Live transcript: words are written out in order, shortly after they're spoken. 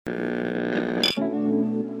So,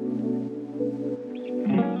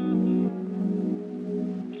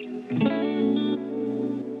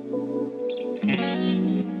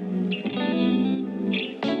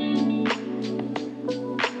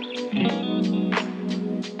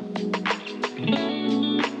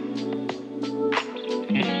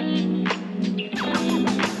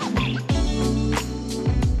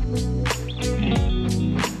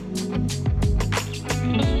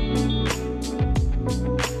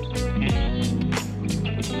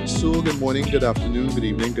 good morning, good afternoon, good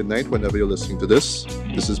evening, good night, whenever you're listening to this.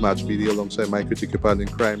 This is Match Media alongside my critic partner in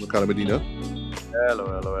crime, Ricardo Medina.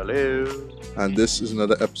 Hello. And this is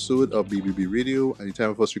another episode of BBB Radio. At the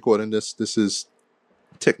time of us recording this is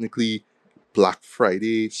technically Black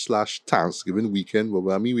Friday / Thanksgiving weekend.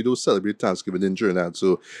 Well, I mean, we don't celebrate Thanksgiving in Trinidad,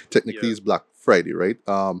 so technically Yeah. it's Black Friday, right?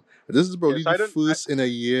 This is probably Yes, I the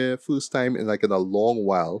don't. first time in like in a long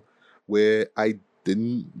while where I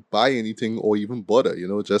didn't buy anything or even bother.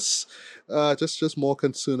 Just more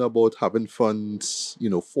concerned about having funds,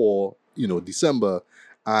 for December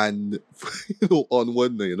and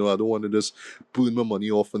onward. I don't want to just burn my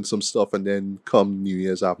money off on some stuff and then come New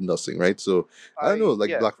Year's I have nothing, right? So I don't know,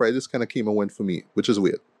 like Yeah, Black Friday just kind of came and went for me, which is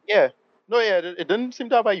weird. yeah. No, yeah. It didn't seem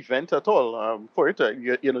to have an event at all. For it,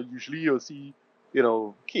 usually you'll see,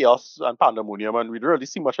 chaos and pandemonium, and we don't really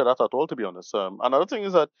see much of that at all, to be honest. Another thing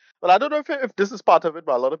is that, well, I don't know if this is part of it,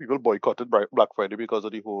 but a lot of people boycotted Black Friday because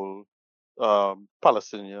of the whole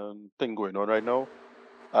Palestinian thing going on right now.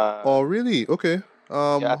 Oh, And really? Okay. yeah,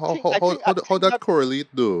 How I how think that that correlate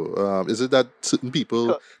though? Is it that certain people,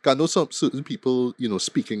 because I know some certain people,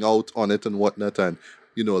 speaking out on it and whatnot, and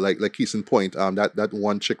like case in point, that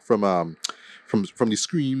one chick from from the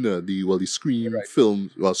Scream, the Scream right, film,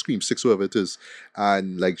 well, Scream 6, whoever it is,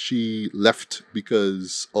 and like she left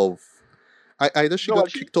because of either she no, well,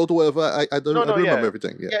 got kicked out or whatever. I no, don't remember yeah,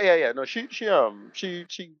 everything. Yeah. yeah. No, she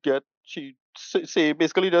say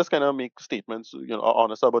basically just kind of make statements,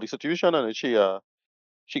 honest about the situation, and then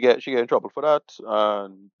she get in trouble for that,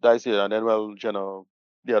 and that's it. And then well, Jenna,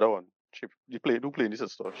 the other one, she you play do play in the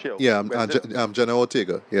sister, she out. Yeah, Well, I'm Jenna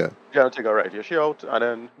Ortega. Yeah. Jenna take her right, yeah, she out, and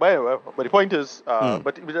then but anyway, but the point is, Mm.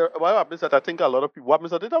 what happens is that I think a lot of people, what happens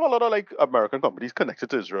is that they have a lot of like American companies connected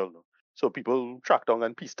to Israel, no? So people track down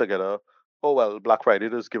and piece together. Oh well, Black Friday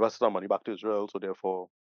just give us some money back to Israel, so therefore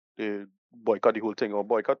they boycott the whole thing or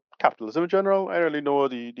boycott capitalism in general. I don't really know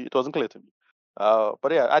it wasn't clear to me.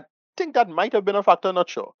 But yeah, I think that might have been a factor, not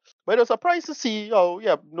sure. But I was surprised to see, oh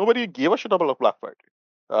yeah, nobody gave a shit about Black Friday.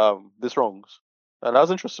 This wrongs, and that was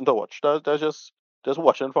interesting to watch. That's just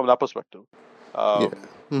watching from that perspective. Yeah. Um,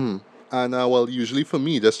 Hmm. And well, usually for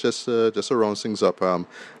me, that's just to round things up.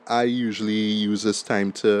 I usually use this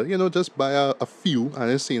time to just buy a few. I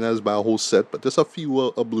didn't seen as buy a whole set, but just a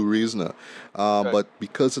few Blu-rays now. right, But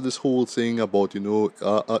because of this whole thing about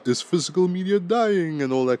is physical media dying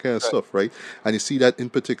and all that kind of right, stuff, right? And you see that in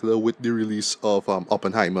particular with the release of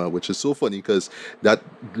Oppenheimer, which is so funny because that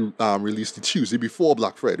released the Tuesday before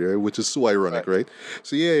Black Friday, right? Which is so ironic, right, right?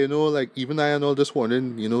 So yeah, like even I and all just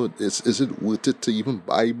wondering, is it worth it to even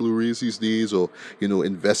buy Blu-rays these days, or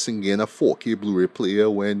investing in a 4K Blu-ray player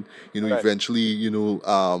when right. eventually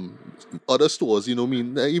other stores, I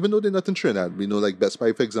mean, even though they're not in Trinidad, like Best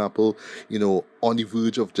Buy, for example, on the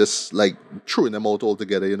verge of just like throwing them out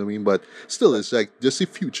altogether, you know what I mean? But still, Right. it's like just the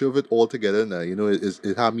future of it altogether now.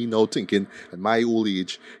 It had me now thinking at my old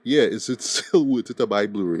age, yeah, is it still worth it to buy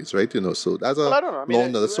Blu-rays, right? So that's Well, a I don't know. I mean, long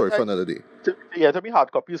another story for another day. yeah, to me,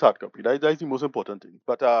 hard copy is hard copy. That's the most important thing.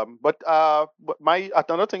 But my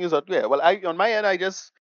another thing is that yeah, well, I on my end, I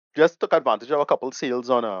just took advantage of a couple sales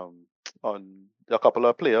on a couple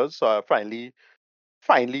of players. So I finally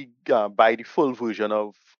buy the full version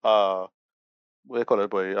of what do you call it,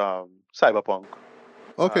 boy, Cyberpunk.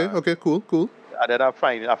 Okay, And okay, cool, cool. and then I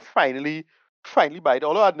finally buy it.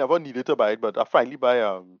 Although I'd never needed to buy it, but I finally buy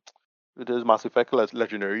it is Mass Effect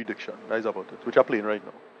Legendary Edition. That is about it, which I'm playing right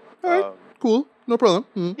now. All right, cool, no problem.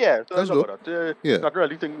 Yeah, so That's that's dope. about that. Yeah. Not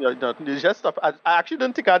really thing. It's just stuff. I actually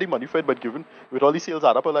didn't think I had the money for it, but given with all the sales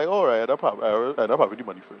add up, I'm like, all right, I end up having the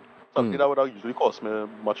money for it. Something Mm. that would have usually cost me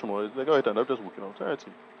much more. It's like, oh, it ended up just working out. All right,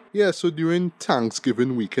 see. Yeah, so during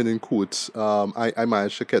Thanksgiving weekend in quotes, I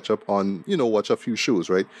managed to catch up on, watch a few shows,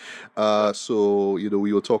 right? Right. So,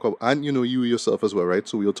 we will talk about, and, you yourself as well, right?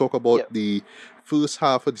 So we'll talk about Yeah. the first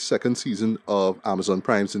half of the second season of Amazon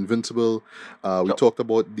Prime's Invincible. We Sure. talked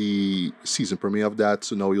about the season premiere of that,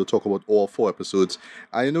 so now we'll talk about all 4 episodes.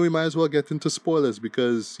 I know we might as well get into spoilers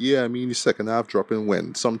because, yeah, I mean, the second half dropping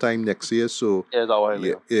when? Sometime next year, so Yeah, it's a while,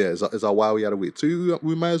 yeah, yeah. yeah, it's a while we had to wait. So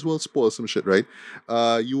we might as well spoil some shit, right?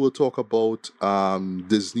 You will talk about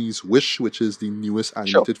Disney's Wish, which is the newest Sure.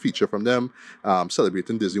 animated feature from them,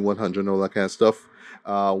 celebrating Disney 100 and all that kind of stuff.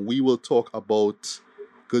 We will talk about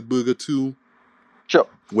Good Burger 2, Sure.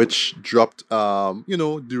 which dropped,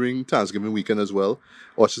 during Thanksgiving weekend as well,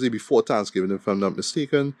 or I should say before Thanksgiving, if I'm not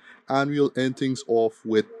mistaken. And we'll end things off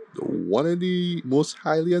with one of the most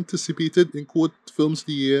highly anticipated, in quote, films of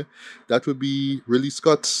the year. That would be Ridley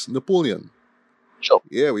Scott's Napoleon. Sure.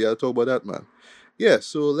 Yeah, we gotta talk about that, man. Yeah,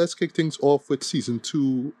 so let's kick things off with season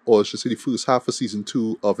two, or I should say the first half of season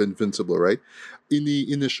two of Invincible, right? In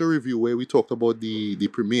the initial review where we talked about the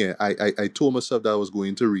premiere, I told myself that I was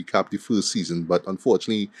going to recap the first season, but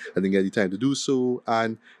unfortunately I didn't get the time to do so.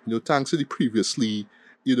 And thanks to the previous leads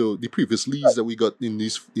that we got in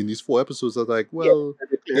these 4 episodes, I was like, Yeah, well,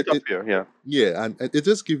 they clear it, it up it here. Yeah. yeah, and it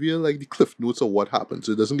just give you like the cliff notes of what happened.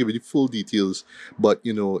 So it doesn't give you the full details, but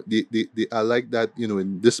they I like that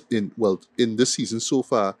in this season so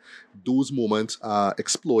far, those moments are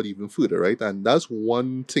explored even further, right? And that's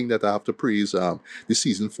one thing that I have to praise the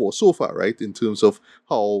season for so far, right? In terms of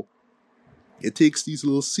how it takes these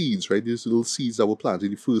little seeds, right? These little seeds that were planted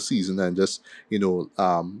in the first season, and just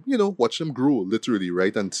watch them grow literally,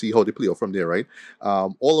 right? And see how they play out from there, right?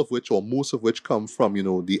 All of which, or most of which, come from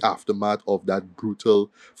the aftermath of that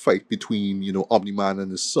brutal fight between Omni Man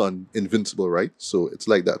and his son Invincible, right? So it's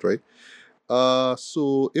like that, right?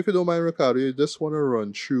 So if you don't mind, Ricardo, I just want to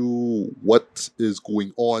run through what is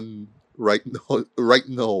going on right now, right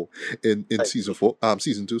now in Right. season four,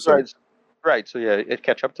 season two, sorry. Right. Right. So yeah, it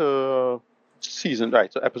catch up to season.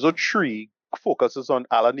 Right. So episode 3 focuses on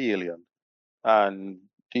Alan the alien, and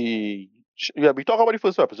we talk about the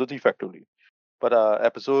first 2 episodes effectively, but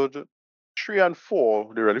episode 3 and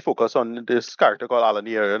 4 they really focus on this character called Alan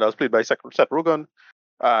the alien that was played by Seth Rogen,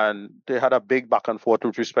 and they had a big back and forth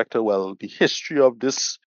with respect to the history of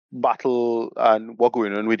this battle and what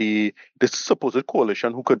going on with this supposed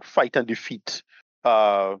coalition who could fight and defeat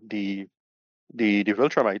the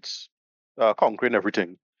Viltrumites, conquering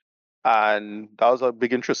everything, and that was a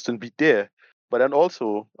big interesting beat there. But then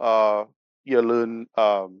also, you learn,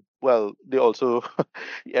 they also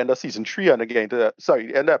end of season 3 and again into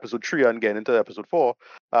end of episode 3 and again into episode 4.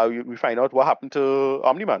 We find out what happened to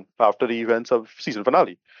Omni Man after the events of season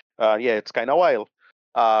finale. Yeah, it's kind of wild.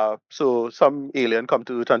 So some alien come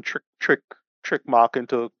to Earth and trick Mark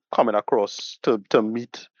into coming across to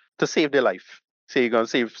meet to save their life. Say you're gonna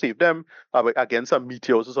save them against some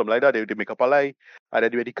meteors or something like that. They make up a lie, and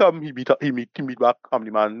then when he come, he meet back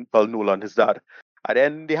Omni Man, well, Nolan, his dad, and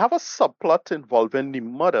then they have a subplot involving the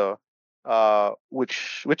mother,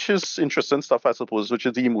 which is interesting stuff, I suppose, which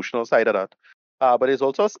is the emotional side of that. But there's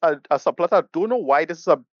also a subplot. I don't know why this is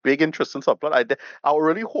a big interesting subplot. I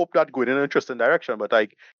really hope that going in an interesting direction. But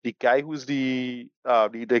like the guy who's the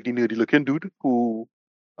nerdy looking dude who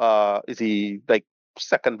is he like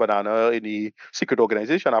second banana in the secret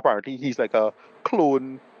organization. Apparently, he's like a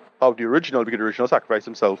clone of the original because the original sacrificed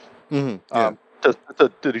himself Yeah.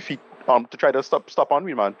 to defeat to try to stop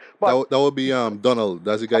Ennui Man. That But that would be Donald.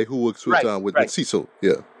 That's the guy who works with right, with right, Cecil.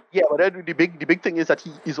 Yeah. yeah. But then the big thing is that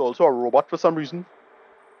he is also a robot for some reason.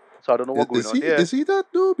 So I don't know Is, what's going is on he there. is he that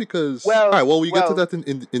though? Because all Well, right, well, we get to well, that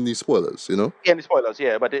in the spoilers. yeah, the spoilers,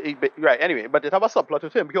 yeah, but right. Anyway, but they have a subplot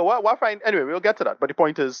with him because what I find anyway, we'll get to that. But the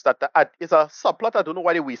point is that it's a subplot. I don't know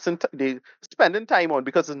why they spending time on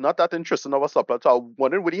because it's not that interesting of a subplot. So I'm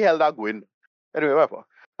wondering where the hell that going. Anyway, whatever.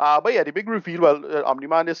 But yeah, the big reveal. Well, Omni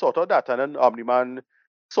Man is sort out that, and then Omni Man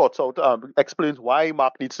sorts out, explains why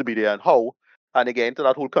Mark needs to be there and how. And again, to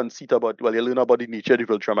that whole conceit about you learn about the nature of the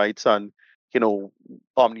Viltrumites and you know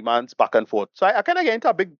Omni Man's back and forth. So I kind of get into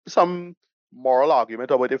a big some moral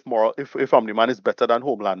argument about if Omni Man is better than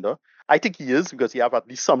Homelander. I think he is because he have at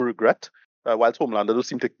least some regret, whilst Homelander don't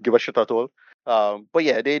seem to give a shit at all. But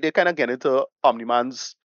yeah, they kind of get into Omni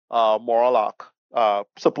Man's moral arc,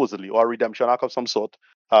 supposedly, or a redemption arc of some sort,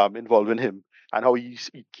 involving him and how he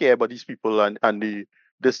care about these people and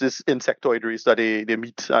this insectoid race that they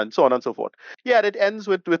meet and so on and so forth. Yeah, it ends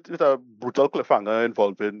with a brutal cliffhanger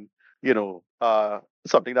involving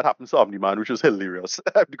something that happens to Omni Man, which is hilarious.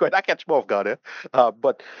 Because that catch me off guard.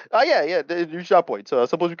 But yeah, they reached that point. So I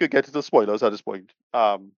suppose we could get into spoilers at this point.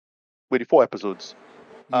 With the 4 episodes.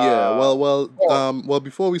 Yeah, Or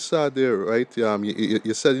before we start there, right?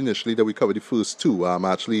 You said initially that we covered the first two.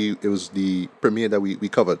 Actually, it was the premiere that we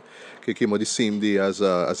covered. Okay, came out the same day as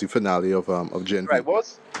the finale of Gen V.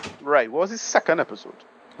 right, what was the second episode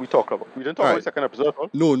we talked about? We didn't All talk about the right. second episode at all.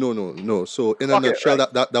 No, no, no, no. So in a Okay, nutshell,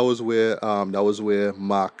 right. that was where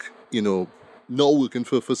Mark, not working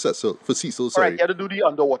for Cecil, All right, sorry. you had to do the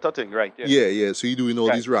underwater thing, right? Yeah, Yeah, yeah. So he doing all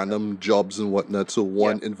right. these random jobs and whatnot. So Yeah,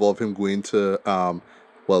 one involved him going to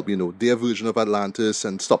their version of Atlantis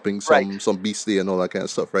and stopping right. some beast there and all that kind of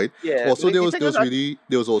stuff, right? Yeah. Also The thing is that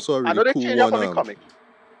there was also a I really know they cool changed that one. from the comic.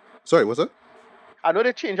 Sorry, what's that? I know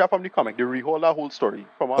they changed that from the comic. They rehold that whole story,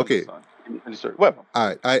 from what I Okay, understand. In the story. Well,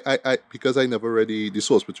 I because I never read the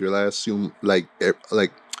source material, I assume like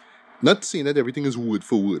not saying that everything is word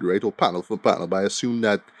for word, right, or panel for panel, but I assume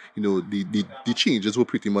that the changes were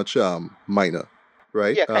pretty much minor,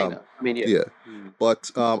 right? yeah, kind of. I mean, yeah. Yeah. Mm.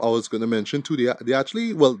 But I was going to mention too, they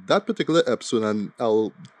actually, well, that particular episode, and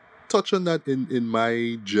I'll touch on that in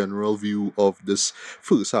my general view of this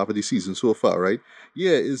first half of the season so far, right?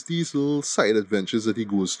 Yeah, is these little side adventures that he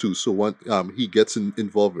goes to. So one, he gets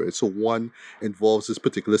involved, right? So one involves this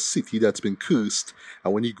particular city that's been cursed,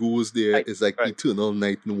 and when he goes there, Right, it's like right. eternal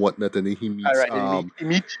night and whatnot, and then he All meets right. Then you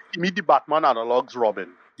meet the Batman analogs Robin.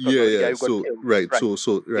 Because yeah, remember the yeah. guy who got So killed. right,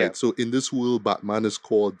 Right. Yeah. so in this world, Batman is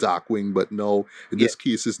called Darkwing, but now in Yeah. this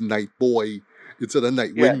case, it's Night Boy. Instead of Yeah.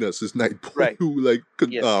 Nightwingness, it's Night Boy Right. who like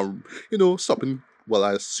Yeah. stopping. Well,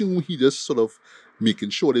 I assume he just sort of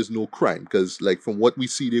making sure there's no crime because like from what we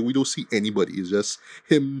see there, we don't see anybody. It's just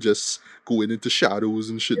him just going into shadows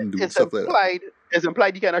and shit and doing It's stuff like that. implied. It's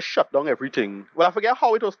implied he kind of shut down everything. Well, I forget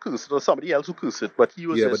how it was cursed. It was somebody else who cursed it, but he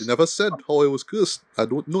was Yeah, but they just. never said how it was cursed. I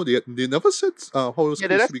don't know. They never said how it was Yeah,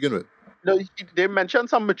 they cursed to begin with. no, they mentioned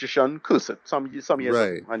some magician cursed it some years ago,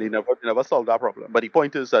 Right. and they never solved that problem. But the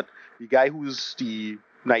point is that the guy who's the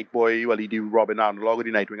Night Boy, well, he the Robin analog or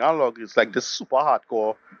the Nightwing analog, is like this super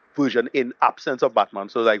hardcore version in absence of Batman.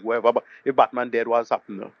 So like wherever, but if Batman dead, what's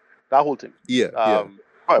happening? That whole thing. Yeah, yeah. Um,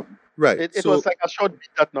 but Right. it So was like a short beat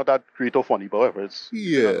that not that great or funny, but whatever. It's in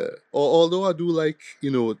yeah, enough. although I do like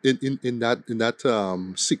in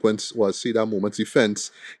that sequence or say that moment's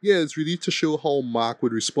defense, yeah, it's really to show how Mark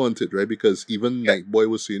would respond to it, right? Because even Yeah, Nightboy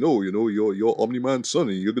was saying, "Oh, you're Omni Man's son,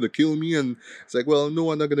 and you're gonna kill me," and it's like, "Well,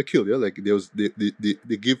 no, I'm not gonna kill you." Like there was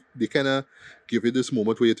they kind of give you this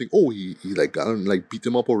moment where you think, "Oh, he like gonna like beat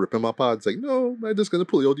him up or rip him apart." It's like, no, I'm just gonna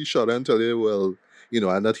pull you out the shot and tell you, well.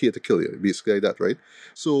 I'm not here to kill you, basically like that, right?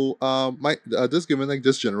 So, my just giving like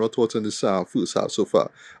just general thoughts on this first half so far.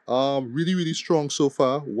 Really, really strong so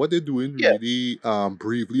far. What they're doing yeah, really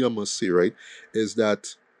bravely, I must say, right, is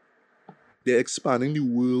that they're expanding the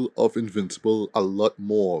world of Invincible a lot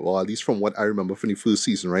more, or at least from what I remember from the first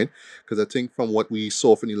season, right? Because I think from what we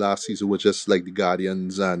saw from the last season was just like the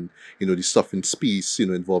Guardians and the stuff in space,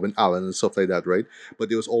 involving Alan and stuff like that, right? But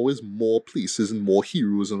there was always more places and more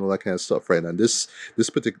heroes and all that kind of stuff, right? And this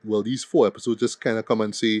particular these 4 episodes just kind of come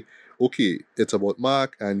and say, okay, it's about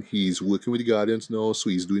Mark and he's working with the Guardians now, so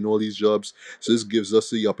he's doing all these jobs. So this gives us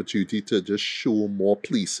the opportunity to just show more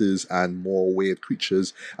places and more weird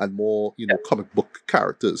creatures and more yeah. comic book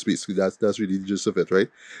characters. Basically, that's really the gist of it, right?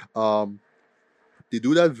 um they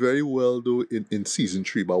do that very well though in season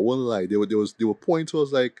 3, but I won't lie, there were points where I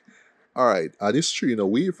was like, all right, are they straying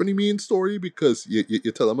away from the main story because you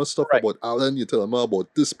tell them stuff Right. about Alan, you tell them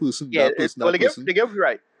about this person, Yeah. Well, that they give person, they give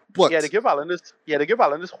right. Yeah, they but give Alan this. Yeah, they give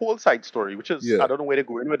Alan this whole side story, which is yeah. I don't know where they're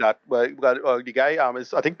going with that. But the guy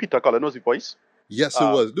is I think Peter Cullen was the voice. Yes, it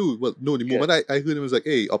Um, was. Dude, well, no, the yeah, moment I heard him, it was like,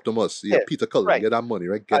 hey, Optimus, yeah, yeah, Peter Cullen, right. get that money,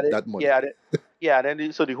 right? And Get that money. yeah, yeah. And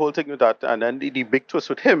then so the whole thing with that, and then the big twist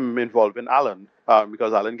with him involving Alan,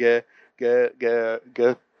 because Alan get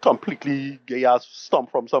completely get ass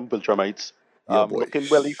stomped from some Viltrumites. Yeah, boy. Looking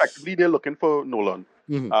well, effectively they're looking for Nolan.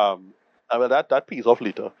 Hmm. Well, that pays off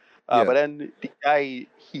later. But Yeah. then the guy,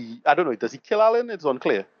 I don't know, does he kill Alan? It's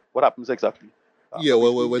unclear what happens exactly. Yeah, But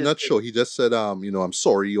well, basically, we're not sure. He just said, I'm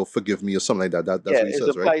sorry or forgive me or something like that. That's yeah, what he it's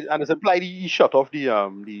says, right? implied, and it's implied he shut off the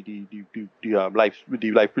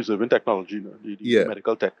life preserving technology, the Yeah,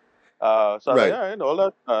 medical tech. So I was like, right. all right, all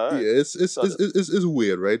that, all right. Yeah, So it's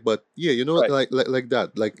weird, right? But yeah, right, like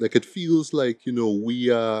that, like it feels like we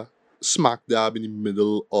are smack dab in the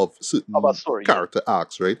middle of about certain story, yeah, character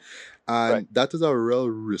arcs, right? right, And that is a real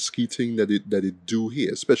risky thing that it do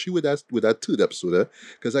here, especially with that third episode.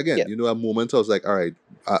 Because again, yeah, a moment I was like, all right,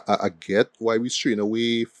 I get why we strain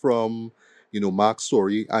away from Mark's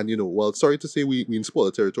story. And, well, sorry to say we in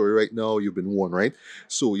spoiler territory right now. You've been warned, right?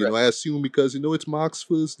 So, Right. I assume because, it's Mark's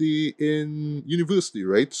first day in university,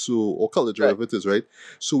 right? So, or college, or Right. whatever it is, right?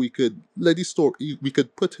 So we could let his story, we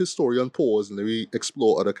could put his story on pause and then we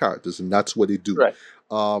explore other characters. And that's what they do. Right.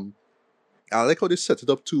 Um, I like how they set it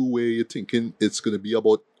up too, where you're thinking it's going to be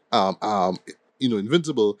about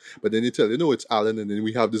Invincible, but then they tell you, no, it's Alan, and then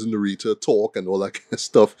we have this narrator talk and all that kind of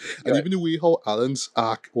stuff. And Right. even the way how Alan's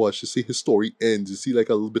arc, or I should say his story ends, you see like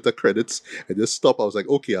a little bit of credits and just stop. I was like,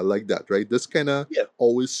 okay, I like that, right? This kind of Yeah.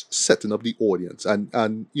 always setting up the audience and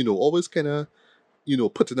always kind of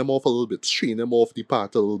putting them off a little bit, straining them off the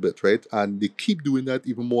path a little bit, right? And they keep doing that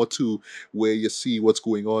even more too, where you see what's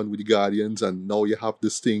going on with the Guardians, and now you have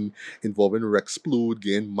this thing involving Rex Splode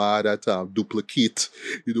getting mad at Duplicate,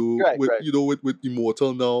 Right. Right. with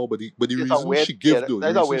Immortal now, but the It's a reason weird. she Yeah. give though, the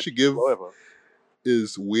That's a reason weird she issue. give However.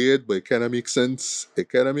 is weird, but it kind of makes sense. It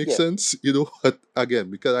kind of makes Yeah. sense, But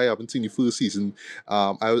again, because I haven't seen the full season,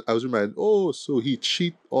 I was reminded. Oh, so he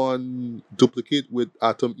cheat on Duplicate with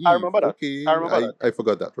Atom I Eve. remember that. I Okay, remember I that. I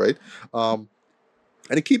forgot that, right? Um,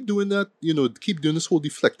 and they keep doing that, keep doing this whole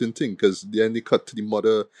deflecting thing because then they cut to the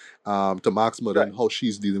mother, to Mark's mother, Right. and how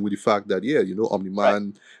she's dealing with the fact that Omni Right.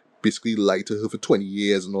 Man basically lied to her for 20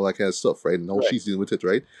 years and all that kind of stuff, right? And now Right. she's dealing with it,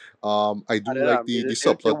 right? I do And then like the they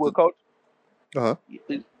subplot. work out. Uh-huh.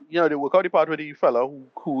 They work out the part with the fella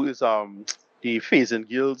who is the Phasing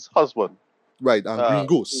Guild's husband. Right, Green Who's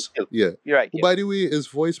Ghost. killed. Yeah. You're right. Who, Yeah. by the way, is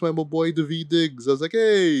voiced by my boy David Diggs. I was like, Right.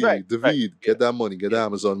 hey, Right. David, Yeah. get that money, get Yeah. that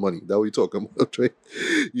Amazon money. That what you talking about, right?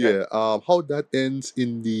 Right. Yeah. How that ends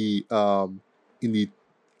in the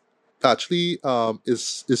actually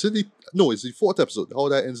is it the no, it's the fourth episode. How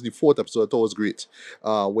that ends in the fourth episode I thought was great.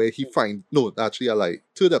 Where he find no, actually I like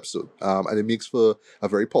third episode. And it makes for a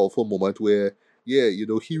very powerful moment where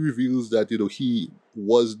he reveals that he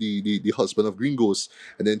was the husband of Green Ghost,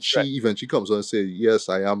 and then she Right. eventually comes on and says, yes,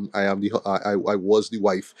 I am I was the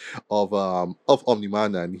wife of Omni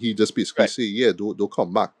Man, and he just basically Right. say, yeah, don't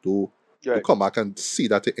come back, don't Right. come back and say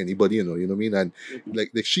that to anybody, you know what I mean? And Hmm.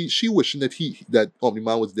 like she wishing that Omni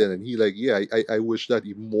Man was dead, and he like, yeah, I wish that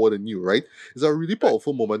even more than you, right? It's a really Right.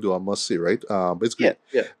 powerful moment, though, I must say, right? But it's Yeah. great.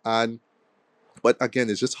 Yeah. And but again,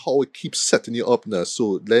 it's just how it keeps setting you up now.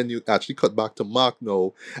 So then you actually cut back to Mark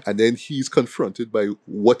now, and then he's confronted by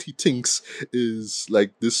what he thinks is like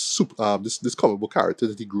this comic book character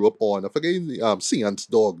that he grew up on. I forget Seance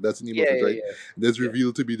Dog. That's the name of Yeah. it, Yeah. right? Yeah. And that's Yeah.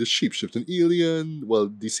 revealed to be the shapeshifting alien. Well,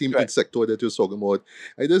 the same Right. insectoid that you was talking about.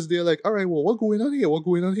 And just they're like, all right, well, what going on here? What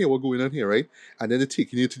going on here? What going on here? Right? And then they're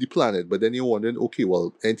taking you to the planet. But then you're wondering, okay,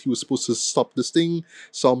 well, and he was supposed to stop this thing,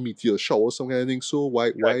 some meteor shower, some kind of thing. So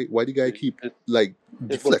why Right. why the guy keep It, like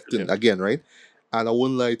it's bullshit. Yeah. deflecting again, right? And I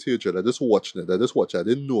wouldn't lie to you, Jed. I just watching it. I just watch it. I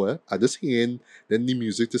didn't know it. I just hearing. Then the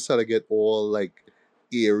music just started to get all like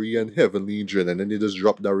airy and heavenly driven, and then they just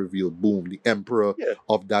drop that reveal. Boom! The emperor Yeah.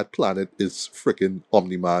 of that planet is freaking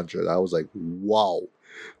Omni Man. Jed. I was like, wow.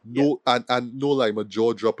 Yeah. No, and no, like my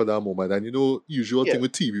jaw drop at that moment. And usual Yeah. thing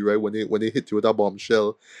with TV, right? When they hit you with a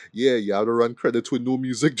bombshell, yeah, you have to run credits with no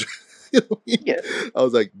music. you know what I Yeah. mean? I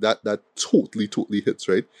was like, that totally hits,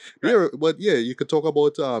 right? Right. Yeah, but yeah, you could talk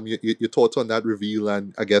about your thoughts on that reveal,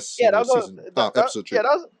 and I guess Yeah. That was season that. episode Yeah.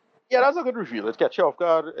 three. That's a good reveal. It gets you off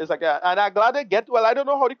guard. It's like, and I'm glad they get. Well, I don't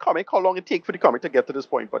know how long it take for the comic to get to this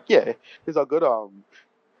point, but yeah, it's a good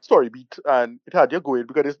story beat, and it had you going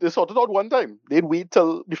because they sorted out one time. They'd wait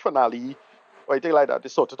till the finale or anything like that. They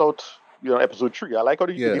sorted out, episode 3. I like how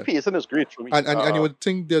the Yeah, pacing is great for me. and you would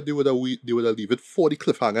think that they would have leave it for the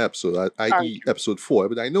cliffhanger episode, Thank i.e. you. episode 4.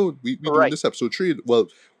 But I know we doing Right. this episode 3. Well,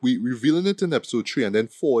 we revealing it in episode 3, and then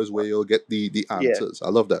 4 is where you'll get the Yeah. answers. I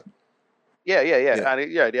love that. Yeah. Yeah.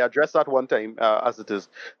 And they addressed that one time as it is.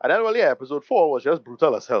 And then, well, yeah, episode 4 was just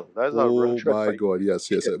brutal as hell. That's a real Oh shit my fight. god, yes,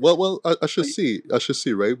 yes. Yeah. Well, I should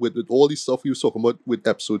say, right, with all the stuff you was talking about with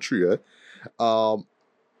episode 3, right? um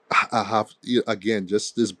I have again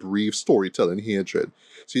just this brief storytelling here, Trent.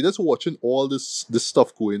 So you're just watching all this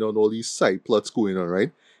stuff going on, all these side plots going on,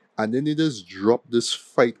 right? And then they just drop this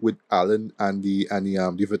fight with Alan and the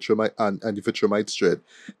Vitramite and the Vitramite thread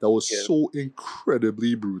that was Yeah. so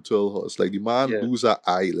incredibly brutal. It's like the man Yeah. lose an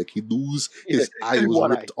eye, like he lose Yeah. his eye The was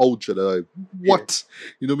one eye. ripped out. Like Yeah. what?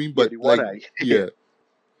 You know what I mean? Yeah, But the one like eye. yeah,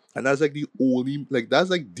 and that's like the only like that's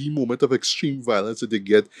like the moment of extreme violence that they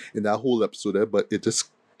get in that whole episode there, but it just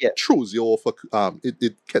Yeah. throws you off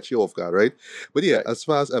it catch you off guard, right? But yeah, Right. as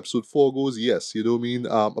far as episode 4 goes, yes, you know what I mean.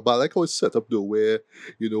 But I like how it's set up though, where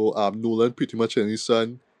Nolan pretty much and his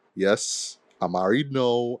son, yes, I'm married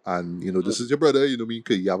now, and this Mhm. is your brother, you know what I mean,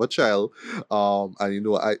 because you have a child. And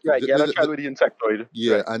Right. Yeah, that child with the insectoid.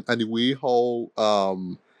 yeah, Right. and the way how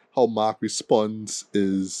how Mark responds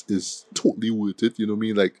is totally worth it. You know what I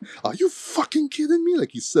mean? Like, are you fucking kidding me?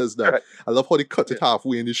 Like he says that. Right. I love how they cut Yeah. it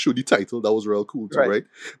halfway and they show the title. That was real cool too, Right. right?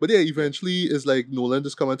 But yeah, Yeah. eventually it's like Nolan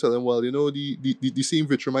just come and tell him, well, you know, the same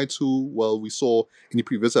Vitramites who, well, we saw in the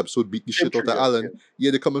previous episode beat the Same shit out tree. of Yeah. Alan. Yeah.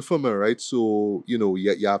 Yeah, they're coming from her, right? So, you know,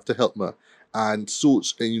 you have to help her. And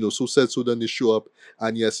you know, so said, so then they show up,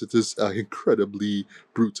 and yes, it is an incredibly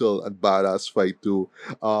brutal and badass fight too.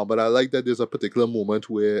 But I like that there's a particular moment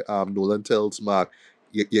where Nolan tells Mark,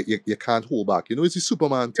 you can't hold back. You know, it's a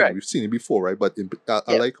Superman thing. Right. We've seen it before, right? But I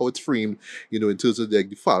Yeah. like how it's framed, you know, in terms of like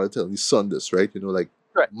the father telling his son this, right? You know, like,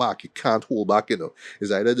 Right. Mark, you can't hold back, you know.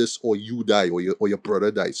 It's either this or you die or your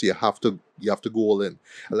brother dies. So you have to go all in.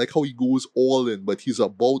 I like how he goes all in, but he was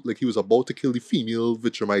about to kill the female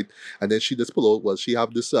Vitramite, and then she just pull out, well, she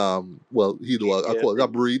have this I Yeah. call it a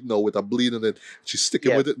Thing. braid now with a blade in it. She's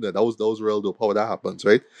sticking Yeah. with it, and that was real dope how that happens,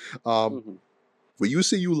 right? Um Mm-hmm. when you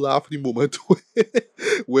say you laugh at the moment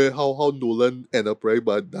where how Nolan end up, right?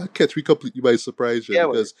 But that catch me completely by surprise, yeah, Yeah.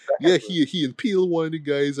 Well, because that yeah, catch me. he impaled one of the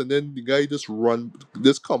guys, and then the guy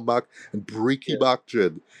just come back and break his Yeah. back,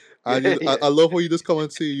 Jed. Yeah. And you know, I Yeah. love how you just come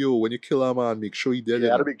and say, yo, when you kill a man, make sure he dead, you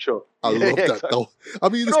Yeah. To know. make sure. I Yeah. love that. Exactly. Now, I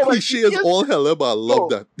mean, it's No, but the cliche thing as is, all hell, but I love no.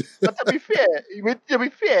 that. But to be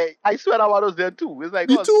fair, I swear that one was there too. It's like,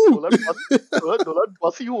 Me oh, too. Nolan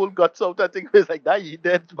bossy whole guts out and things. It's like, that he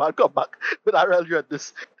dead, man, come back. But I really dread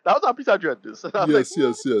this. That was a piece I dread this. And I was like,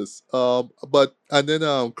 Yes, yes, yes. But and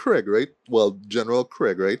then Craig, right? Well, General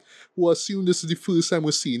Craig, right? Who assumed this is the first time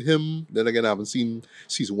we're seeing him. Then again, I haven't seen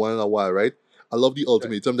season one in a while, right? I love the right,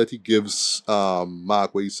 ultimatum that he gives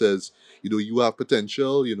Mark, where he says, you know, you have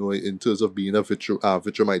potential, you know, in terms of being a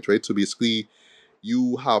Vitramite, right? So basically,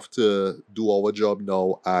 you have to do our job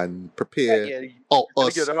now and right, prepare yeah,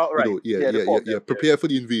 gonna get us, it out you right. know, yeah, Yeah, to yeah, yeah, form yeah, them. Yeah, prepare for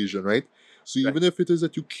the invasion, right? So right. even if it is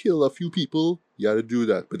that you kill a few people, you gotta do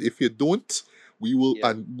that. But if you don't,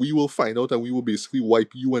 Yeah, we will find out and we will basically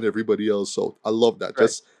wipe you and everybody else out. I love that. right.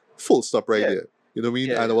 Just full stop right Yeah, there. You know what I mean?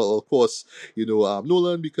 yeah, And yeah. well, of course, you know,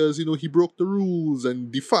 Nolan, because you know he broke the rules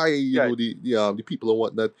and defy, you Right. know, the people and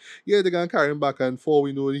whatnot. Yeah, they're gonna carry him back, and for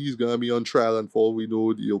we know he's gonna be on trial, and for we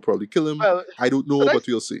know you'll probably kill him. Well, I don't but know, but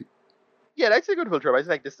we'll see. yeah, that's a good filter. It's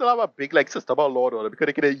like they still have a big like system of law and order because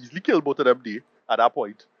they could have easily kill both of them there at that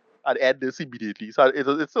point and end this immediately. So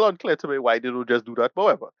it's still unclear to me why they don't just do that. But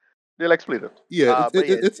whatever, they'll explain it. Yeah, But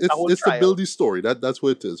yeah, it's it's a it's whole it's the trial, building story. That's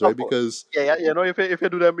what it is, right? of course. Because Yeah, yeah, you know, if you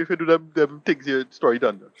do them things, your story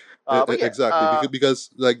done. Then. But yeah, exactly,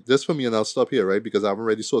 because like just for me, and I'll stop here, right? Because I haven't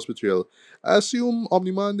read the source material. I assume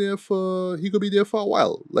Omni-Man he could be there for a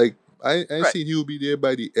while. Like I right, seen he will be there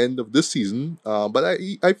by the end of this season. But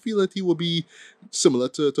I feel that he will be similar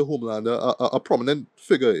to Homelander, a prominent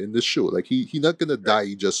figure in this show. Like he not gonna right.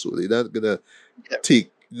 die just so. They're not gonna Yeah.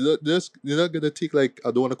 take. They're not gonna take, like,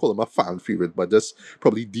 I don't want to call him a fan favorite, but just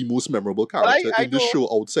probably the most memorable But character I in this know,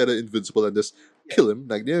 show outside of Invincible and just yeah. kill him.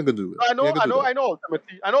 Like, they ain't gonna do it. I They know, ain't gonna do that.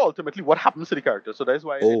 I know ultimately what happens to the character. So that's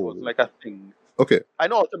why it wasn't Oh, like a thing. okay. I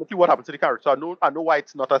know ultimately what happens to the character. I know why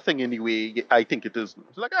it's not a thing anyway. I think it is.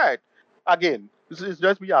 It's like, all right, again, this is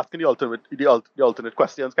just me asking the alternate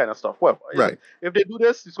questions kind of stuff. Well, Right. if they do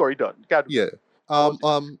this, it's already done. You can't do Yeah. that. I will see.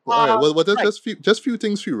 All right. Well, that's Right. just few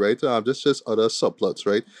things for you, right? Just other subplots,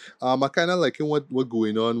 right? I kind of liking what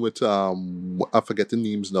going on with I forget the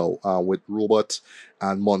names now. With Robot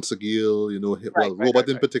and Monsegil, you know, Right. well, Right. Robot Right.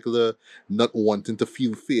 in Right. particular, not wanting to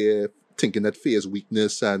feel fear, thinking that fear is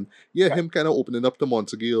weakness, and yeah, Right. him kind of opening up to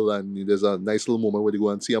Monsegil, and there's a nice little moment where they go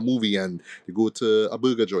and see a movie and they go to a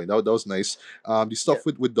burger joint. That was nice. The Yeah. stuff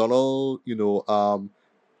with Donald, you know,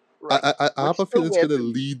 Right. I have Which a still feeling it's weird gonna to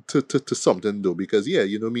me. lead to something though, because yeah,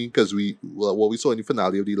 you know what I mean. Because what we saw in the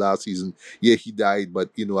finale of the last season, yeah, he died,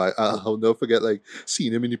 but you know, I'll never forget like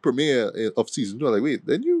seeing him in the premiere of season two. I'm like, wait,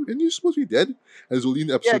 then you supposed to be dead? And it's only in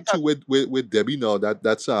Yeah. episode two Exactly. with Debbie now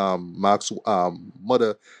that's Mark's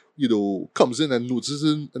mother, you know, comes in and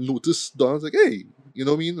notice Donald's like, hey. You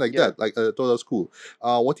know what I mean? Like Yeah. that. Like I thought that was cool.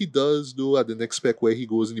 What he does though, I didn't expect where he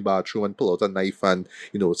goes in the bathroom and pull out a knife and,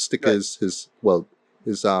 you know, stick Right.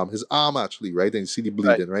 his arm actually, right? And you see the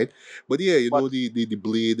Right. bleeding, right? But yeah, you know But the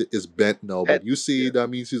blade is bent now. head. But you say Yeah. that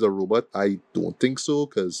means he's a robot? I don't think so,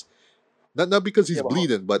 because not because he's Yeah.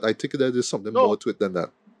 bleeding, but I think that there's something more No. to it than that.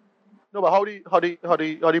 No. But how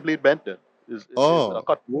do you blade bent then? Is a Oh,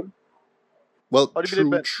 cut wound? well, How do you blade true,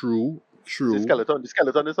 bent? true, The true. skeleton. The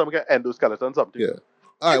skeleton is some kind of endoskeleton something. Yeah.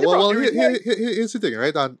 All right. Here's the Well, problem. well. The reason why. Here's the thing,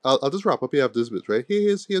 right? And I'll just wrap up here after this bit, right?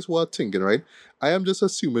 Here's what I'm thinking, right? I am just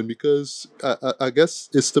assuming because I guess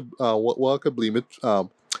it's the what I could blame it.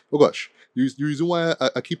 Oh gosh, the reason why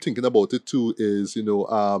I keep thinking about it too is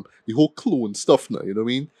the whole clone stuff now. You know what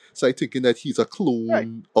I mean? So I thinking that he's a Right.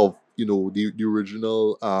 clone of the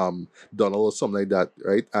original Donald or something like that,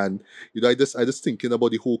 right? And I just thinking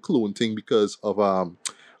about the whole clone thing because of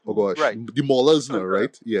oh gosh, Right. the Maulers now, Different for them.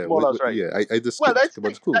 right? Yeah, More right. yeah. I just Well, think that's the about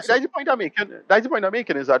thing. the clone stuff. That's the point I'm making. That's the point I'm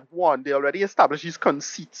making is that one, they already established these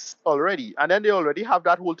conceits already, and then they already have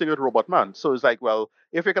that whole thing with Robot Man. So it's like, well,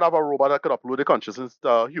 if you could have a robot that could upload the consciousness to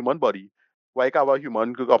a human body, why can't a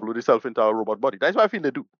human could upload itself into a robot body? That's what I feel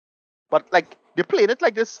they do. But like they played it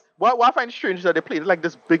like this. What I find strange is that they played it like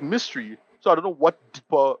this big mystery. So I don't know what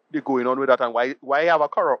deeper they're going on with that and why have a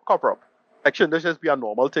cover up. Like shouldn't this just be a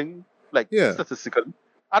normal thing, like Yeah, statistically?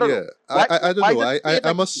 I don't yeah. know. I don't Why is know. it played like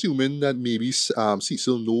I'm this? assuming that maybe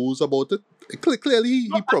Cecil knows about it. Clearly,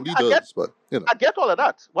 No, he probably I get does, but I get all of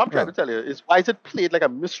that. What I'm trying uh, to tell you is why is it played like a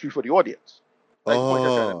mystery for the audience? That's the point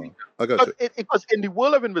I'm trying to make. oh, I got you. Because in the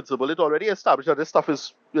world of Invincible, it already established that this stuff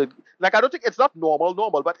is like I don't think it's not normal,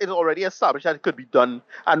 but it's already established that it could be done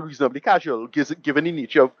and reasonably casual, given the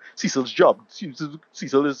nature of Cecil's job.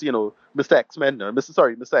 Cecil is Mr. X Men now,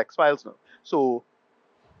 Mr. X Files now. So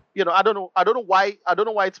I don't know why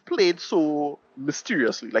it's played so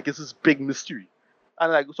mysteriously, like it's this big mystery,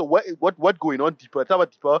 and like so what going on deeper? Let's have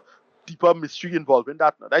a deeper mystery involving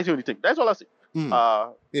that. Now. That's the only thing. That's all I say. Mm, Uh,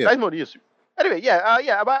 yeah. that's my only issue. Anyway,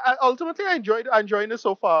 yeah, but ultimately I'm enjoying it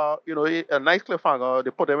so far. A nice cliffhanger.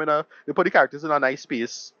 They put the characters in a nice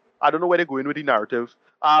space. I don't know where they're going with the narrative.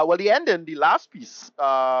 Well, the ending, the last piece,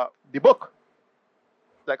 the book.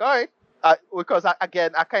 Like, all right, because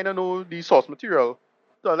again, I kind of know the source material,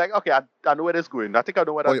 so like, okay, I know where this going. I think I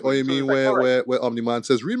know where that's Or going. you So mean it's like, all right, where Omni Man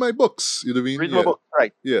says, "Read my books." You know what I mean? read my Yeah, book.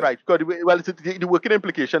 Right, yeah. right. Because well, the working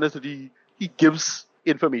implication is that he gives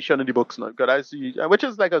information in the books now. Because I see, which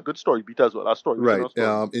is like a good story beat as well, a story within Right. a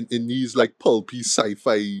story. In these Right, like pulpy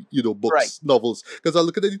sci-fi, right, books, novels. Because I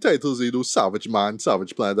look at the titles, Savage Man,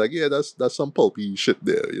 Savage Planet. Like, yeah, that's some pulpy shit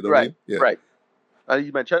there. You know what I right, mean? Yeah. right. And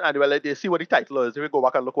you mentioned, and well, like, they see what the title is. If we go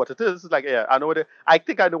back and look what it is, it's like, yeah, I know I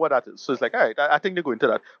think I know what that is. So it's like, all right, I think they go into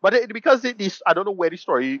that. But because I don't know where the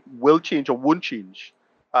story will change or won't change.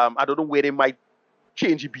 I don't know where they might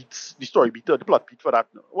change the beats, the story beat or the plot beat for that.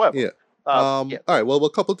 Whatever. Yeah. Yeah, All right. Well, a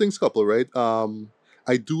couple things, right?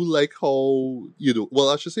 I do like how Well,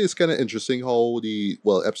 I should say it's kind of interesting how the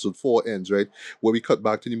episode 4 ends, right? Where we cut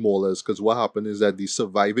back to the Maulers, because what happened is that the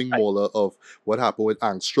surviving right, Mauler of what happened with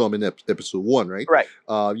Angstrom in episode 1, right? right,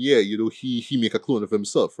 Yeah, he make a clone of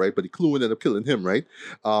himself, right? But the clone ended up killing him, right?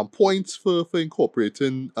 Points for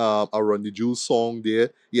incorporating a Run the Jewels song there.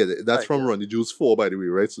 Yeah, that's right. from Yeah, Run the Jewels 4, by the way,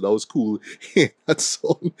 right? So that was cool. That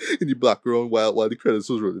song in the background while the credits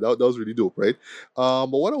was rolling. That was really dope, right? But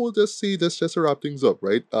what I will just say, just to wrap things up,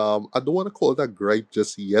 right? I don't want to call it a gripe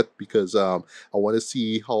just yet because I want to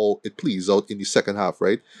see how it plays out in the second half,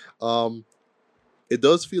 right? Um, it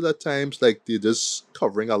does feel at times like they're just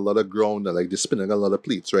covering a lot of ground and like they're spinning a lot of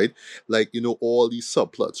plates, right? Like, all these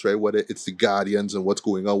subplots, right? Whether it's the Guardians and what's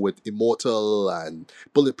going on with Immortal and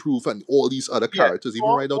Bulletproof and all these other yeah. characters, even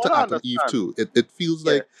So, right down so what to I Atom Eve understand. too. It feels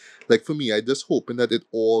Yeah, like for me, I just hoping that it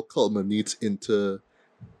all culminates into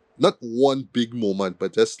not one big moment,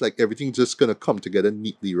 but just like everything's just gonna come together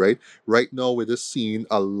neatly, right? Right now we're just seeing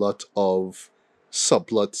a lot of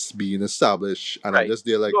subplots being established, and I'm right. just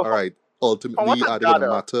there like, No, all right, from what ultimately, I are they gonna gather,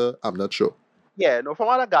 matter? I'm not sure. yeah, no, from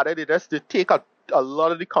what I gather, they take a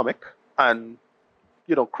lot of the comic and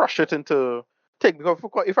crush it into take because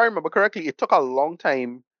if I remember correctly, it took a long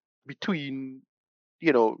time between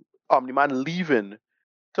you know Omni-Man leaving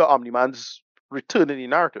to Omni-Man's return in the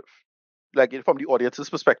narrative, like from the audience's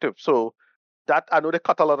perspective. So that I know they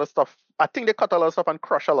cut a lot of stuff. I think they cut a lot of stuff and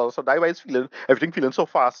crush a lot of stuff. That's why it's everything feeling so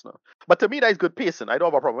fast now. But to me, that is good pacing. I don't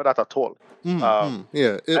have a problem with that at all.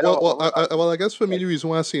 Yeah. I don't have a problem with that. I guess for me, Right, the reason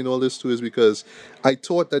why I'm saying all this too is because I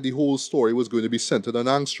thought that the whole story was going to be centered on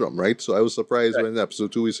Angstrom, right? So I was surprised right. when in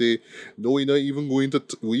episode 2 we say, no, we're not even going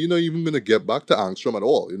to get back to Angstrom at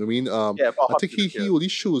all. You know what I mean? Yeah, for a I hot think minute, he yeah. only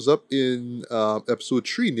shows up in episode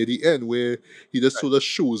 3 near the end where he just Right, sort of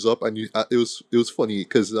shows up, and it was funny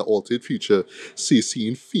because the altered future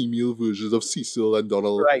seeing female versions of Cecil and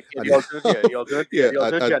Donald, right. Yeah, and the alternate, yeah, yeah, the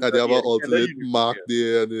alternate and gender, they have an yeah, the gender alternate universe, Mark yeah.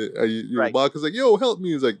 there, and Right, Mark is like, "Yo, help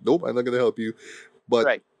me." He's like, "Nope, I'm not gonna help you." But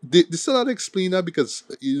right, they still not explain that because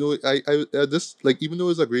I just like even though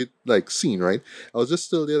it's a great like scene, right? I was just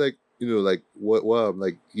still there like like what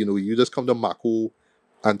like you just come to Mako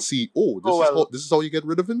and see, oh, oh well, this is how you get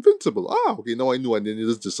rid of Invincible. Ah, okay, now I know, and then it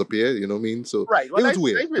just disappear. You know what I mean? So right. it Well, was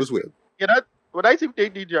weird. that's It was basically, weird. what I think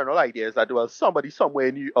the general idea is that well, somebody somewhere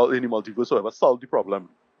in the multiverse, whoever solved the problem.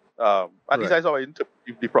 At least Right. I saw it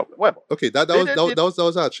the problem. Well, Okay, that that they was did, that, that was that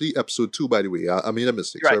was actually episode 2, by the way. I made a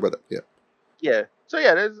mistake. Sorry right. about that. Yeah. Yeah. So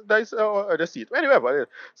yeah, there's the seat. Anyway, but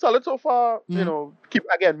solid so far. Mm. Keep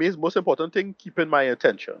again. Most important thing, keeping my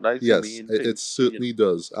attention. That's the Yes, main it thing. certainly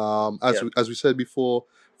does. As Yeah. we said before,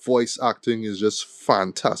 voice acting is just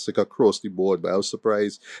fantastic across the board. But I was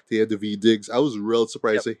surprised to hear the V Diggs. I was real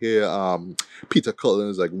surprised Yep. to hear Peter Cullen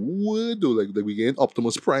is like, what? Though? Like we getting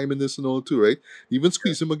Optimus Prime in this and all too, right? Even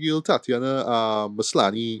Yeah. Squeezy McGill, Tatiana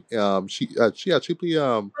Maslany, she actually play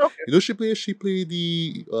Okay. she played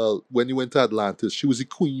the when you went to Atlantis. She was the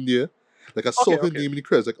queen there. Like I saw Okay. her Okay. name in the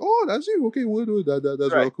credits, like, oh, that's you. Okay,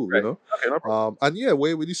 that's Right. real cool, you Right. know. Okay. No problem. And yeah,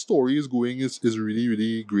 where the story is going is really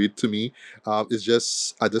really great to me. It's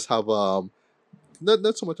just I just have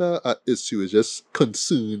not so much a issue. It's just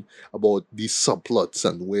concern about these subplots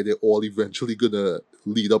and where they're all eventually gonna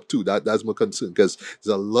lead up to. That's my concern because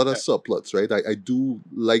there's a lot of Yeah. subplots, right? I do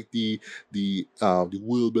like the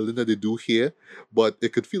world building that they do here, but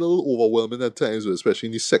it could feel a little overwhelming at times, especially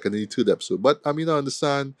in the second and the third episode. But I mean, I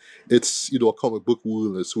understand it's a comic book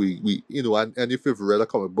world, and so we and if you've read a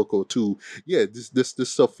comic book or two, yeah, this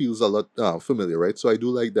stuff feels a lot familiar, right? So I do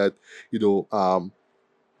like that, you know.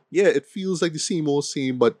 Yeah, it feels like the same old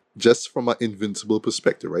same, but just from an invincible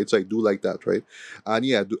perspective, right? So I do like that, right? And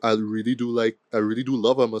yeah, I really do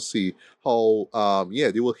love, I must say, how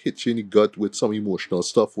yeah, they will hit you in the gut with some emotional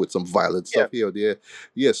stuff, with some violent Yeah. stuff here or there.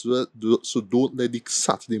 Yeah, so don't let the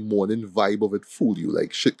Saturday morning vibe of it fool you.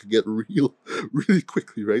 Like shit could get real, really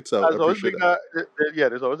quickly, right? So I There's always appreciate been that. yeah.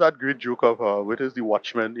 There's always that great joke of what is the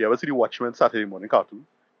Watchmen? You ever see the Watchmen Saturday morning cartoon?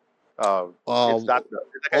 It's Um, that.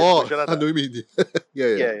 It's like a oh, version of I that. know you mean. Yeah,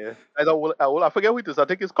 yeah. Yeah, yeah. I forget who it is. I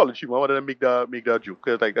think it's Colin Shima. Wanted to make that joke.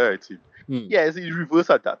 It's like, all right, see. Hmm. Yeah, it's reverse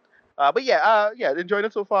at that. But yeah, yeah, enjoying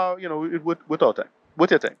it so far. With our time, with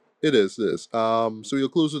your time. It is, it is. So we'll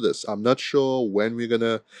close with this. I'm not sure when we're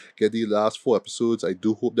gonna get the last 4 episodes. I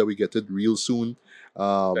do hope that we get it real soon.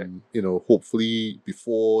 Right. Hopefully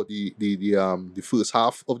before the first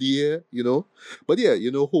half of the year, But yeah,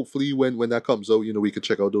 hopefully when that comes out, we could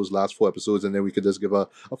check out those last 4 episodes and then we could just give a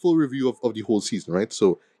full review of the whole season, right?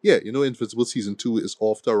 So yeah, Invincible season 2 is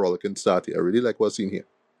off to a rollicking start here. I really like what I've seen here.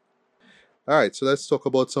 All right, so let's talk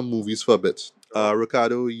about some movies for a bit. Sure.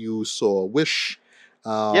 Ricardo, you saw Wish,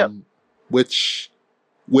 Yeah. which,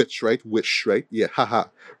 right? Wish, right? Yeah, haha,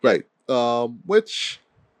 Yeah. right. Which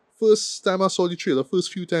first time I saw the trailer,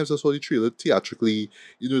 first few times I saw the trailer theatrically,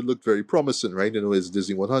 it looked very promising, right? It's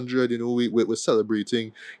Disney 100. We're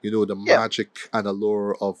celebrating, the Yeah. magic and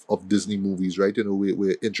allure of Disney movies, right?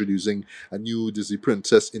 We're introducing a new Disney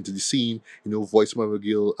princess into the scene. Voice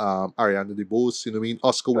McGill, Ariana DeBose. You know what I mean?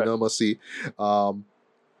 Oscar Right. winner, I must say. Um,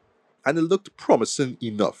 and it looked promising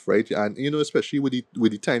enough, right? And especially with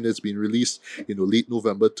the time that's been released, late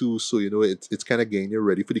November too. So it's kind of getting you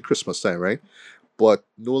ready for the Christmas time, right? But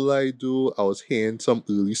no lie, though, I was hearing some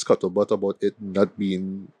early scuttlebutt about it not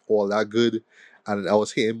being all that good, and I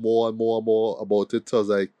was hearing more and more and more about it. So I was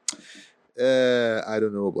like, I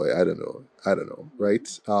don't know, boy. I don't know, right?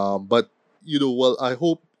 But well, I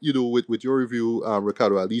hope with your review,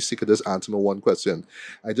 Ricardo, at least you could just answer me one question.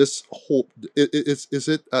 I just hope is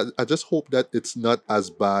it. I just hope that it's not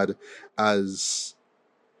as bad as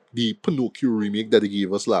the Pinocchio remake that they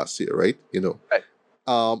gave us last year, right? Right.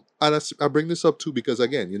 And I bring this up too because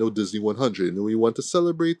again, Disney 100. We want to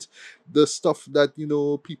celebrate the stuff that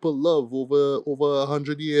people love over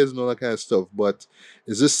 100 years and all that kind of stuff. But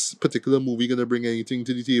is this particular movie gonna bring anything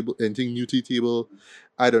to the table, anything new to the table?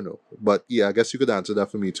 I don't know. But yeah, I guess you could answer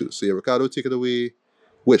that for me too. So yeah, Ricardo, take it away.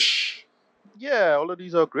 Wish. Yeah. All of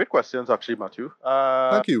these are great questions, actually, Matthew.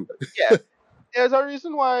 Thank you. Yeah. There's a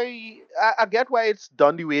reason why I get why it's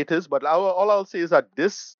done the way it is, but all I'll say is that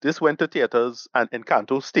this went to theaters and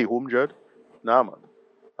Encanto stay home, Judd. Nah, man.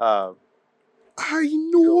 Uh, I you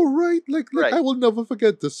know, know, right? Like right? I will never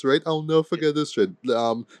forget this, right? I'll never forget this, right?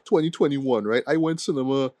 2021, right? I went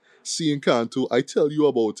cinema seeing Canto. I tell you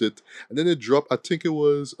about it, and then it dropped. I think it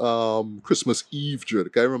was Christmas Eve, Dread.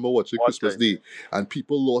 I remember watching One Christmas time, Day, and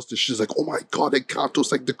people lost their shit. Like, oh my god,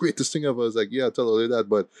 Encanto's like the greatest thing ever. I was like, yeah, I tell all that,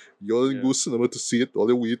 but y'all didn't yeah, go cinema to see it. All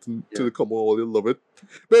they wait until yeah, it come on, all they love it.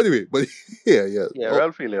 But anyway, but yeah, yeah. yeah. Oh,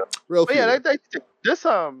 Real failure. real But yeah,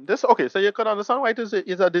 feeling. this okay. So you can understand why it is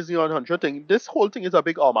a Disney 100 thing. This whole thing is a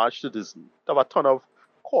big homage to Disney. There have a ton of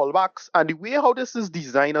callbacks, and the way how this is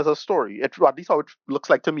designed as a story, at least how it looks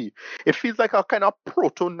like to me, it feels like a kind of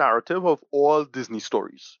proto narrative of all Disney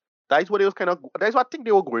stories. That is what it was kind of. That is what I think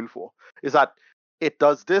they were going for. Is that it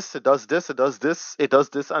does this, it does this, it does this, it does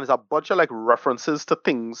this, and it's a bunch of like references to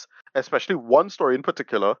things, especially one story in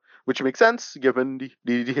particular, which makes sense given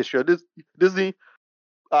the history of Disney.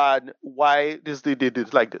 and why they did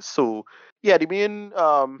it like this. So yeah, the main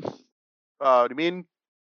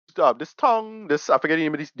this tongue, this I forget the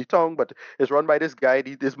name of the tongue, but it's run by this guy,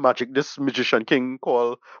 this magician king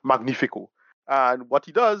called Magnifico. And what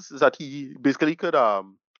he does is that he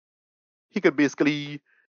could basically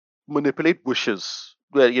manipulate wishes.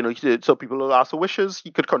 Where so people will ask for wishes,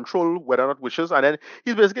 he could control whether or not wishes, and then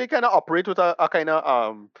he's basically kind of operate with a kind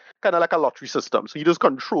of like a lottery system. So he does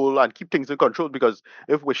control and keep things in control because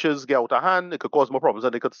if wishes get out of hand, it could cause more problems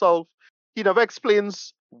than they could solve. He never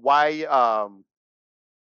explains why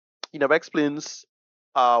he never explains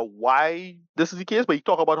why this is the case, but he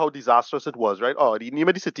talk about how disastrous it was, right? Oh, the name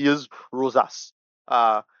of the city is Rosas.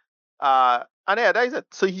 Uh, and yeah, that is it.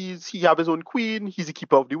 So he have his own queen. He's the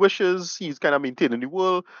keeper of the wishes. He's kind of maintaining the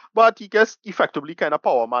world, but he gets effectively kind of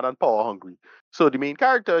power man and power hungry. So the main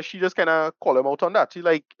character, she just kind of call him out on that. She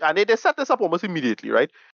like, and they set this up almost immediately, right?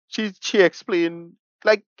 She explained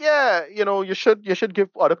like, yeah, you should give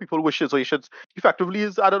other people wishes, or you should effectively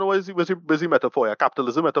is I don't know is the metaphor, yeah,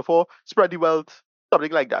 capitalism metaphor, spread the wealth,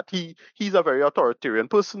 something like that. He's a very authoritarian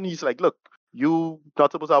person. He's like, look, you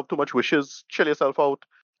not supposed to have too much wishes. Chill yourself out.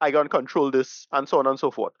 I can control this, and so on and so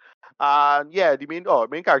forth. And yeah, the main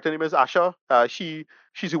character name is Asha.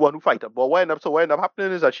 She's the one who fight her. But what end up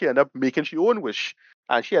happening is that she end up making she own wish,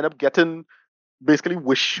 and she end up getting basically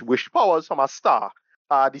wish powers from a star.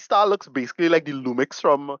 The star looks basically like the Lumix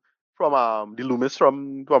from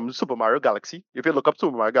Super Mario Galaxy. If you look up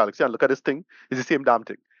Super Mario Galaxy and look at this thing, it's the same damn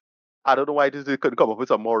thing. I don't know why they couldn't come up with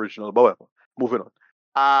some more original, but whatever. Moving on.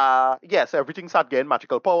 Yes, everything start getting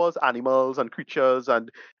magical powers, animals and creatures,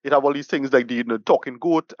 and it have all these things like the talking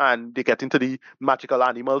goat, and they get into the magical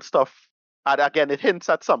animal stuff. And again, it hints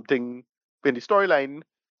at something in the storyline.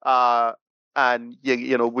 Uh, and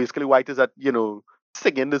basically, why it is that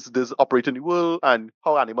singing this operating the world, and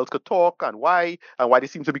how animals could talk, and why they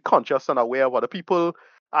seem to be conscious and aware of other people,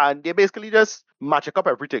 and they basically just magic up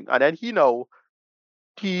everything. And then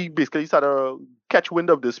he basically started to catch wind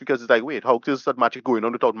of this because it's like, wait, how is that magic going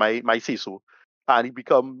on without my say so? And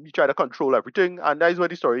he try to control everything, and that is where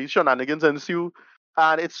the story shenanigans ensue,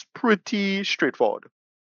 and it's pretty straightforward.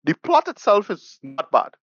 The plot itself is not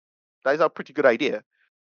bad. That is a pretty good idea.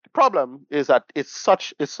 The problem is that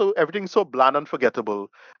everything's so bland and forgettable,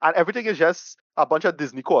 and everything is just a bunch of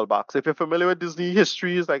Disney callbacks. If you're familiar with Disney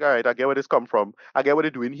history, it's like, all right, I get where this come from. I get what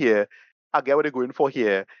they're doing here. I get what they're going for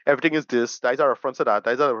here. Everything is this. That is a reference to that.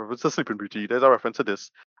 That is a reference to Sleeping Beauty. There's a reference to this.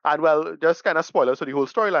 And well, just kind of spoilers for the whole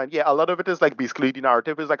storyline. Yeah, a lot of it is like basically the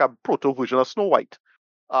narrative is like a proto version of Snow White.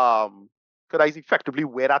 Um, because that is effectively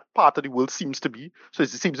where that part of the world seems to be. So it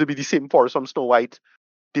seems to be the same forest from Snow White.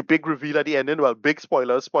 The big reveal at the ending, well, big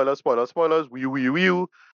spoilers, wee.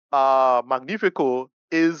 Magnifico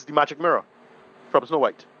is the magic mirror from Snow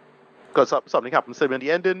White. Because something happens to him in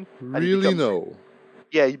the ending, and Really? No.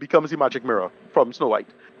 he becomes the magic mirror from Snow White.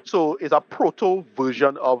 So it's a proto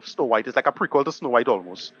version of Snow White. It's like a prequel to Snow White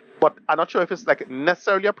almost. But I'm not sure if it's like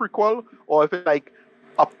necessarily a prequel, or if it's like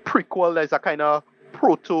a prequel that's a kind of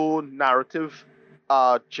proto narrative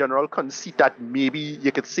general conceit that maybe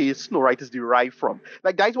you could say Snow White is derived from.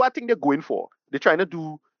 Like that's what I think they're going for. They're trying to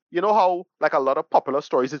do, you know how like a lot of popular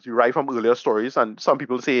stories is derived from earlier stories, and some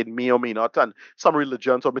people say it may or may not, and some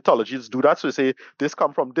religions or mythologies do that. So they say this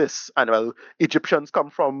come from this, and well, Egyptians come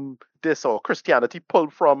from this, or Christianity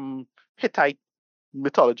pulled from Hittite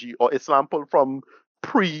mythology, or Islam pulled from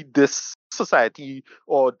pre this society,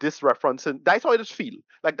 or this reference. And that's how it just feel.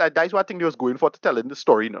 Like that's what I think they was going for to tell in the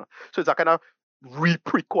story, So it's a kind of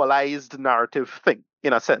re-prequelized narrative thing,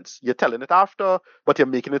 in a sense. You're telling it after, but you're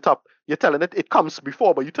making it up. You're telling it comes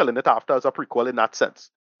before, but you're telling it after as a prequel in that sense.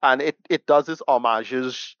 And it does this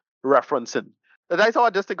homages referencing. That's how I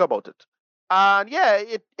just think about it. And yeah,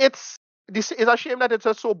 it's a shame that it's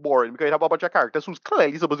just so boring because you have a bunch of characters who's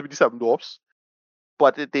clearly supposed to be the seven dwarfs,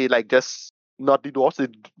 but they like just not the dwarfs.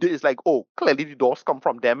 It's like, oh, clearly the dwarfs come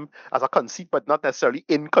from them as a conceit, but not necessarily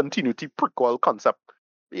in continuity prequel concept.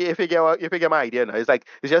 If you get my idea, now. It's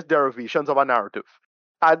just derivations of a narrative,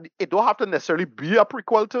 and it don't have to necessarily be a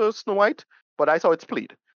prequel to Snow White, but that's how it's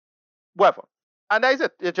played. Whatever. And that's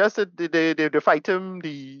it. It's just that they fight him.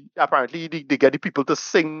 Apparently they get the people to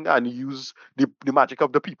sing and use the magic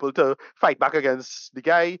of the people to fight back against the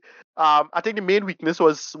guy. I think the main weakness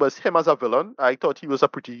was him as a villain. I thought he was a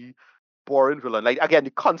pretty boring villain. Like again,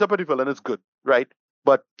 the concept of the villain is good, right?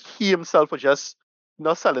 But he himself was just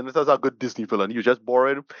not selling it as a good Disney villain. He was just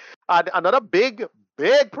boring. And another big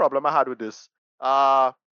problem I had with this,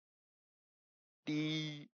 uh,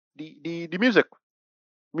 the the music.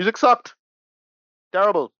 Music sucked.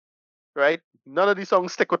 Terrible, right? None of these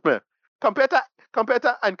songs stick with me. Compared to compared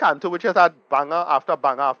to Encanto, which has had banger after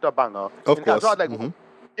banger after banger. Of Encanto course. had like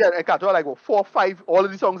yeah, Encanto had like 4 or 5. All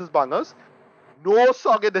of these songs is bangers. No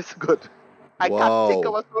song in this good. I can't think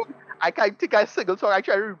of Wow. a song. I can't think of a single song.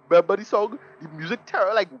 Actually, I remember the song. The music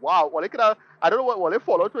terror, like wow. What they could have, I don't know what they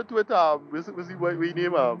followed with was he what we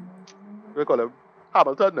name what do you call him,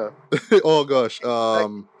 Hamilton. Oh gosh. Like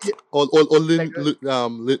yeah, Or like Lin yeah,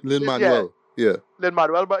 Manuel. Yeah. Lin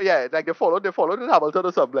Manuel, but yeah, like they followed in Hamilton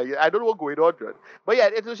or something. Like I don't know what going on, dude. But yeah,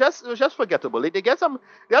 it was just forgettable. They had some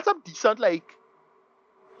decent like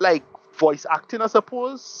voice acting, I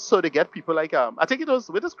suppose. So they get people like I think it was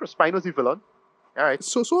with this Chris Pine was the villain. All right.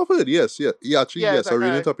 So I've heard. Yes. Yeah. Yeah. Actually, Yeah, it's yes. I like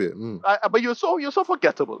read it up here. but you're so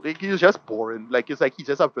forgettable. Like he's just boring. Like it's like he's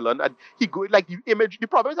just a villain, and he go like the image. The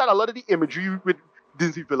problem is that a lot of the imagery with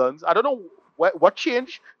Disney villains. I don't know what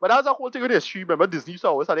changed, but that was a whole thing with history. Remember Disney used to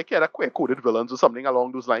always had a kind of queer coded villains or something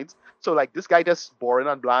along those lines. So like this guy just boring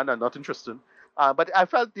and bland and not interesting. But I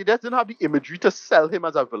felt they just didn't have the imagery to sell him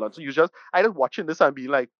as a villain. So I just watching this and being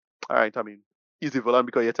like, all right, I mean, he's the villain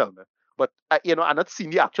because you tell me. But I'm not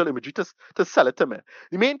seeing the actual imagery to sell it to me.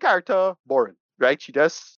 The main character, boring, right? She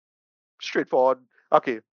just straightforward.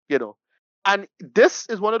 Okay, you know. And this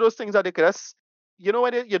is one of those things that they could just,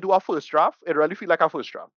 when you do a first draft, it really feel like a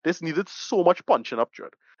first draft. This needed so much punching up to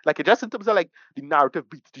it. Like it just in terms of like the narrative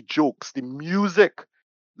beats, the jokes, the music,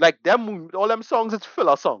 like all them songs, it's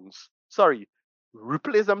filler songs. Sorry,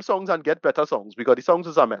 replace them songs and get better songs because the songs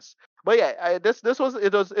is a mess. But yeah, this was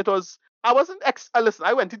it was. I wasn't listen.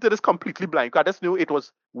 I went into this completely blind. 'Cause I just knew it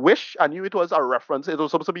was Wish. I knew it was a reference. It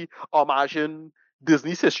was supposed to be homaging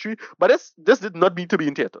Disney's history, but this did not need to be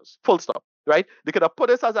in theaters. Full stop. Right? They could have put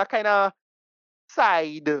this as a kind of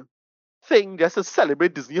side thing just to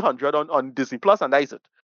celebrate Disney 100 on Disney Plus, and that is it.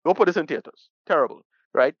 Don't put this in theaters. Terrible,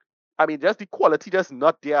 right? I mean, just the quality just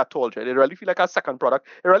not there at all. Right? It really feel like a second product.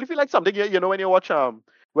 It really feel like something when you watch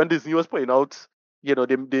when Disney was putting out they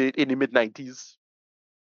in the mid 90s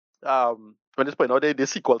when it's putting out the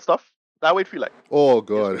sequel stuff. That way it feel like. Oh It just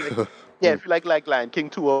god. feel like yeah, it feel like Lion King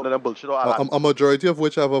 2 or and bullshit or Aladdin A 2. majority of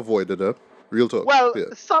which I've avoided. Real talk. Well, Yeah.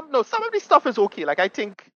 some of the stuff is okay. Like I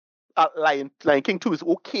think Lion King 2 is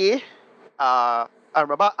okay. I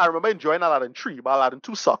remember enjoying Aladdin 3, but Aladdin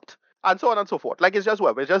 2 sucked. And so on and so forth. Like it's just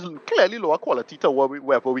whatever. It's just clearly lower quality to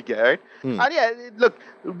wherever we get. Right? Hmm. And yeah, look,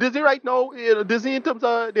 Disney right now, Disney in terms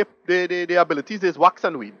of their abilities is wax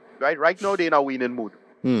and win. Right now they're in a winning mood.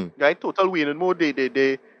 Hmm. Right, total winning mode.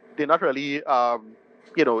 They're not really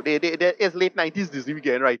they it's late 90s Disney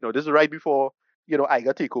again right now. This is right before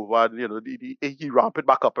Iger take over and he ramp it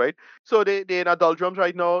back up, right? So they in a doldrums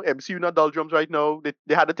right now. MCU in a doldrums right now.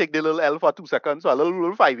 They had to take their little L for 2 seconds, so a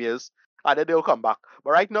little 5 years, and then they'll come back.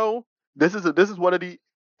 But right now, this is one of the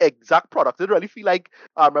exact products. It really feel like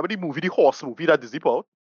remember the movie, the horse movie that Disney put out?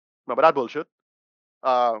 Remember that bullshit?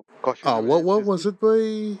 Gosh, what name is What was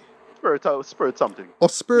Disney it by? Spirit something. Oh,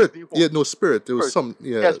 Spirit. Disney Yeah, horse. no, Spirit. There was Spirit. some.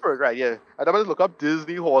 Yeah, Yeah, Spirit, right, yeah. And I'm going to look up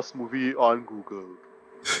Disney horse movie on Google.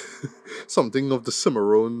 something of the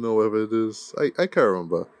Cimarron or whatever it is. I can't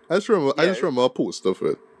remember. I Yeah, just remember a post of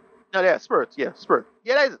it. yeah, Spirit, yeah, Spirit.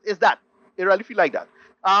 Yeah, it's that. It really feel like that.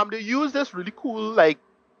 They use this really cool, like,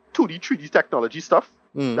 2D, 3D technology stuff.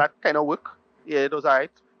 Mm. That kind of work. Yeah, it was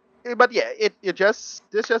alright. But yeah,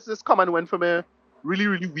 this come and went from a really,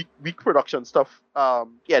 really weak production stuff.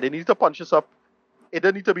 Yeah, they need to punch this up. It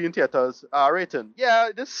didn't need to be in theaters. Rating. Yeah,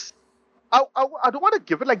 I don't want to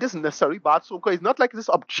give it like this necessarily bad so because it's not like this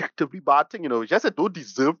objectively bad thing, It's just it don't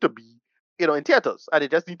deserve to be, in theaters, and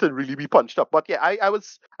it just need to really be punched up. But yeah, I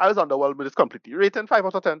was underwhelmed with this completely. Rating 5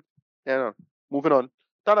 out of 10. Yeah, moving on.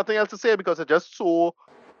 Got nothing else to say because it's just so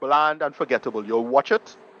bland and forgettable. You'll watch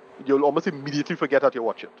it, you'll almost immediately forget that you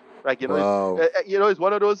watch it. Like Wow. it's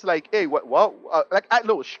one of those like, hey, well, like I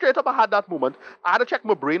no straight up I had that moment. I had to check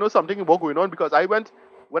my brain or something what going on because I went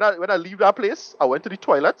when I leave that place, I went to the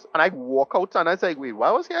toilet and I walk out and I say, wait,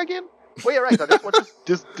 why was here again? Oh, you're right. I just watched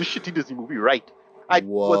this shitty Disney movie, right? I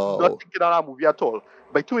was not Wow. thinking of that movie at all.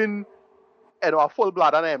 Between a full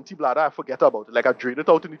bladder and an empty bladder, I forget about it. Like I drained it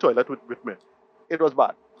out in the toilet with me. It was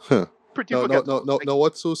bad. Huh. Pretty No, no, no, forgettable. no, Like no.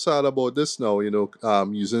 What's so sad about this now?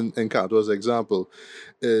 Using Encanto as an example,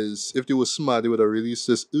 is if they were smart, they would have released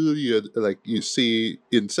this earlier, like you say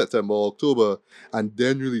in September, or October, and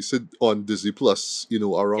then release it on Disney Plus. yeah,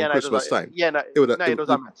 Around no, it was Christmas time. yeah, no, It would have, no, it was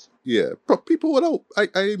a mess. yeah. People would have.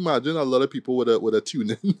 I imagine a lot of people would have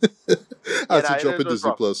tuned in Yeah, as no, to it, drop it in was Disney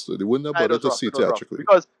rough. Plus. So they wouldn't have It bothered was to rough. see It it was rough theatrically.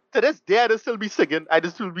 because to this day I'd still be singing. I'd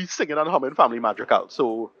still be singing and humming Family Magical.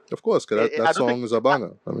 So Of course, because I that don't think song is a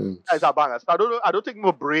banger. I mean, it's a banger. So I don't know. I don't think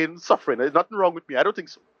my brain's suffering. There's nothing wrong with me. I don't think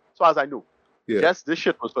so. So as I know, it's yeah. just this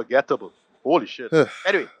shit was forgettable. Holy shit.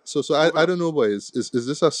 Anyway, So moving I on. don't know, boy. Is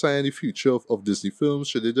this a sign of the future of Disney films?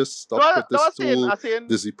 Should they just No, stop with no, this whole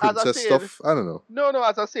Disney as I princess said, stuff? I don't know. no, no,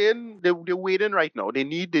 as I saying, they're waiting right now. They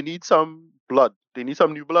need some blood. They need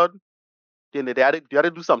some new blood. They had to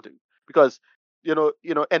do something because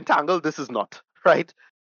entangled. This is not right.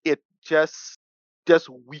 It just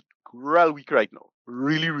weak, real weak right now.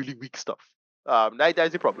 Really, really weak stuff.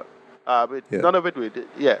 That's the problem. But Yeah. none of it with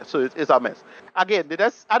yeah. So it's a mess. Again,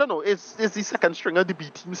 that's I don't know. It's the second string of the B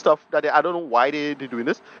team stuff that I don't know why they're doing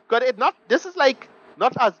this. Because it not this is like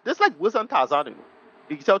not as this like worse than Tarzan. You know,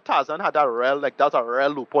 because how Tarzan had that real like that's a real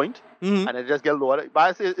low point, Mm-hmm. and it just get lower. But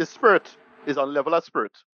I say his spirit is on level of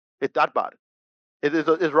spirit. It's that bad.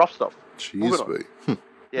 It's rough stuff. Moving Jeez, on. boy.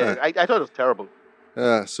 Yeah, I thought it was terrible.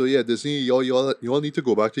 So yeah, Disney, you all need to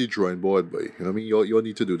go back to the drawing board, boy. You know what I mean? You all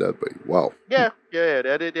need to do that, boy. Wow. They had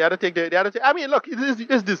to take they had to take, I mean, look,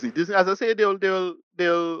 it's Disney. Disney, as I say, they had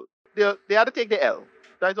to take the L.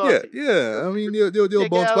 That's all I'm Yeah, saying. yeah. I mean, they'll Take the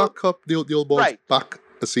bounce L, back up. They'll bounce right? back.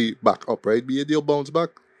 See, back up, right? Be they'll bounce back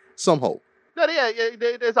somehow. No,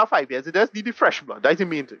 there's a 5 years. It just need the fresh blood. That's the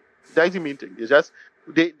main thing. That's the main thing. It's just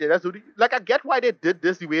they just do like I get why they did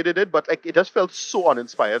this the way they did, but like it just felt so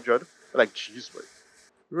uninspired, Judd. Like, jeez, boy.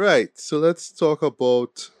 Right. So let's talk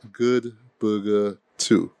about Good Burger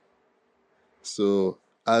 2. So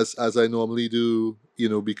as I normally do,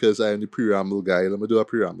 because I am the preamble guy, let me do a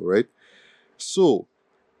preamble, right? So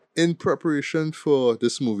in preparation for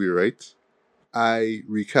this movie, right, I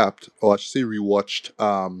recapped, or I should say rewatched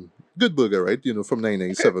Good Burger, right? From Okay,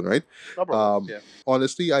 1997, right? no problem. Um Yeah.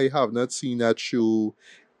 Honestly, I have not seen that show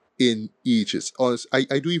in ages. Honest, I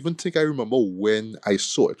do even think I remember when I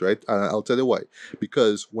saw it, right? And I'll tell you why.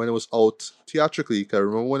 Because when it was out theatrically, 'cause I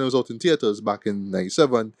remember when it was out in theaters back in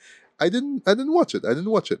 '97, I didn't watch it. I didn't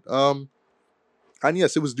watch it. And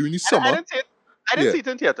yes, it was during the I summer. didn't see it. I didn't Yeah. see it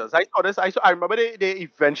in theaters. I saw this. I remember they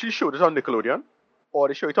eventually showed it on Nickelodeon, or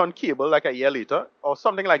they showed it on cable like a year later, or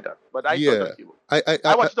something like that. But I saw it on Yeah. cable. I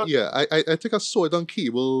I watched it on yeah, cable, I think I saw it on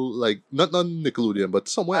cable, like not on Nickelodeon, but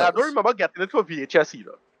somewhere and I don't else. remember getting it for VHS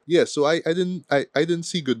either. Yeah, so I didn't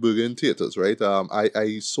see Good Burger in theaters, right?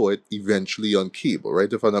 I saw it eventually on cable,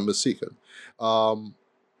 right? If I'm not mistaken. Um,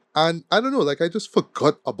 and I don't know, like I just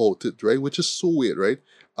forgot about it, right? Which is so weird, right?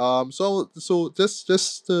 So just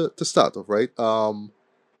to start off, right?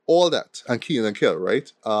 All that and Keenan and Kel,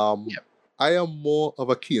 right? Yeah, I am more of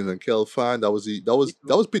a Keenan and Kel fan. That was the that me was that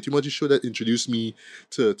too. was pretty much the show that introduced me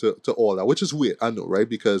to all that, which is weird, I know, right?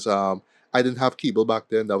 Because I didn't have cable back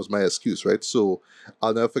then. That was my excuse, right? So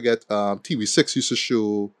I'll never forget. TV6 used to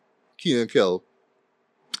show Keenan and Kel,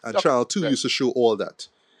 and Okay, Channel 2 right. used to show all that.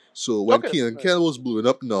 So when Okay, Kenan right. Kel was blowing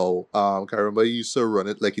up now, I remember he used to run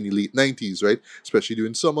it like in the late 90s, right? Especially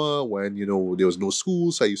during summer when, there was no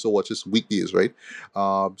school, so I used to watch this weekdays, right?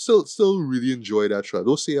 Still really enjoy that show. I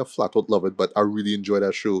don't say I flat out love it, but I really enjoy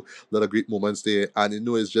that show. A lot of great moments there. And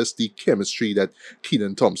it's just the chemistry that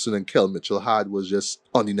Keenan Thompson and Kel Mitchell had was just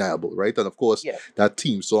undeniable, right? And of course, Yeah, that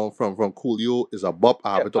team song from Coolio is a bop. I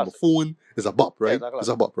yeah, have it on my classic. phone. It's a bop, Yeah, right? exactly. It's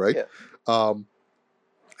a bop, right? Yeah, Um,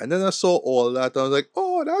 and then I saw all that. I was like,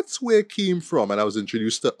 oh, that's where it came from. And I was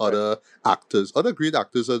introduced to right. other actors, other great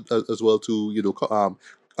actors as well, to, well,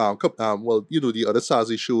 the other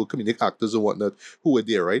Sazi show, comedic actors and whatnot who were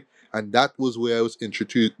there, right? And that was where I was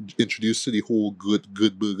introduced to the whole Good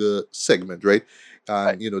Burger segment, right?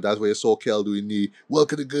 Right. And, that's where I saw Kel doing the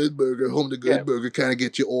welcome to Good Burger, home to Yeah. Good Burger, kind of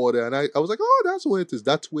get your order. And I was like, oh, that's where it is.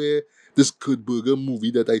 That's where this Good Burger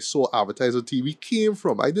movie that I saw advertised on TV came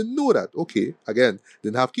from. I didn't know that. Okay, again,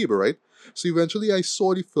 didn't have cable, right? So eventually I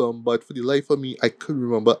saw the film, but for the life of me, I couldn't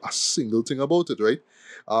remember a single thing about it, right?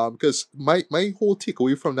 Because my whole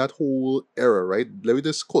takeaway from that whole era, right? Let me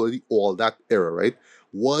just call it all that era, right?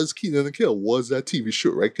 Was Keenan and Kel, was that TV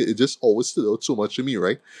show, right? It just always stood out so much to me,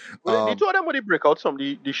 right? Well, the Um, two of them were the breakouts from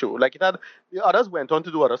the show. Like it had the others went on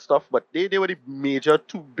to do other stuff, but they were the major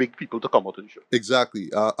two big people to come out of the show.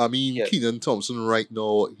 exactly. I mean, Yeah. Keenan Thompson right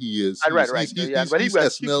now, he is And right, he's right. he's he's, Yeah. And he's, when he he's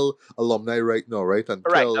went, he SNL alumni right now, right? And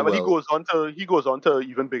right. Kel, And when well, he goes on to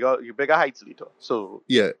even bigger heights later. So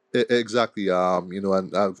yeah. yeah, exactly.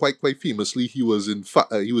 And quite famously, he was in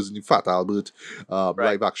the Fat Albert Right.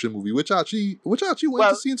 live action movie, which I actually went to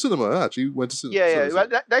Well, see in cinema. I actually went to yeah, yeah. cinema.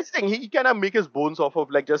 Well, that's the thing. He kind of make his bones off of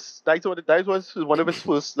like just that was one of his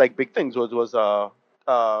first like big things was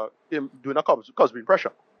him doing a Cosby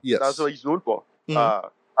impression. That's Yes. what he's known for. Hmm.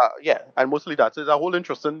 Yeah, and mostly that. So there's a whole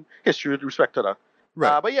interesting history with respect to that.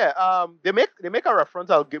 Right. But yeah, they make a reference.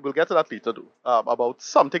 We'll get to that later, though, about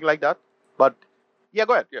something like that. But Yeah,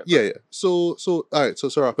 go ahead. Yeah, go Yeah, ahead. yeah. So all right. So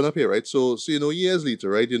wrapping up here, right? So years later,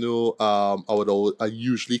 right? I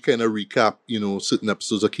usually kind of recap, certain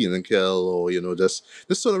episodes of Keenan and Kel, or just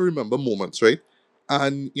sort of remember moments, right?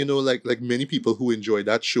 And like many people who enjoy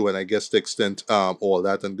that show, and I guess the extent, all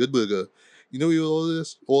that and Good Burger, you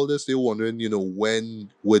all this, they're wondering, when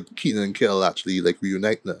would Keenan and Kel actually like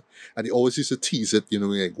reunite now? And they always used to tease it,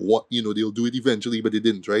 like what, they'll do it eventually, but they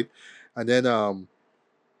didn't, right? And then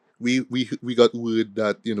we got word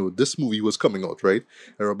that this movie was coming out, right?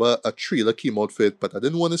 I remember a trailer came out for it, but I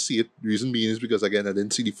didn't want to see it. Reason being is because again I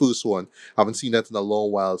didn't see the first one. I haven't seen that in a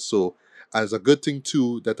long while, so as a good thing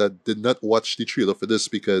too that I did not watch the trailer for this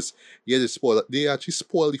because yeah they actually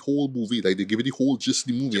spoiled the whole movie, like they give you the whole gist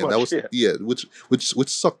of the movie, Too and that much. was Yeah. yeah which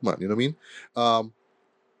sucked, man. You know what I mean?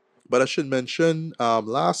 But I should mention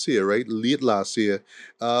last year, right? Late last year,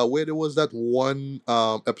 where there was that one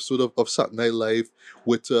episode of Saturday Night Live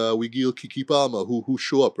with Gil Kiki Palmer who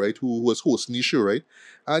show up, right? Who was hosting the show, right?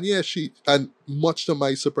 And yeah, and much to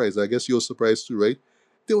my surprise, I guess you're surprised too, right?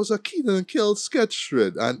 There was a Keenan and Kel sketch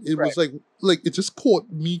thread, and it Right. was like it just caught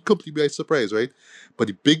me completely by surprise, right? But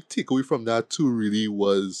the big takeaway from that too really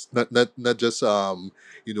was not just oh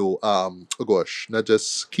gosh, not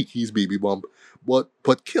just Kiki's baby bump, but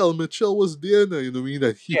Kel Mitchell was there now, you know what I mean?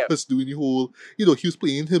 And he Yeah. was doing the whole, he was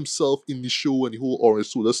playing himself in the show and the whole Orange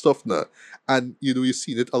Soda stuff now. And you've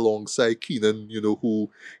seen it alongside Keenan, who,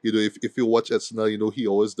 if you watch SNL, he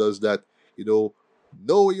always does that, you know,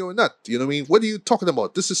 no, you're not. You know what I mean? What are you talking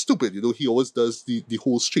about? This is stupid. He always does the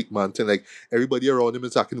whole street man thing. Like everybody around him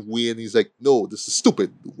is acting weird, and he's like, "No, this is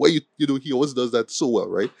stupid." Why he always does that so well,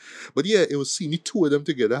 right? But yeah, it was seeing the two of them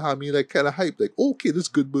together had me like kind of hyped. Like, okay, this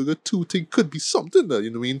Good Burger 2 thing could be something there, you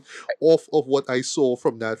know what I mean? Off of what I saw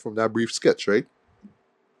from that brief sketch, right?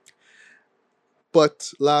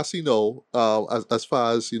 But lastly, no, as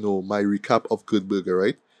far as my recap of Good Burger,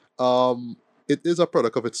 right? It is a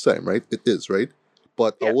product of its time, right? It is, right?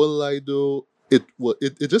 But I Yeah. will lie though,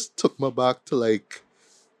 it just took me back to like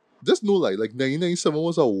just no lie, like 1997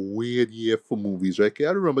 was a weird year for movies, right? 'Kay,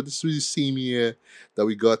 I remember this was the same year that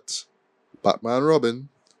we got Batman and Robin,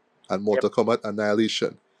 and Yep. Mortal Kombat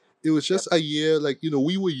Annihilation. It was Yep. just a year like,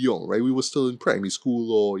 we were young, right? We were still in primary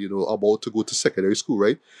school or, about to go to secondary school,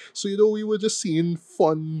 right? So, we were just seeing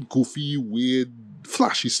fun, goofy, weird,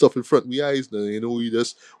 flashy stuff in front of our eyes. And, we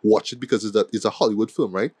just watch it because it's a Hollywood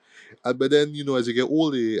film, right? But then, as you get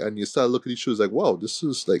older and you start looking at these shows like, wow, this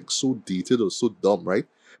is like so dated or so dumb, right?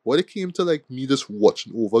 When it came to like me just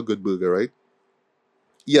watching over Good Burger, right?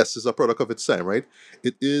 Yes, it's a product of its time, right?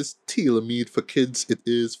 It is tailor made for kids. It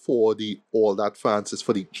is for the all that fans. It's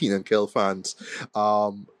for the Keenan Kel fans.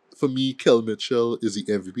 For me, Kel Mitchell is the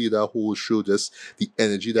MVP of that whole show. Just the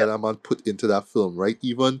energy that Yep. that man put into that film, right?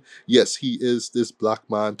 Even yes, he is this black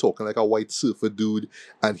man talking like a white surfer dude,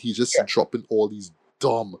 and he just Yeah. dropping all these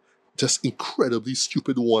dumb, just incredibly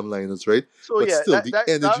stupid one-liners, right? So But yeah, still, the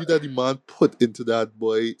energy that the man put into that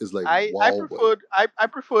boy is like, I wow, boy.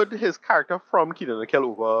 preferred his character from Keenan and Kel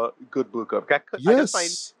over Good Burger. I just find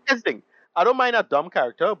Yes. his thing. I don't mind a dumb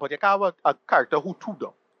character, but you can't have a character who too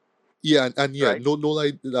dumb, Yeah, and yeah, right? no,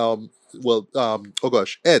 like, oh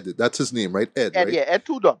gosh, Ed, that's his name, right? Ed, Ed, right? yeah, Ed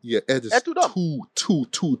too dumb. Yeah, Ed Ed is too dumb.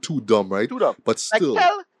 too dumb, right? Too dumb. But Like still,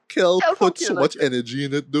 Kel Kel from put so Keenan and much Kel. energy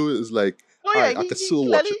in it, though. It's like, No, all yeah, right, I can still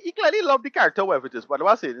watch it. he clearly loved the character, whatever it is. But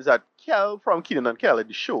what I'm saying is that Kel from Keenan and Kel in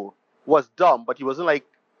the show was dumb, but he wasn't like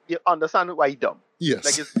you understand why he dumb.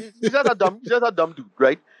 Like Yes, he's just a dumb dude,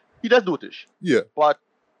 right? He does dotish. yeah, But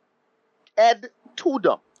Ed too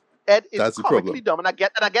dumb. Ed is that's the comically problem. dumb, and I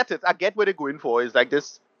get it. I get what they're going for. Is like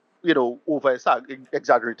this, over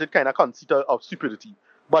exaggerated kind of conceit of stupidity.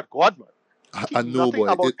 But God, man, I know, boy.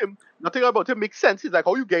 nothing about him makes sense. He's like,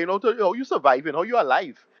 how you getting out? How you surviving? How you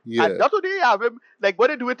alive? And Yeah, not only have him like when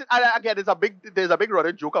they do it. And again, there's a big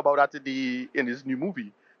running joke about that in this new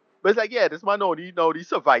movie. But it's like, yeah, this man not only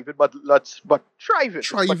surviving, but thriving, but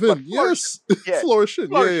thriving, flourishing. yes, Yeah, flourishing, yeah,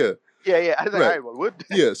 flourishing. yeah, Yeah. I was like, all right. right, well, what?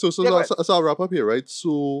 Yeah, so Yeah, go ahead. I'll wrap up here, right?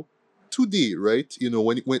 So today, right?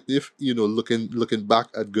 When if looking back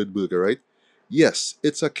at Good Burger, right? Yes,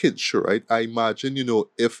 it's a kid show, right? I imagine,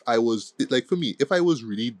 if I was like for me, if I was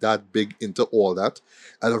really that big into all that,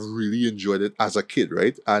 I'd have really enjoyed it as a kid,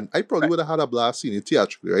 right? And I probably Right. would have had a blast seeing it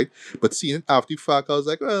theatrically, right? But seeing it after the fact, I was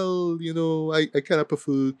like, well, I kind of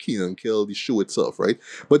prefer Keenan Kill, the show itself, right?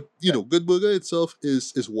 But Right. Good Burger itself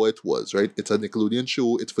is what it was, right? It's a Nickelodeon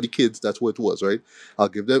show. It's for the kids. That's what it was, right? I'll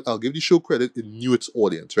give the show credit. It knew its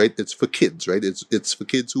audience, right? It's for kids, right? It's for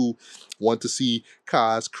kids who want to see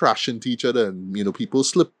cars crash into each other and people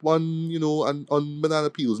slip on on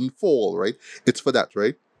banana peels and fall, right? It's for that,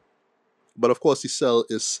 right? But of course, the cell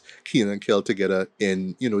is Keenan and Kel together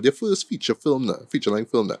in their first feature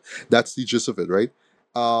length film. Now that's the gist of it, right?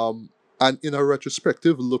 And in a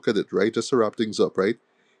retrospective look at it, right, just to wrap things up, right,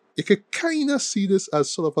 you could kind of see this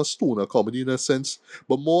as sort of a stoner comedy in a sense,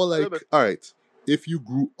 but more A little like, bit. all right, if you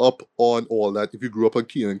grew up on all that, if you grew up on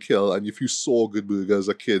Keenan and Kel, and if you saw Good Burger as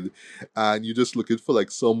a kid, and you're just looking for like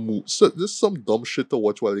just some dumb shit to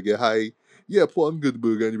watch while you get high, yeah, put on Good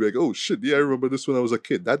Burger and you're like, oh shit, yeah, I remember this when I was a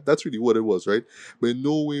kid. That's really what it was, right? But in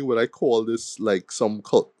no way would I call this like some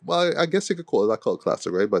cult. Well, I guess you could call it a cult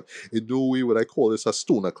classic, right? But in no way would I call this a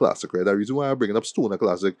stoner classic, right? The reason why I'm bringing up stoner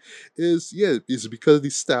classic is because of the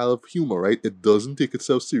style of humor, right? It doesn't take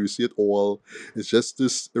itself seriously at all. It's just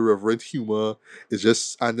this irreverent humor. It's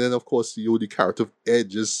just, and then of course the character of Ed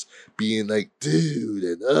just being like, dude,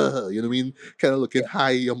 and you know what I mean, kind of looking Yeah,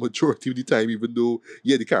 high a majority of the time, even though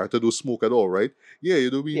the character don't smoke at all, right? Yeah,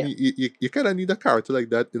 you know what I mean. yeah, You kind of need a character like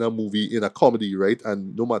that in a movie, in a comedy, right?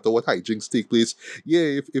 And no matter what hijinks take place,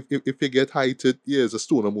 yeah, if you get high to yeah, it's a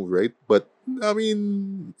stoner movie, right? But I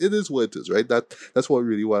mean, it is what it is, right? That's what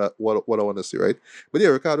really what I want to say, right? But yeah,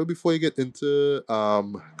 Ricardo, before you get into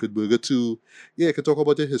Good Burger 2, yeah, you can talk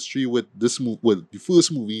about the history with this with the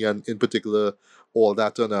first movie, and in particular all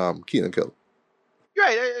that on Keenan and Kel. yeah,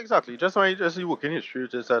 yeah, exactly. Just my just the working history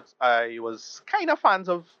is that I was kind of fans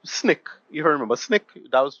of Snick. You remember Snick?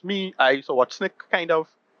 That was me. I used to watch Snick kind of.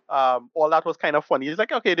 All that was kind of funny. It's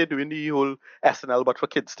like, okay, they're doing the whole SNL but for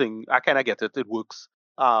kids thing. I kind of get it. It works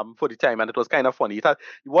for the time, and it was kind of funny.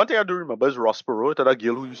 One thing I do remember is Ross Perot. It had a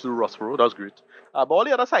girl who used to do Ross Perot. That was great. But all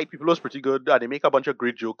the other side people was pretty good, and they make a bunch of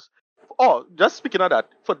great jokes. Oh, just speaking of that,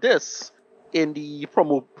 for this, in the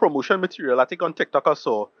promotion material, I think on TikTok I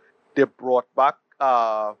saw they brought back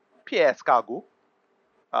Pierre Escargot,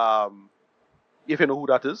 um, if you know who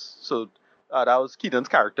that is. So that was Keenan's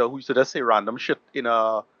character who used to just say random shit in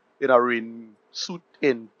a rain suit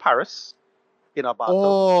in Paris in a bathtub.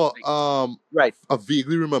 Oh, Like, right, I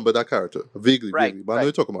vaguely remember that character. Vaguely, right, vaguely. But I know right.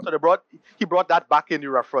 you're talking about. So he brought that back in a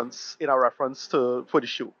reference to for the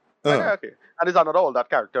show. Like, Uh, okay, and there's another all that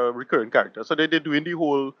character, recurring character. So they're doing the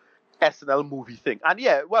whole SNL movie thing. And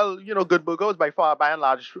yeah, well, Good Burger was by and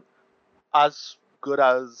large as good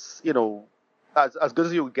as as good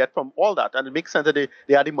as you get from all that, and it makes sense that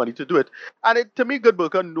they had the money to do it. And to me, Good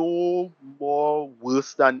Burger no more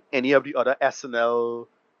worse than any of the other SNL,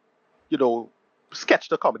 you know, sketch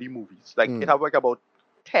the comedy movies. Like it mm. have like about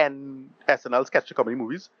 10 SNL sketch the comedy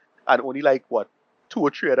movies, and only like what 2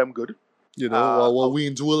 or 3 of them good. Well,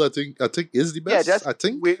 Wayne's World, I think is the Yeah, best. just I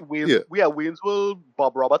think. Wayne's, Yeah. yeah, Wayne's World,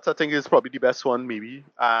 Bob Roberts, I think is probably the best one, maybe.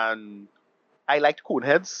 And I liked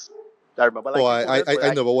Coneheads. I remember Oh, liking Coneheads, but I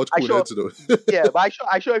never watched I sure, Coneheads though. yeah, but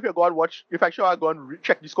I sure if you go and watch, if I sure I go and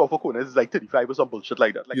check the score for Coneheads, it's like 35 or some bullshit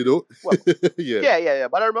like that. Like, you know. well, Yeah. yeah.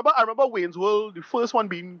 But I remember Wayne's World, the first one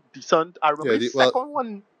being decent. I remember Yeah. the Well, second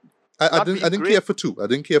one I not didn't I being didn't great. care for two. I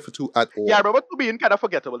didn't care for two at Yeah, I all. remember two being kind of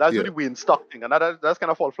forgettable. That's Yeah. really Wayne stock thing, and that's kind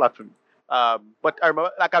of fall flat for me. But I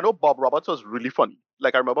remember, like, I know Bob Roberts was really funny.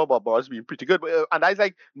 Like, I remember Bob Roberts being pretty good, and that's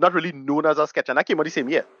like not really known as a sketch, and that came out the same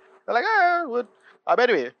year. They're like, what? But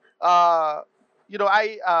anyway, I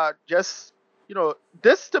just,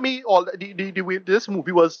 this to me, all the way this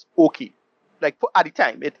movie was okay. Like at the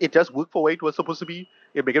time, it just worked for what it was supposed to be.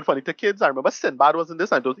 It made it funny to kids. I remember Sinbad was in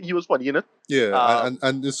this, and he was funny in it. Yeah, Um,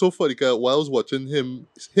 and it's so funny because while I was watching him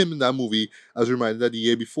in that movie, I was reminded that the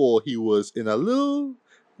year before he was in a little,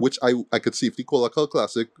 which I could safely call a cult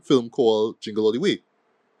classic film called Jingle All the Way.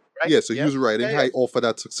 right? Yeah, so he Yeah, was riding yeah, yeah. high off of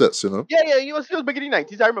that success, Yeah, he was big in the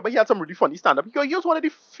 90s. I remember he had some really funny stand up. He was one of the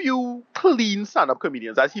few clean stand up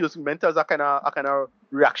comedians, as he was meant as a kind of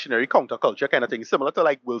reactionary counterculture kind of thing, similar to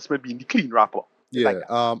like Will Smith being the clean rapper. It's like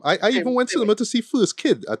Yeah, that. I even went Same way. cinema to see First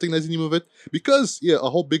Kid. I think that's the name of it because yeah, a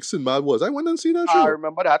whole big Sinbad was. I went and see that I show.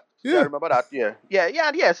 remember that. Yeah, I Yeah, remember that.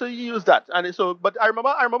 Yeah. So he used that, and but I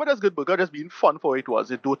remember that's Good Burger just being fun for what it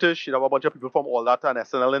was. It dotish. You have a bunch of people from all that and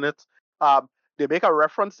SNL in it. They make a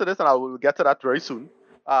reference to this, and I will get to that very soon.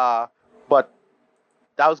 But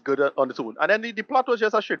that was good on its own. And then the plot was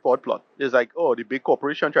just a straightforward plot. It's like, oh, the big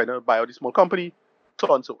corporation trying to buy out the small company,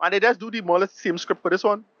 so and so. And they just do the more or less same script for this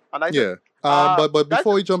one, and that's it. yeah. Uh, But that's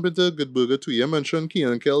before we jump into Good Burger 2, you mentioned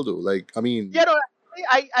Keenan and Kel though. Like, I Yeah, mean, no,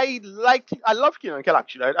 I love Kenan and Kel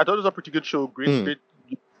actually. I thought it was a pretty good show. mm, Great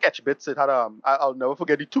sketch bits. It had I'll never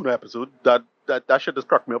forget the tuna episode. That shit just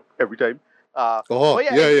cracked me up every time. oh But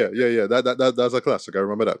yeah, yeah. That's a classic. I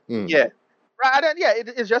remember that. Mm. yeah. Right, and then yeah,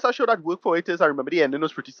 it's just a show that worked for what it is. I remember the ending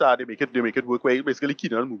was pretty sad. They make it work where basically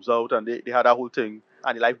Kenan moves out and they had that whole thing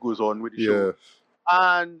and the life goes on with the Yeah, show.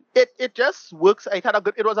 And it just works.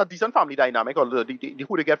 It was a decent family dynamic. Although the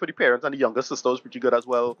who they get for the parents and the younger sister was pretty good as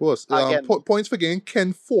well. Of course. Again, Points for getting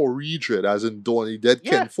Ken Foree dread, as in Donnie dead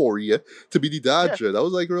yeah, Ken Foree, to be the dad yeah, dread. That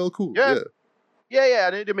was like real cool. yeah. Yeah. Yeah,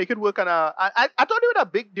 and they make it work. And I thought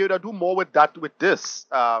they would do more with that with this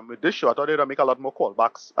show. I thought they would make a lot more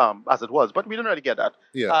callbacks as it was, but we didn't really get that.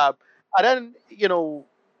 Yeah. And then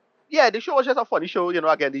yeah, the show was just a funny show.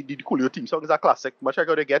 Again, the Coolio theme song is a classic. Much like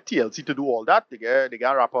how they get TLC to do all that, they get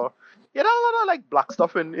a rapper. A lot of like black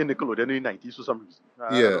stuff in Nickelodeon in the 90s for some reason.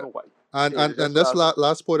 I Yeah. don't know why. And It's just that's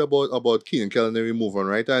last point about Keenan Kel, and then we move on,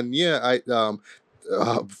 right? And yeah,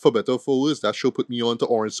 for better or for worse, that show put me on to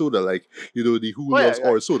orange soda. Like, the Who oh Loves yeah,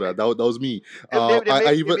 Orange Soda. That was me. they I make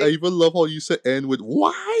they even I make even love how you said end with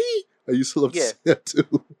why. I used to love to yeah say that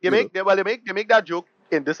too. they make that joke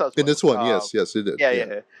in this as In well. this one, yes, it did. Yeah, Yeah.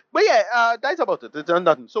 yeah. But yeah, that's about it. It's done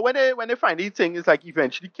nothing. So when they finally thing is like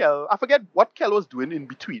eventually Kel, I forget what Kel was doing in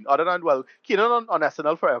between, other than Keenan on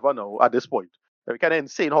SNL forever now at this point. Kind of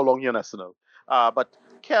insane how long he on SNL. But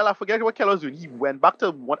Kel, I forget what Kel was doing. He went back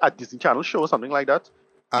to a Disney Channel show or something like that.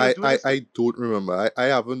 He was doing this thing. I don't remember.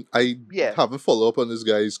 I Yeah. haven't followed up on this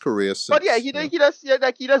guy's career But yeah, since.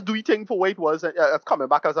 he does do thing for what it was, coming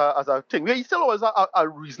back as a thing. Yeah, he still was a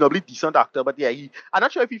reasonably decent actor, but yeah, I'm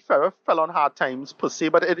not sure if he fell on hard times per se,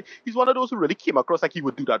 but he's one of those who really came across like he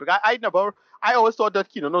would do that. Because I always thought that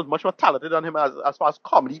Keenan was much more talented than him as far as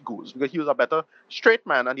comedy goes, because he was a better straight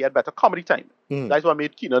man and he had better comedy time. Mm. That's what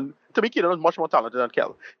made Keenan. To me, Keenan was much more talented than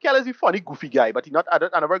Kel. Kel is a funny, goofy guy, but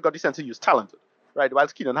I never got the sense he was talented. Right,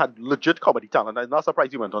 whilst Keenan had legit comedy talent, I'm not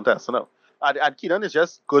surprised he went on to SNL. And Keenan is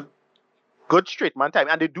just good straight man time,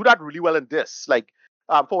 and they do that really well in this, like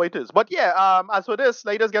for what it is. But yeah, as for this,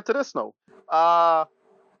 let us get to this now.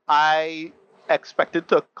 I expected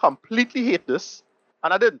to completely hate this,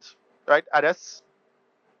 and I didn't. Right, I just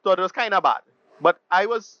thought it was kind of bad, but it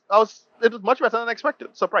was much better than expected,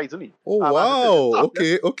 surprisingly. Oh As it is, wow!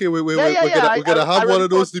 Okay. Wait. yeah, yeah, yeah. We're gonna I have one really of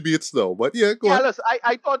thought. those debates now. But yeah, go Yeah, on. listen,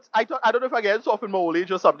 I thought, I don't know if I get off in my old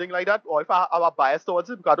age or something like that, or if I'm biased towards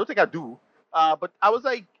it, because I don't think I do. But I was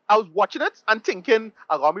watching it and thinking,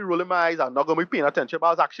 I'm gonna be rolling my eyes, I'm not gonna be paying attention, but I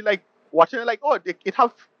was actually like watching it, like, oh, it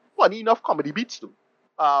have funny enough comedy beats too,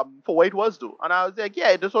 for what it was though. And I was like,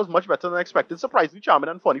 yeah, this was much better than expected, surprisingly charming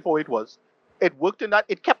and funny for what it was. It worked in that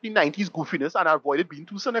it kept the 90s goofiness and avoided being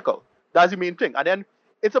too cynical. That's the main thing. And then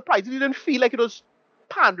it surprisingly didn't feel like it was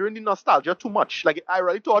pandering the nostalgia too much. Like I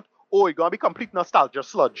really thought, oh, it's gonna be complete nostalgia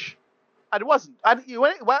sludge, and it wasn't. And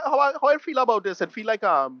how I feel about this, it feel like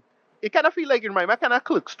it kind of feel like it reminds me kind of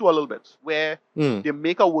Clerks too a little bit, where Mm. they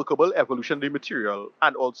make a workable evolutionary material,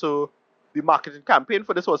 and also the marketing campaign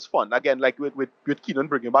for this was fun. Again, like with Keenan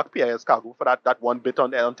bringing back PIS Cargo for that one bit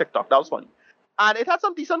on TikTok, that was funny. And it had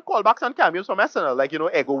some decent callbacks and cameos from SNL, like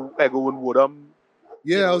Ego and Woodham,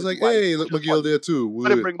 Yeah, I was the like, wife, hey, which look was McGill funny. there too. But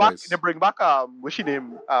they Word, bring back nice. what's she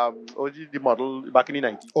name? The model back in the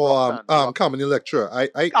 90s, Oh, Roxanne. Comedy lecturer.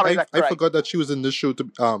 Comedy I right. forgot that she was in this show.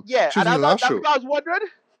 Yeah, She was and in the last that show. because I was wondering,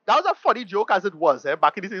 that was a funny joke as it was.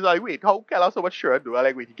 Back in the days, like, wait, how can I so much shirt do? I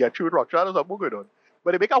like, wait, you get through with Roxanne, there's something going on.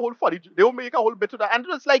 But they make a whole they will make a whole bit of that. And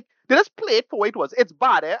it's like, they just play it for what it was. It's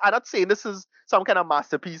bad, eh? I'm not saying this is some kind of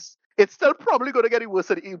masterpiece. It's still probably going to get worse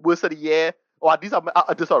of the year, or at least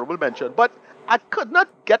a dishonorable mention. But I could not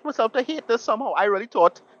get myself to hate this somehow. I really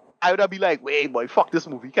thought I would have been like, wait, boy, fuck this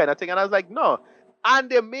movie kind of thing. And I was like, no. And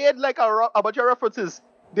they made like a bunch of references.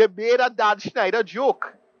 They made a Dan Schneider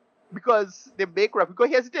joke because they make reference.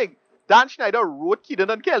 Because here's the thing: Dan Schneider wrote Keenan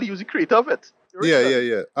and Kel. He was the creator of it originally.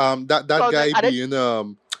 Yeah. So I That was like, guy and then,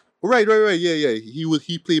 being right. Yeah.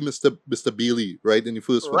 He played Mr. Bailey, right, in the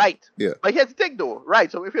first one. right. Yeah. But here's the thing, though,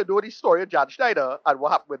 right? So if you know the story of Dan Schneider and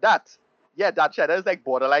what happened with that, yeah, Dan Schneider is like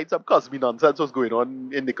borderline some Cosby nonsense was going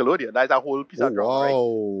on in Nickelodeon. That's a whole piece Oh of drama, right?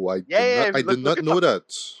 wow! Yeah. I did not know that.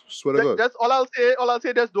 Swear to God. That's all I'll say. All I'll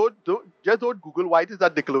say. Just don't Google why it is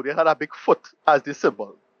that Nickelodeon had a big foot as the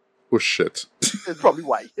symbol. Oh shit. It's probably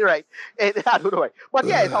why, right? I don't know why. But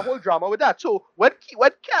yeah, it's a whole drama with that. So when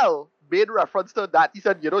Kel made reference to that, he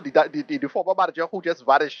said, the former manager who just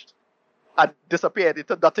vanished and disappeared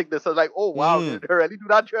into nothingness. I was like, oh wow, Mm, did they really do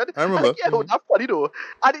that, Dread? I I'm remember. like, yeah, that's funny though.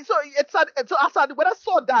 And so I started, when I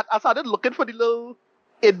saw that, I started looking for the little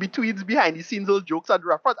in-betweens, behind the scenes little jokes and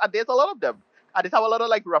reference, and there's a lot of them. And they have a lot of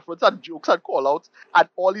like reference and jokes and call outs and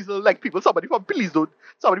all these little like people, somebody from Please Don't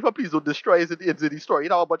Destroy is in the story. You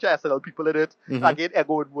know, a bunch of SNL people in it. Mm-hmm. Again,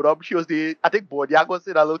 Ego and Woodham. She was I think Bonyag was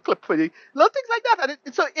in a little clip for the little things like that.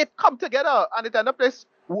 And so it come together and it ended up just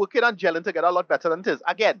working and gelling together a lot better than it is.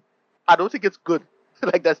 Again, I don't think it's good.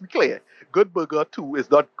 Like, let's be clear. Good Burger 2 is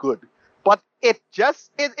not good. But it's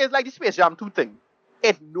like the Space Jam 2 thing.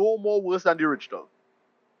 It's no more worse than the original.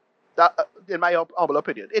 That, in my humble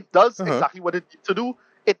opinion, it does Uh huh. exactly what it needs to do.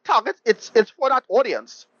 It targets. It's for that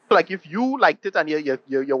audience. So like if you liked it and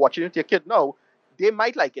you're watching it with your kid now, they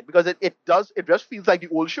might like it because it does. It just feels like the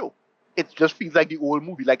old show. It just feels like the old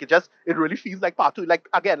movie. Like it really feels like part two. Like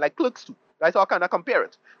again, like Clerks 2. That's how I kind of compare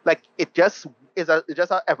it. Like it just it's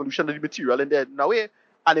just an evolution of the material in a way,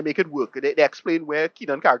 and they make it work. They explain where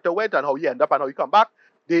Keenan character went and how he end up and how he come back.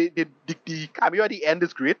 The cameo at the end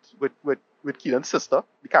is great with Keenan's sister,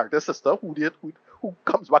 the character's sister, who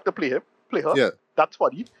comes back to play her. Yeah. That's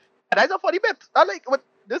funny, and that's a funny bit. I like what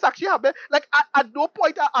this actually happened. Like at no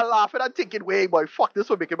point I laughing and thinking, "Wait, boy, fuck this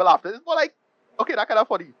will make him laugh." It's more like, okay, that kind of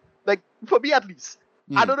funny. Like for me at least.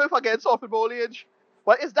 I Mm. don't know if I get soft in my old age,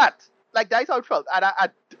 but it's that. Like that's how it felt, and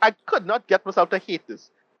I could not get myself to hate this.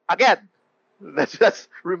 Again, let's just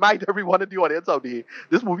remind everyone in the audience out there,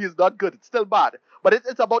 this movie is not good. It's still bad, but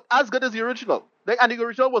it's about as good as the original. Like, and the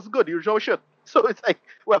original was good. The original was shit. So it's like,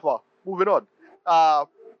 whatever. Moving on. Uh,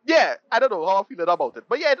 yeah, I don't know how I'm feeling about it,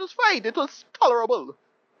 but yeah, it was fine. It was tolerable.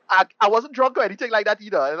 I wasn't drunk or anything like that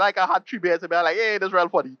either. Like I had 3 beers and I was like, hey, this is real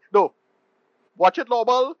funny. No, watch it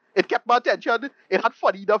normal. It kept my attention. It had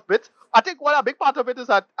funny enough bits. I think one a big part of it is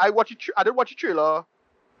that I didn't watch the trailer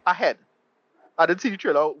ahead. I didn't see the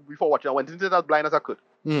trailer before watching. I went into it as blind as I could.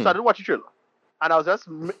 So I Mm. didn't watch the trailer. And I was just,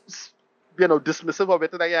 dismissive of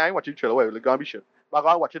it. And like, yeah, I ain't watching the trailer. Well, it's gonna be shit. But I'm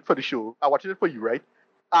gonna watch it for the show. I watched it for you, right?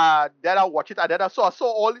 Then I watch it. And then I saw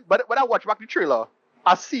all, but when I watch back the trailer,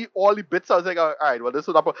 I see all the bits. I was like, all right, well, this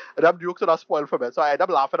is not, them jokes are not spoiled for me. So I end up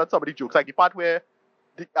laughing at some of the jokes. Like the part where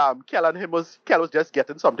Kel was just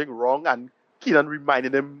getting something wrong and Keenan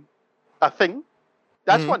reminding him a thing.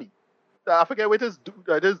 That's Mm. funny. I forget what it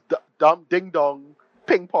is dumb ding dong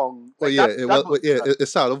ping pong Oh like yeah. that Well, was yeah. It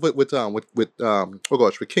started off with oh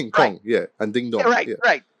gosh, with King right. Kong. Yeah, and Ding Yeah, Dong. right, Yeah.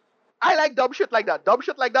 right. I like dumb shit like that. Dumb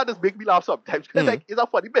shit like that just make me laugh sometimes because Mm. like it's a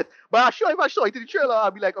funny bit. But I'm sure if I show it in the trailer,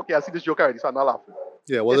 I'll be like, okay, I see this joke already, so I'm not laughing.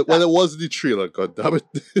 Yeah. It's Well, that it was the trailer. God damn it.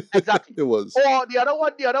 exactly. It was. Or the other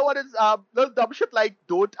one is little dumb shit like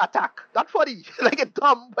don't attack. That's funny. Like it's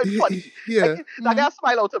dumb but funny. Like Yeah. that Mm. guy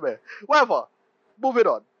smile out to me. Whatever. Moving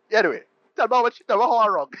on. Anyway, tell me how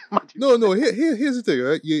I'm wrong, Matthew. No, no. Here's the thing,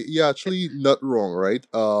 right? You're actually not wrong, right?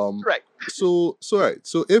 Right, Right.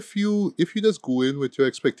 So if you just go in with your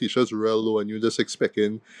expectations real low and you're just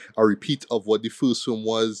expecting a repeat of what the first film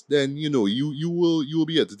was, then you will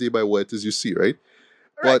be entertained by what it is you see, right?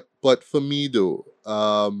 right, But for me though,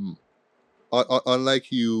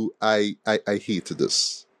 unlike you, I hated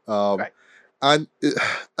this. right, And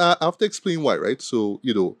I have to explain why, right? So,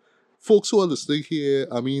 folks who are listening here,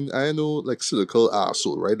 I mean, I know like cynical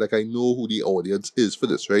asshole, right? Like I know who the audience is for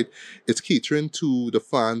this, right? It's catering to the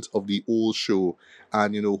fans of the old show,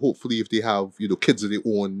 and hopefully if they have kids of their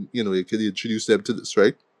own, they can introduce them to this,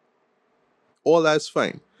 right? All that's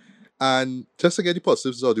fine. And just to get the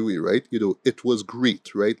positives out of the way, right? It was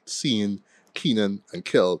great, right? Seeing Keenan and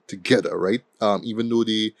Kel together, right? Even though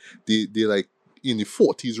they like in the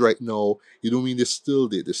 40s right now, you know what I mean? They're still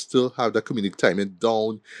there. They still have that comedic timing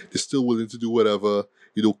down. They're still willing to do whatever.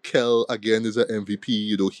 Kel again is an MVP.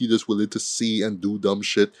 He just willing to say and do dumb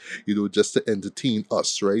shit, just to entertain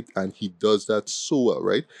us, right? And he does that so well,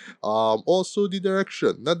 right? Also the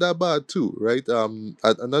direction, not that bad too, right? I'm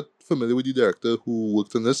not familiar with the director who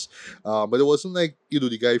worked on this, but it wasn't like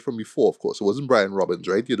the guy from before. Of course, it wasn't Brian Robbins,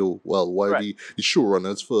 right? Well, one of right, the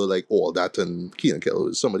showrunners for like all that and Keenan Kel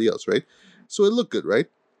was somebody else, right? So it looked good, right?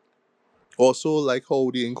 Also like how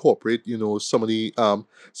they incorporate some of the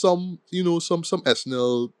some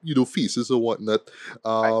SNL faces or whatnot,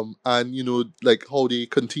 right, and like how they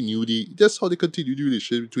continue the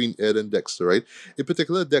relationship between Ed and Dexter, right? In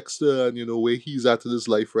particular Dexter, and where he's at in his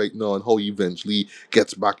life right now and how he eventually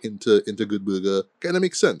gets back into Good Burger kind of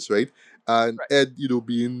makes sense, right? And right. Ed,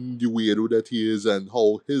 being the weirdo that he is, and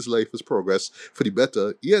how his life has progressed for the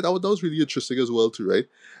better. Yeah, that was really interesting as well too, right?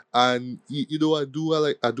 And I do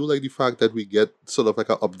like the fact that we get sort of like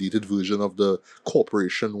an updated version of the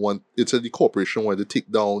corporation one. It's the corporation wanted to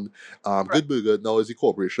take down Right, Good Burger. Now is the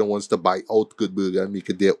corporation wants to buy out Good Burger and make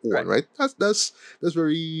it their own, right. right? That's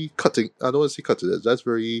very cutting. I don't want to say cutting. That's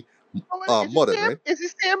very Oh, well, modern, right?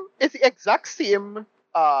 it's the exact same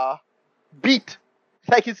uh beat.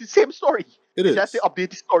 Like it's the same story. It It's just they is. update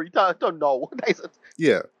the story to now. That's it.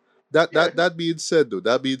 Yeah. That Yeah, that that being said, though,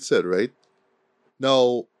 that being said, right?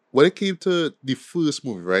 Now, when it came to the first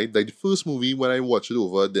movie, right? Like the first movie, when I watched it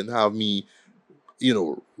over, didn't have me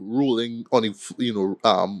rolling on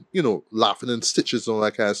it, laughing in stitches and all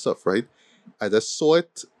that kind of stuff, right? I just saw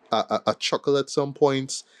it, a chuckle at some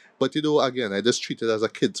points, but again, I just treated it as a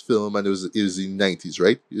kids' film, and it was in the 90s,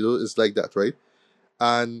 right? It's like that, right?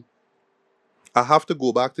 And I have to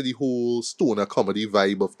go back to the whole stoner comedy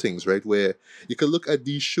vibe of things, right? Where you can look at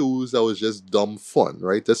these shows that was just dumb fun,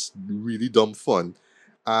 right? Just really dumb fun.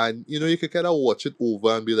 And, you can kind of watch it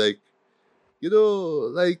over and be like,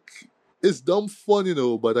 like it's dumb fun,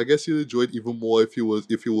 but I guess you enjoy it even more if you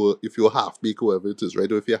were half baked or whatever it is,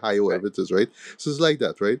 right? Or if you're high or Right. whatever it is, right? So it's like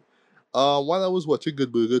that, right? While I was watching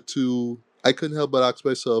Good Burger 2, I couldn't help but ask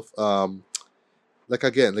myself, like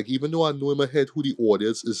again, like even though I know in my head who the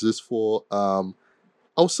audience is this for,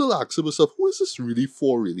 I was still asking myself, who is this really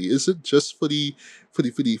for? Really, is it just for the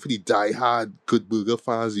diehard Good Burger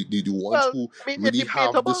fans, the ones Well, who I mean, it's really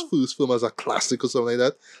have this debatable. first film as a classic or something like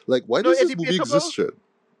that? Like, why No, does it's this movie exist, debatable. Shred?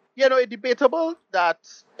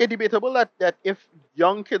 It's debatable that if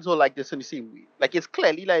young kids will like this in the same way, like it's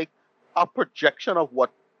clearly like a projection of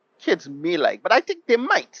what kids may like, but I think they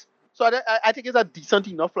might. So I think it's a decent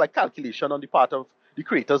enough like calculation on the part of the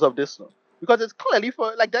creators of this, no? Because it's clearly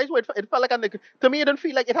for like that is what it felt like. And to me, it didn't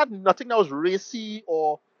feel like it had nothing that was racy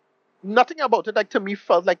or nothing about it. Like to me,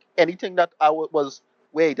 felt like anything that was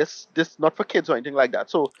wait this not for kids or anything like that.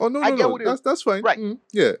 So Oh no I no get no, what you that's fine. right,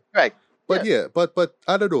 Yeah, right, but yeah, yeah, but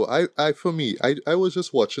I don't know. I for me, I was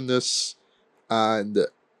just watching this, and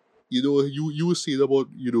you were saying about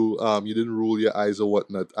you didn't roll your eyes or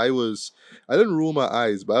whatnot. I didn't roll my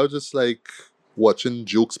eyes, but I was just like watching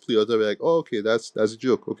jokes play out. I'd be like, oh, okay, that's a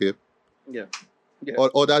joke, okay, yeah, yeah,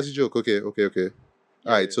 or that's a joke, okay, okay, okay.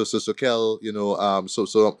 All yeah, right, yeah. so Kel,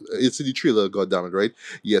 so it's in the trailer, goddammit, right?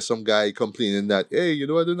 Yeah, some guy complaining that, hey, I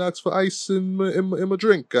didn't ask for ice in my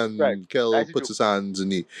drink, Right. and Kel That's a puts joke. his hands in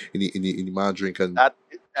the man drink and That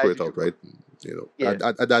throw is a it out, joke. right? Yeah,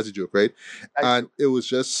 That's a joke, right? that is a And joke. it was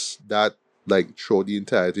just that, like, throughout the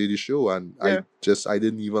entirety of the show, and Yeah, I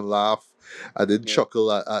didn't even laugh, I didn't yeah. chuckle,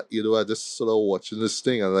 I just sort of watching this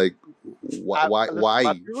thing, and like, Listen,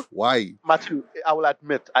 why? Matthew, I will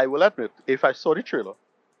admit, if I saw the trailer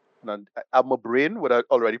and my brain would have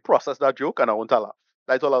already processed that joke and I won't laugh.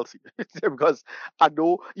 That's all I'll see. Because I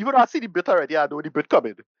know, even though I see the bit already, I know the bit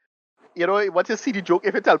coming. Once you see the joke,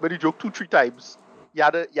 if you tell me the joke 2, 3 times, you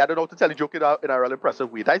had to know how to tell the joke in a real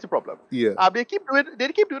impressive way. That's the problem. Yeah, They keep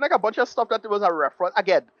doing like a bunch of stuff that was a reference.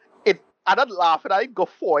 Again, I don't laugh and I didn't go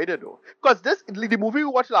for it, because the movie we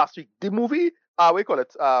watched last week, the movie, what you call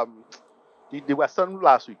it, the Western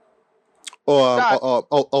last week, that,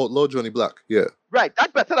 Outlaw Johnny Black, yeah. right,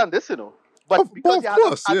 that's better than this, But But because of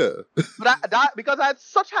course, yeah. because I had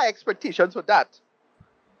such high expectations for that,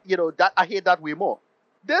 that I hate that way more.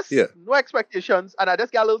 This Yeah. no expectations, and I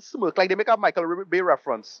just get a little smirk, like they make a Michael Bay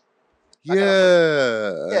reference, and then I'm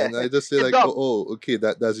like, Yeah, yeah, and I just say it's like, oh, dumb. okay,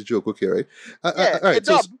 that's a joke, okay, right? Yeah, All right, it's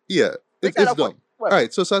so dumb. yeah, Make it's that point. dumb. All Whatever.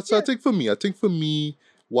 right, so Yeah, I think for me,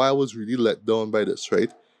 why I was really let down by this,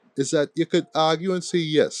 right, is that you could argue and say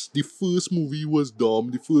yes, the first movie was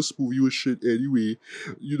dumb, the first movie was shit anyway.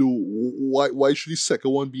 Why should the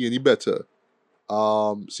second one be any better?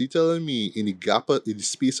 So you telling me in the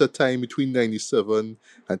space of time between 97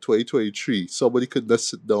 and 2023, somebody could not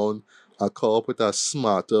sit down and come up with a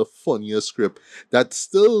smarter, funnier script that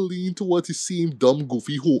still lean towards the same dumb,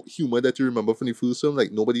 goofy humor that you remember from the first film?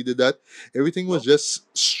 Like, nobody did that. Everything was no, just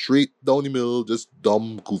straight down the middle, just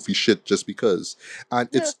dumb, goofy shit just because. And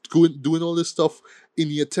yeah, it's doing all this stuff in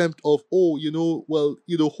the attempt of,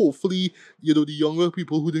 hopefully, the younger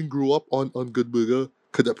people who didn't grow up on Good Burger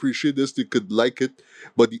could appreciate this, they could like it,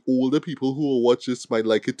 but the older people who will watch this might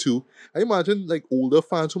like it too. I imagine like older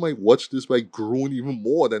fans who might watch this might groan even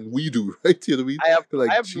more than we do, right? You know what I mean? I have They're I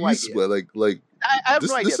like, have no geez, idea. but like I have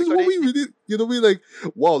no idea this is because what we really, what I mean? Like,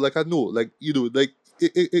 wow, like I know, like like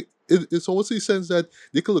it's almost a sense that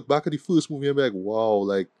they could look back at the first movie and be like, wow,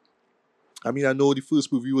 like I mean, I know the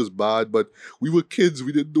first movie was bad, but we were kids.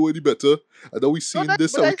 We didn't know any better. And now we no seeing that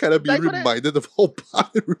this but and we kind of being that's what reminded of how bad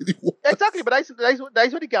it really exactly, was. but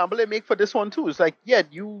that's what the gamble they make for this one too. It's like, yeah,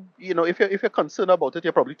 if you're concerned about it,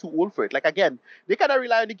 you're probably too old for it. Like again, they kind of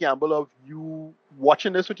rely on the gamble of you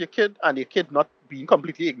watching this with your kid and your kid not being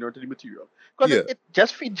completely ignorant of the material, because it, Yeah, it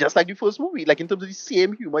just feels just like the first movie, like in terms of the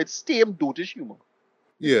same humor, it's same dotish humor.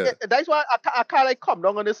 yeah, That's why I can't like come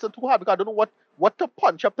down on this too hard, because I don't know what to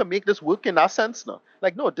punch up to make this work in that sense now.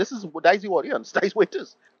 Like no, that's the audience. That's what it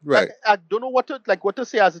is. Like right. I don't know what to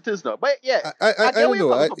say as it is now. But yeah, I I get don't where you're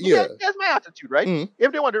know. coming from. But Yeah. here's my attitude, right? Mm,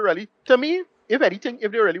 If they want to really, to me, if anything,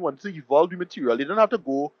 if they really want to evolve the material, they don't have to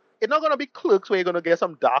go. It's not gonna be Clerks where you're gonna get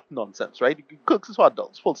some dark nonsense, right? Clerks is for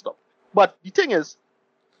adults, full stop. But the thing is,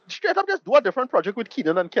 straight up just do a different project with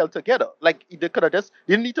Keenan and Kel together. Like they could have just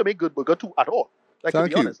didn't need to make Good Burger 2 at all. Like to be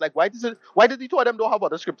thank you. honest. Like why did the two of them don't have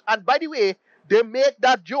other scripts? And by the way, they make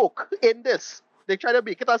that joke in this. They try to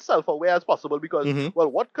make it as self-aware as possible because, Mm-hmm. well,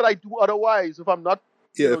 what could I do otherwise if I'm not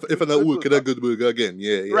Yeah, if I'm doing not good working a burger. good burger again.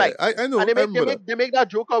 Yeah, yeah. Right. I And know. I remember that. they make that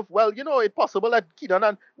joke of, well, it's possible that Keenan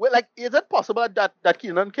and, well, like, is it possible that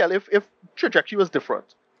Keenan and Kel, if trajectory was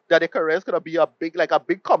different, that their careers could be a big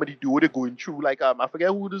comedy duo they're going through, like, I forget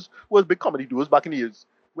who was big comedy duos back in the years,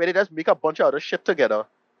 where they just make a bunch of other shit together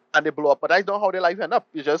and they blow up. But that's not how their life end up.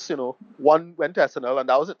 It's just, one went to SNL and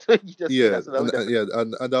that was it. He just stayed Yeah, SNL indefinitely. yeah,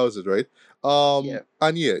 and that was it, right? Yeah.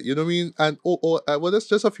 And yeah, you know what I mean. And well, there's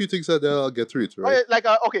just a few things that I'll get through it, Oh, right? yeah, like,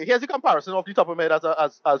 okay, here's the comparison off the top of my head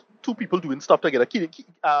as two people doing stuff together. Key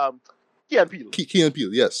and Peele, Key and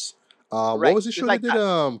Peele, yes. What right? was the It's show they like did? that.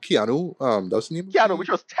 Keanu. That was the name of Keanu, the. which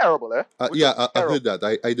was terrible, which Yeah, was I heard terrible.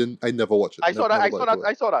 that. I didn't. I never watched it. I saw that. Never I got saw into that.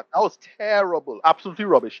 it. I saw that. That was terrible. Absolutely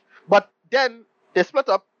rubbish. But then they split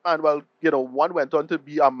up, and, well, one went on to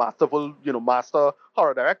be a masterful, master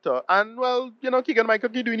horror director, and, well, Keegan Michael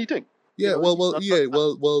can do anything. Yeah, He's not yeah,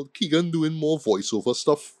 well, Keegan doing more voiceover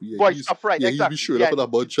stuff. voice stuff, right? He's been Exactly. showing up Yeah, in a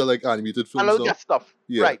bunch of like animated and films little now. guest stuff,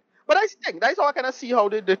 Yeah, right? But I think that's how I kind of see how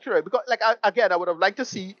they did it, because, like, again, I would have liked to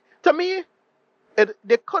see. To me,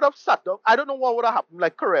 they could have sat down. I don't know what would have happened,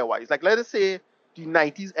 like, career wise. Like, let us say the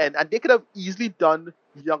 90s end, and they could have easily done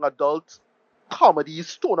young adult comedies,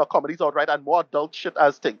 stoner comedies, outright, and more adult shit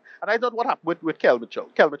as thing. And I thought what happened with Kel Mitchell.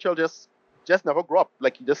 Kel Mitchell just never grew up.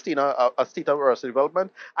 Like, he just stayed in a state of Arrested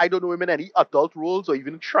Development. I don't know him in any adult roles or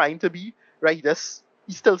even trying to be. Right?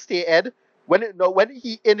 He still stay Ed. When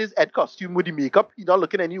he in his Ed costume with the makeup, he not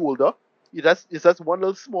looking any older. It's just one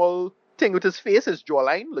little small thing with his face, his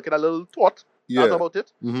jawline, looking a little taut. That's yeah. about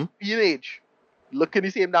it. Mm-hmm. Being age. Looking the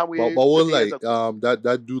same damn way But well, 30 years like ago.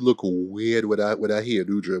 that dude look weird with that hair,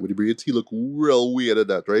 dude. Right? With the braids, he look real weird at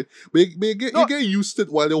that, right? But you No, get used to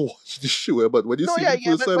it while you watch the show. But when you no, see yeah, it the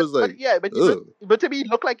yeah, first time, it's but like, yeah, ugh. but to me,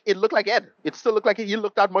 it looked like Ed. It still looked like he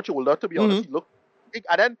looked that much older. To be honest, Mm-hmm. he looked.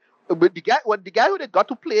 And then, but the guy who they got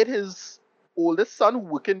to play his oldest son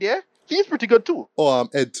working there, he's pretty good too. Oh,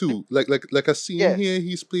 Ed too. Like a scene Yeah, here.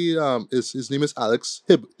 He's played. His name is Alex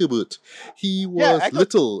Hibbert. He yeah, was I thought.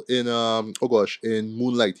 little in oh gosh, in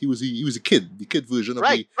Moonlight. He was a kid, the kid version of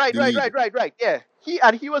Right, right, the right, lead. right, right, right. Yeah,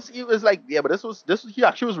 he was like, yeah, but he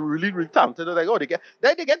actually was really, really talented. They're like, oh, they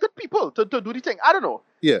get good people to do the thing. I don't know.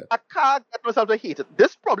 Yeah. I can't get myself to hate it.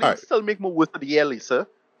 This probably All would right. still make more worse for the year, Lisa.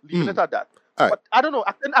 Leaving it Mm. at that. All right. But I don't know.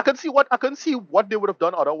 I can see what they would have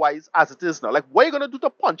done otherwise as it is now. Like, what are you gonna do to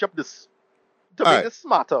punch up this to All make right. this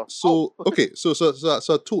smarter? Oh, So okay, so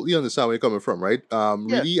I totally understand where you're coming from, right? yeah,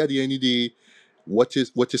 Really, at the end of the day, what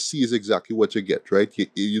you see is exactly what you get, right?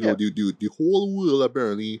 You know, yeah, the whole world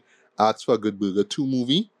apparently asks for a Good Burger 2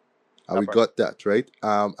 movie, and we that's right. got that, right?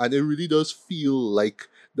 And it really does feel like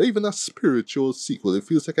not even a spiritual sequel. It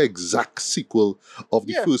feels like an exact sequel of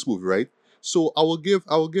the Yeah, first movie, right? So I will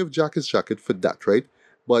give Jack his jacket for that, right?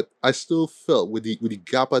 But I still felt with the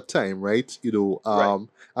gap of time, right? right.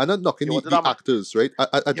 I'm not knocking You wanted the a actors, right?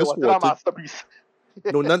 I you just wanted a wanted masterpiece.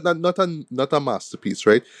 no, not a masterpiece,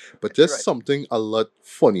 right? But just Right. something a lot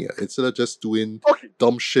funnier instead of just doing Okay.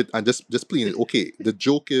 dumb shit and just playing it. Okay, the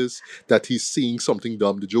joke is that he's seeing something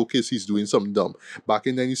dumb. The joke is he's doing something dumb. Back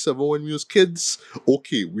in '97 when we was kids,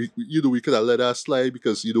 okay, we could have let that slide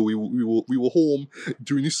because we were home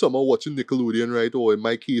during the summer watching Nickelodeon, right? Or in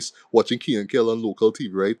my case, watching Key and Kel on local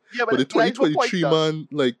TV, right? Yeah, But in but that's my point, 2023, though. man,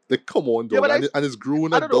 like come on, Yeah, dog, and it's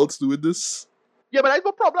grown I don't know. adults doing this. Yeah, but that's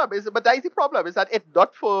the problem. But that's the problem is that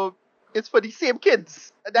it's for the same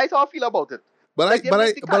kids. That's how I feel about it. Like, they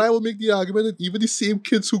make the But I will make the argument that even the same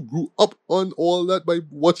kids who grew up on all that by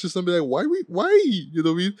watching something like why you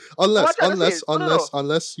know what I mean? What I'm trying to say is, no.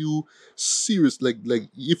 Unless you serious like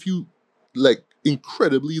if you like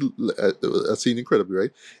incredibly saying incredibly,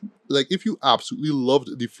 right? Like if you absolutely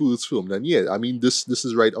loved the first film, then yeah, I mean this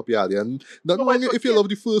is right up your alley, and No, nothing but wrong it's for if you kids. love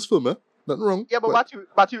the first film, eh? Nothing wrong, Yeah, but but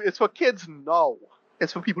Matthew, it's for kids now.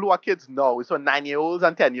 It's for people who are kids now. It's for 9-year-olds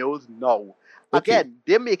and 10-year-olds now. okay, Again,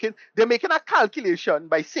 they're making a calculation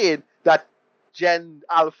by saying that Gen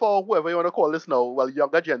Alpha, whoever you want to call this now, well,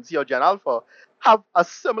 younger Gen Z or Gen Alpha, have a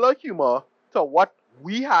similar humor to what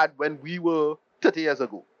we had when we were 30 years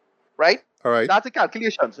ago. Right? all right, That's a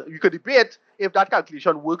calculation. So you could debate if that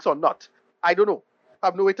calculation works or not. I don't know. I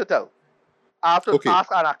have no way to tell. I have to okay,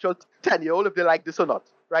 ask an actual 10-year-old if they like this or not.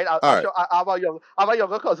 Right? all right, I have a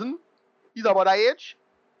younger cousin. He's about that age.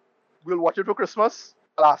 We'll watch it for Christmas.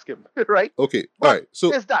 I'll ask him. Right? okay, all But right.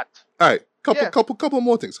 So there's that. all right, Yeah. couple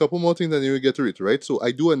more things, then you will get to it, right? So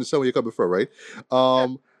I do understand where you're coming from, right? Yeah.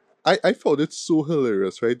 I found it so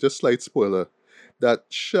hilarious, right? Just slight spoiler that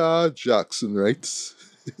Shah Jackson, right?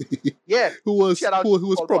 Yeah, who she was had a who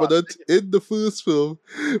was call to action. prominent in the first film,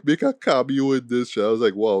 make a cameo in this shit. I was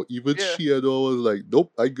like, wow, even Yeah, she and all was like,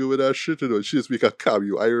 nope, I go with that shit, she just make a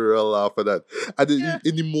cameo. I really laugh at that. And yeah,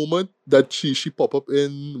 in the moment that she pop up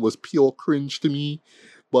in was pure cringe to me.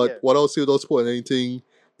 But yeah. what I'll say without spoiling anything,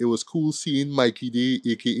 it was cool seeing Mikey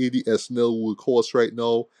Day, aka the SNL workhorse right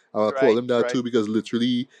now. I call Right, him that right. too because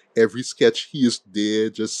literally every sketch he is there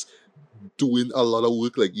just doing a lot of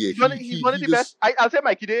work. Like yeah, He's one of he the best. just I'll say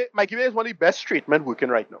Mikey Day. Mikey Day is one of the best straight men working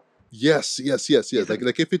right now. yes. Easily,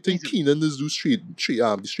 Like if you think easily. Keenan is do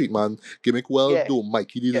the street man gimmick well, Yeah, though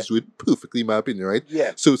Mikey did yeah, just do it perfectly, in my opinion, right?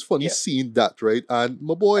 yeah, So it's funny yeah. seeing that, right? And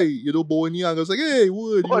my boy, Right. Bo and Young, I was like, hey,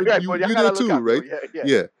 Wood, Oh, right, but you you got there a little too, cameo. right? Yeah, yeah.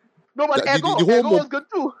 Yeah. No, but That the whole Ego was good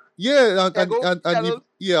too. yeah, Ego,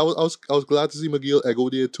 yeah, I was glad to see McGill Ego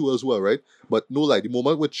there too as well, right? But no, like the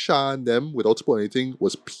moment with Sha and them, without spoiling anything,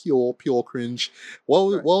 was pure cringe.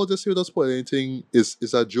 right. What I'll just say without spoiling anything is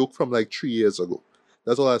a joke from like 3 years ago.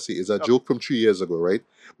 That's all I say. It's a Okay, joke from 3 years ago, right?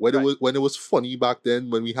 right, When it was funny back then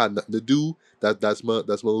when we had nothing to do. That's my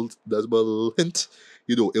little hint.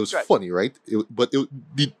 It was right. funny, right?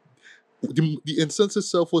 The instance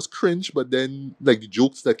itself was cringe, but then like the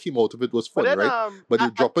jokes that came out of it was But funny, then right? But they're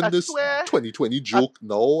dropping I this swear, 2020 I, joke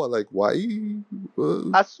now. I'm like, why?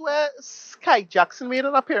 Uh, I swear, Sky Jackson made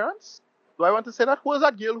an appearance. Do I want to say that? Who was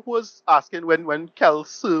that girl who was asking when Kel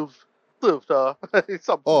served her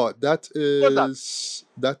some food? oh, Who was that?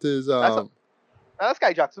 that is That's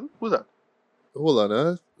Sky Jackson. Who's that? hold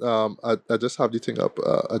on, I just have the thing up.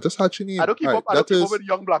 I just had your I name. don't All keep right, up. I don't keep up with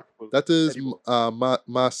young black people anymore.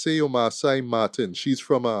 Marseille or Marseille Martin. She's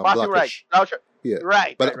from Martin Wright. Blackish. That was, Yeah,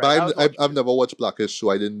 but right. I was watching I've it. never watched Blackish, so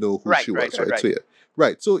I didn't know who she was, right? Right. So yeah,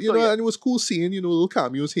 right. So So yeah, and it was cool seeing little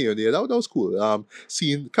cameos here and there. That was cool.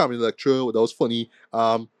 Seeing Carmen Electra, that was funny.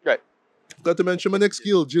 right. Got to mention my next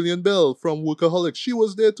girl, Gillian Bell from Workaholics. She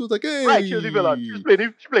was there too. Like, Right, she was the villain. hey,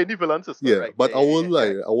 She played the villain sister, yeah. right? But Yeah.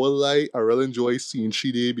 I won't lie. I really enjoy seeing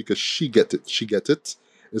she there because she get it. She get it.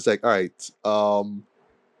 It's like, all right,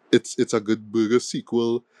 it's a good burger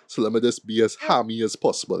sequel. So let me just be as Yeah, hammy as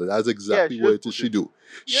possible. And that's yeah, exactly she what just it is put she it. do.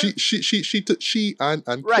 Yeah, She and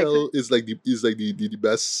right, Kel is like the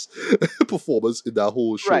best performance in that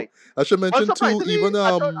whole show. right. I should Well, mention too, surprisingly, even I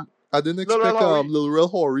thought I didn't Lil Rel expect Howery, Lil Rel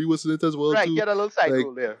Howery was in it as well right, he too. had a little side Like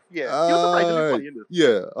role there. Yeah, he was surprisingly funny in this.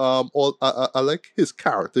 yeah, all I like his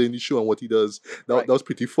character in the show and what he does. Right. That was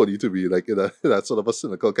pretty funny to me, like in, in that sort of a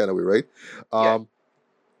cynical kind of way, right? Yeah. Um,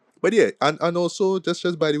 but yeah, and also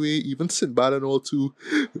just by the way, even Sinbad and all too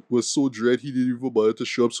was so dread he didn't even bother to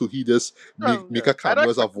show up, so he just Well, make yeah. a I don't cameo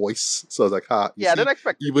as a expect it. voice. So I was like, ha, you Yeah, I see, didn't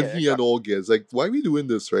expect it. even Yeah, he and exactly. all gets like, why are we doing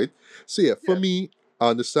this, right? So yeah, for Yeah. me, I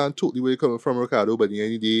understand totally where you're coming from, Ricardo, but at the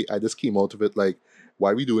end of the day, I just came out of it like,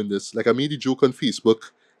 why are we doing this? Like I made a joke on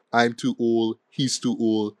Facebook, I'm too old, he's too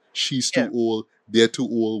old, she's too Yeah. old, they're too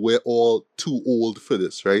old, we're all too old for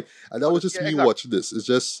this, right? And that For was this. just Yeah, me exactly. watching this. It's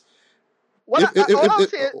just What if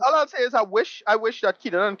all I'll say is I wish that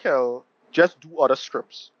Keenan and Kel just do other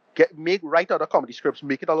scripts. Write other comedy scripts,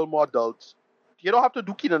 make it a little more adult. You don't have to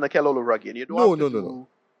do Keenan and Kel all over again. You don't have to no. do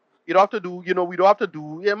You don't have to do, we don't have to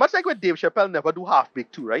do, yeah, much like with Dave Chappelle never do half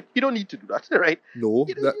baked too, right? You don't need to do that, right? No,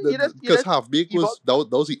 You because just half baked evolve.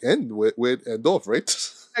 that was the end where it end off, right?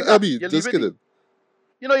 I Exactly. mean, You leave just it there. kidding.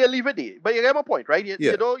 You leave it there. But you get my point, right?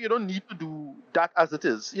 Yeah, You don't need to do that as it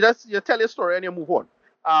is. You tell your story and you move on.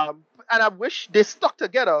 And I wish they stuck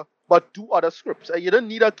together, but do other scripts. You don't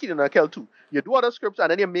need a Keenan and Kel too. You do other scripts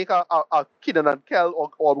and then you make a Keenan and Kel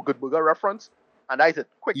or Good Burger reference, and that's it.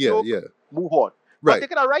 Quick joke, yeah, move on. But right. they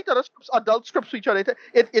can write other scripts, adult scripts for each other.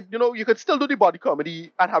 You could still do the body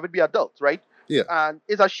comedy and have it be adult, right? Yeah, And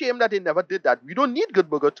it's a shame that they never did that. We don't need Good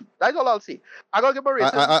Burger too. That's all I'll say. I gotta give a rating.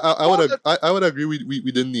 Four good. I would agree. We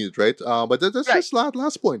didn't need it, right? But that's Right. just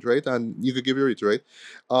last point, right? And you could give your rate, right?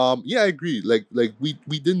 Yeah, I agree. Like we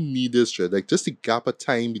didn't need this, right? Like just the gap of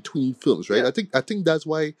time between films, right? Yeah. I think that's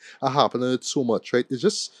why I harp on it so much, right? It's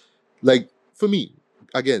just like for me,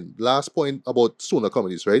 again, last point about stoner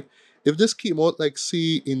comedies, right? If this came out like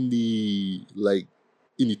say in the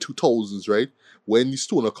 2000s, right? When the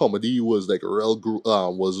stoner comedy was like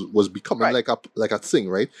was becoming Right. like a thing,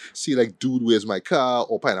 right? See like Dude, Where's My Car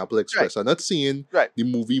or Pineapple Right. Express. I'm not saying Right. the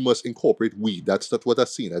movie must incorporate weed. That's not what I've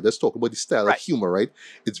seen. I just talk about the style of Right. humor, right?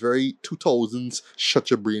 It's very 2000s shut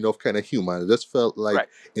your brain off kind of humor. And I just felt like Right.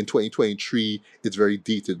 in 2023 it's very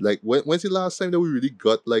dated. Like when's the last time that we really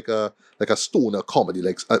got like a stoner comedy?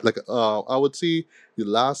 I would say the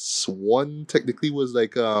last one technically was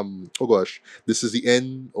like oh gosh, This Is the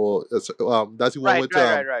End, or that's the one Right. with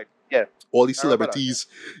Right. Right. Right. Yeah, all these I remember that. Yeah,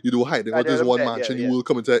 celebrities, hiding and out they're this them one dead. Yeah, mansion, the yeah, world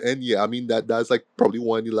coming to an end. Yeah, I mean that's like probably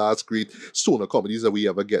one of the last great stoner comedies that we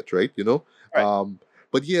ever get, right? right.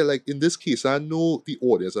 But yeah, like in this case, I know the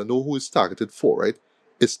audience, I know who it's targeted for, right?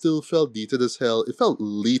 It still felt dated as hell. It felt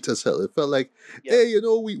late as hell. It felt like, Yeah, hey,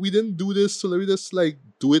 we didn't do this, so let me just like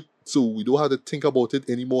do it so we don't have to think about it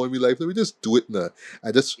anymore in real life. Let me just do it now.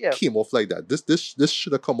 I just yeah. came off like that. This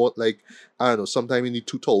should have come out like I don't know, sometime in the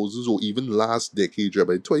 2000s or even last decade, right?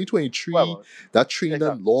 But in 2023, Whatever. that train done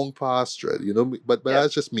Exactly. long past, right? But Yeah.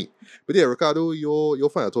 that's just me. But yeah, Ricardo, your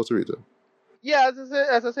final thoughts, Rita. Yeah,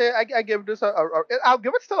 as I say, I give this I'll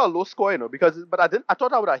give it still a low score, but I didn't. I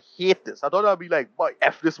thought I would have hate this. I thought I'd be like, boy,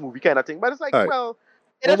 f this movie kind of thing. But it's like, All right. well,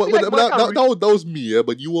 it Well, does feel like more like that was me, yeah,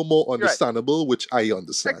 but you were more right, understandable, which I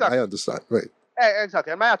understand. I exactly. understand, right?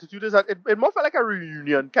 Exactly. And my attitude is that it more felt like a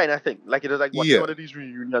reunion kind of thing. Like it is like watching Yeah, one of these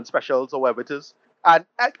reunion specials or whatever it is. And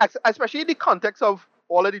especially in the context of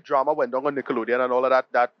all of the drama went on Nickelodeon and all of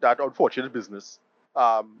that unfortunate business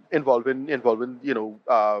involving Dan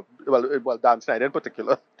Snyder in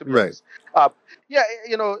particular, to be right. honest. Yeah,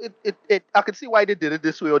 it I can see why they did it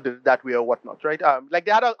this way or did it that way or whatnot, right? Like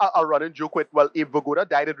they had a running joke with, well, Abe Vigoda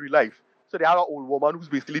died in real life. So they had an old woman who's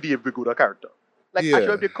basically the Abe Vigoda character. Like, I'm sure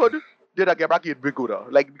Yeah, if they could, did I get back Abe Vigoda?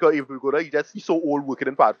 Like, because Abe Vigoda, he's so old working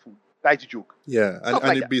in fast food. That's a joke. yeah, Stuff and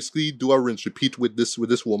like they that. basically do a rinse repeat with this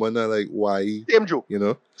woman, and like why, Same joke. you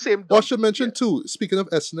know. Same Oh, I dumb should joke. Yeah. mention too. Speaking of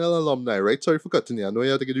SNL alumni, right? Sorry for cutting you. I know you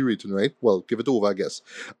have to get the rating right. Well, give it over, I guess.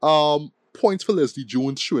 Points for Leslie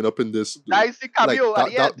Jones showing up in this though. Nice Like cameo at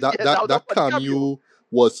the end. Yeah, that was a that funny cameo. cameo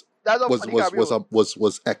was That's a funny cameo.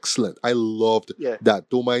 was excellent. I loved Yeah. that.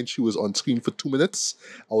 Don't mind she was on screen for 2 minutes.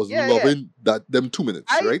 I was Yeah, yeah. loving that them 2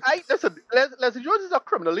 minutes, right? I listen. Leslie Jones is a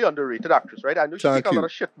criminally underrated actress, right? I know she take Thank a lot you.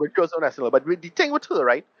 of shit when she was on SNL, but the thing with her,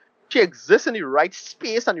 right? She exists in the right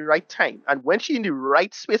space and the right time, and when she in the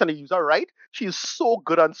right space and they use her right, she is so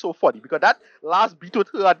good and so funny. Because that last beat with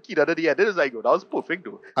her and Keenan at the end, it is like, oh, that was perfect,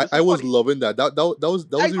 though. It was I so was funny. loving that. I know,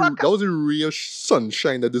 That was a real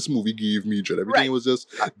sunshine that this movie gave me. Jen. Everything right, was just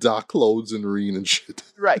uh, dark clouds and rain and shit.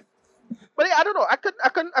 right. But yeah, I don't know.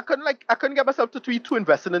 I couldn't get myself to tweet too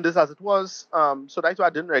invested in this as it was. So that's why I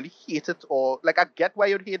didn't really hate it, or like I get why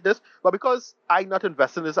you'd hate this, but because I'm not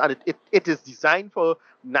invested in this and it is designed for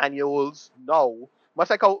 9 year olds now, much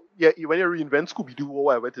like how when you reinvent Scooby Doo or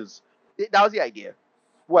whatever it is, that was the idea.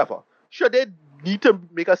 Whoever. Should they need to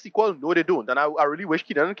make a sequel? No, they don't. And I really wish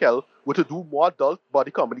Keenan and Kel were to do more adult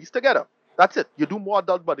body comedies together. That's it. You do more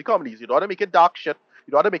adult body comedies. You don't want to make it dark shit.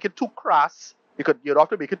 You don't want to make it too crass. You don't have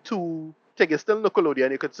to make it too. Take it still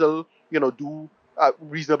Nickelodeon. You could still do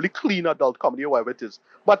reasonably clean adult comedy or whatever it is.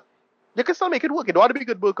 But you can still make it work. You don't want to be a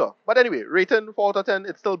good worker. But anyway, rating 4 out of 10.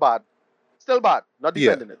 It's still bad. Still bad. Not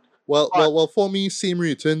Yeah. defending it. Well, But well. For me, same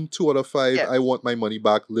rating, 2 out of 5. yeah, I want my money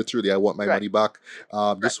back. Literally, I want my right, money back.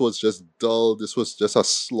 right, This was just dull. This was just a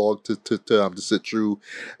slog to sit through.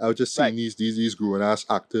 I was just seeing right, these grown ass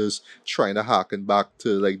actors trying to harken back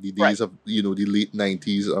to like the right. days of the late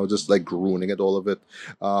 90s. I was just like groaning at all of it.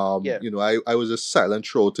 Yeah, I was just silent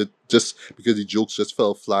throughout it just because the jokes just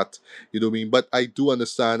fell flat. You know what I mean? But I do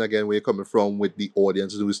understand again where you're coming from with the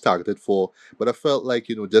audience who is targeted for. But I felt like,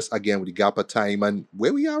 just again with the gap of time and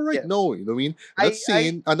where we are right yeah. now, you know what I mean?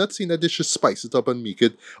 I I'm not saying that they should spice it up and make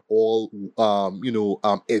it all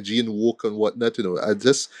edgy and woke and whatnot, I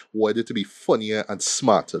just wanted it to be funnier and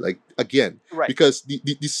smarter. Like again, right, because the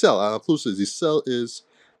cell, and I'll close this, the cell is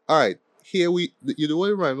alright. Here you know what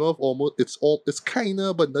it reminds me of almost. It's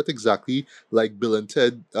kinda, but not exactly like Bill and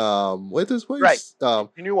Ted. What right. is The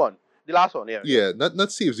new one, the last one. Yeah, yeah. yeah,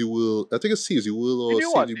 not Saves the World. I think it's Saves the World The or new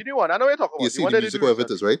Save one, the the new one. I know what you're talking yeah, about. The Save one the that they Music, do whatever it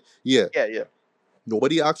is, recently. right? Yeah. Yeah, yeah,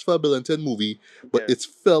 Nobody asked for a Bill and Ted movie, but yeah. it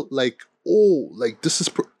felt like, oh, like this is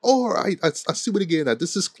all right. I see what again. That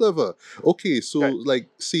this is clever. Okay, so Right, like,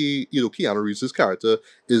 see, Keanu Reeves' character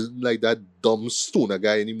isn't like that dumb stoner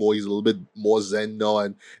guy anymore. He's a little bit more zen now.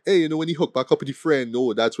 And hey, when he hook back up with the friend,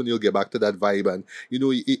 no, that's when he'll get back to that vibe. And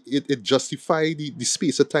it justified the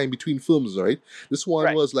space of time between films, right? This one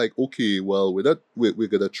right, was like, okay, well, we're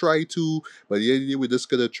gonna try to, but yeah, we're just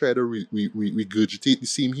gonna try to regurgitate the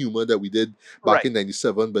same humor that we did back right, in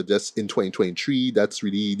 97, but just in 2023. That's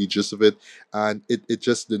really the gist of it. And it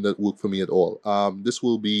just did not work for me at all. This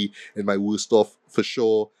will be in my worst off for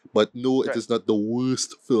sure. But no, it right, is not the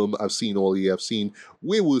worst film I've seen all year. I've seen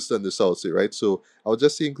way worse than this, I would say, right? So I'll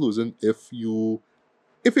just say in closing, if you're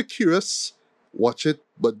curious, watch it,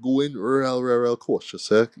 but go in real cautious,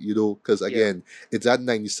 because yeah, again, it's that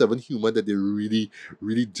 97 humor that they're really,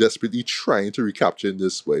 really desperately trying to recapture in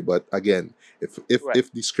this way. But again, if right.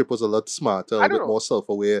 if the script was a lot smarter, a I little don't bit know. more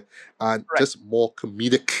self-aware, and Right, just more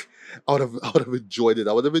comedic, I would have enjoyed it.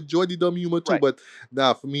 I would have enjoyed the dumb humor too, Right. but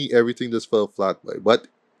nah, for me everything just fell flat. Right? But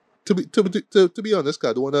to be honest,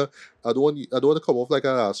 'cause I don't wanna come off like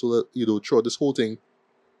an asshole. Throughout this whole thing,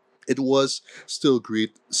 it was still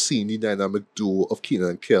great seeing the dynamic duo of Keenan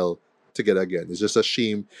and Kel together again. It's just a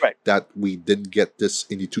shame Right. that we didn't get this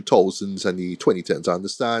in the 2000s and the 2010s. I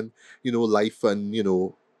understand, life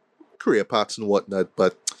and career paths and whatnot,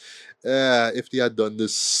 but if they had done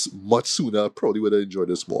this much sooner, I probably would have enjoyed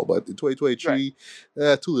this more. But in Right. 2023,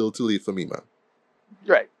 too little, too late for me, man.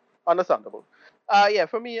 Right. Understandable. Yeah,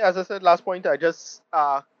 for me, as I said last point,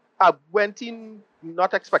 I went in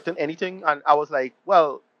not expecting anything, and I was like,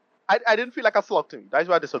 well, I didn't feel like a slog to me. That's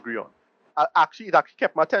what I disagree on. It actually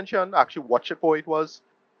kept my attention. I actually watched it for what it was.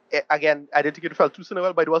 Again, I didn't think it felt too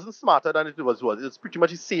cynical, but it wasn't smarter than it was. It's pretty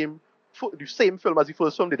much the same film as the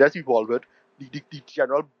first film. They just evolved it. The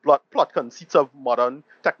general plot conceits of modern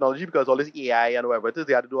technology, because all this AI and whatever it is,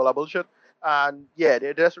 they had to do all that bullshit. And yeah,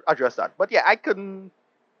 they just addressed that. But yeah, I couldn't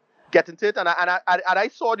get into it, and I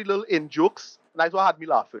saw the little in jokes, and that's what had me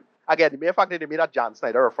laughing. Again, the mere fact that they made a Jan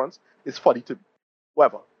Snyder reference is funny to me.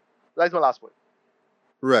 Whatever. That's my last point.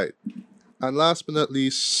 Right. And last but not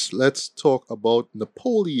least, let's talk about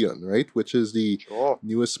Napoleon, right? Which is the Sure.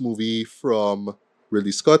 newest movie from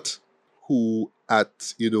Ridley Scott, who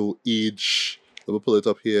at, age, let me pull it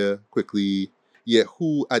up here quickly. Yeah,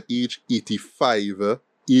 who at age 85,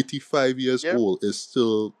 85 years Yeah. old is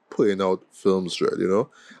still putting out films, right? And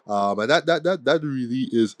that really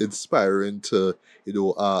is inspiring to,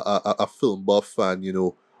 a film buff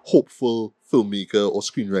and, hopeful filmmaker or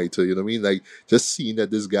screenwriter, you know what I mean? Like, just seeing that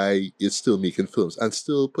this guy is still making films and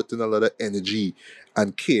still putting a lot of energy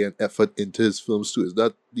and care and effort into his films too. It's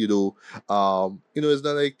not, it's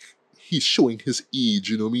not like he's showing his age,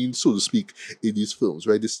 you know what I mean, so to speak, in these films,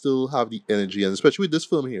 right? They still have the energy, and especially with this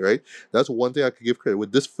film here, right? That's one thing I could give credit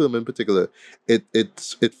with this film in particular.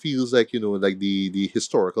 It feels like like the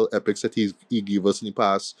historical epics that he gave us in the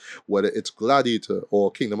past, whether it's Gladiator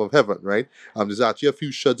or Kingdom of Heaven, right? There's actually a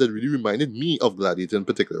few shots that really reminded me of Gladiator in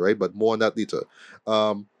particular, right? But more on that later.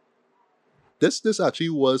 Um, this actually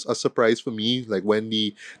was a surprise for me, like when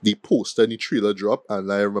the poster and the trailer dropped,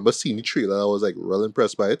 and I remember seeing the trailer, I was like real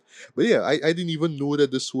impressed by it. But yeah, I didn't even know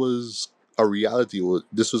that this was a reality, or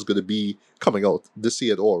this was going to be coming out this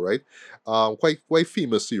year at all, right? Quite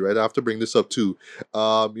famously, right? I have to bring this up too.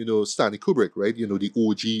 Stanley Kubrick, right? The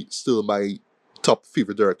OG, still my top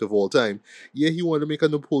favorite director of all time. Yeah, he wanted to make a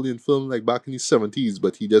Napoleon film like back in the 70s,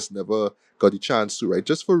 but he just never got the chance to, right?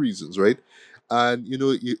 Just for reasons, right? And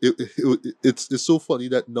it's so funny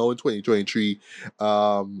that now in 2023,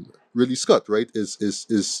 Ridley Scott, right,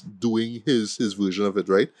 is doing his version of it,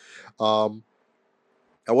 right? Um,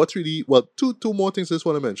 and what's really, well, two more things I just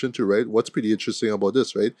want to mention too, right? What's pretty interesting about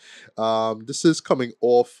this, right? This is coming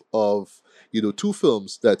off of two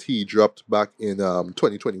films that he dropped back in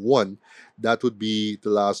 2021. That would be The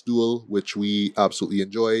Last Duel, which we absolutely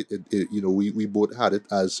enjoyed. We both had it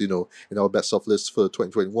as in our best of list for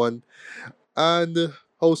 2021, and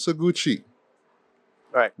House of Gucci,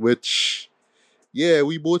 Right. which, yeah,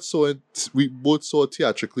 we both saw it. We both saw it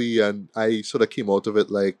theatrically, and I sort of came out of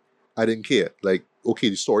it like I didn't care. Like, okay,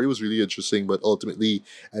 the story was really interesting, but ultimately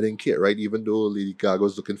I didn't care, right? Even though Lady Gaga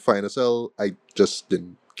was looking fine as hell, I just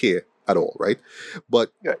didn't care at all, right?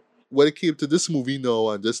 But Good. when it came to this movie now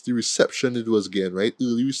and just the reception it was getting, right?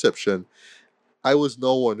 Early reception, I was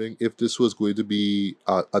now wondering if this was going to be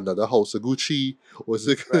another House of Gucci, or is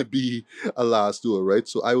it going Right. to be a Last Duel, right?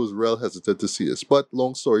 So I was real hesitant to see this. But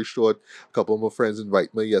long story short, a couple of my friends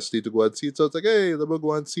invited me yesterday to go and see it. So I was like, hey, let me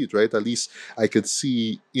go and see it, right? At least I could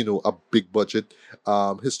see, a big budget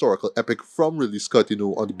historical epic from Ridley Scott,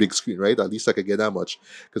 on the big screen, right? At least I could get that much.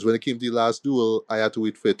 Because when it came to the Last Duel, I had to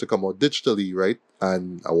wait for it to come out digitally, right?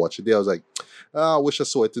 And I watched it there. I was like, I wish I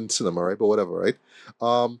saw it in cinema, right? But whatever, right?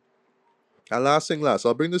 Um, and last thing last,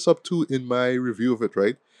 I'll bring this up too in my review of it,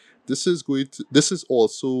 right? This is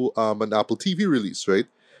also an Apple TV release, right?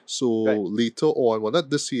 So Right. later on, well, not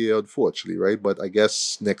this year, unfortunately, right? But I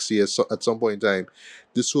guess next year, so at some point in time,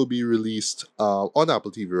 this will be released on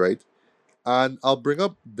Apple TV, right? And I'll bring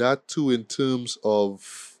up that too in terms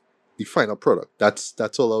of the final product.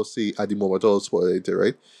 That's all I'll say at the moment. I'll spoil it,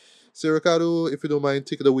 right? So Ricardo, if you don't mind,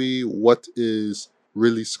 take it away. What is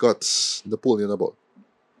Ridley Scott's Napoleon about?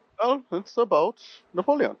 Well, it's about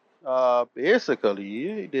Napoleon.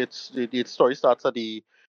 Basically, the story starts at the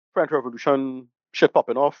French Revolution, shit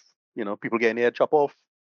popping off, people getting their head chopped off,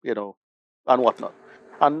 you know, and whatnot.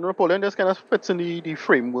 And Napoleon just kind of fits in the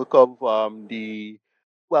framework of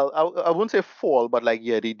well, I wouldn't say fall, but like,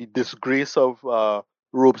 yeah, the disgrace of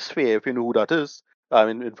Robespierre, if you know who that is,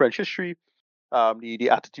 in French history. the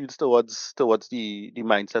attitudes towards the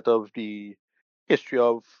mindset of the history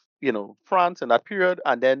of France in that period,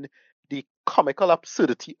 and then the comical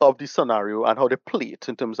absurdity of the scenario and how they play it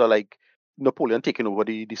in terms of like Napoleon taking over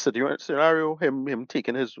the city scenario, him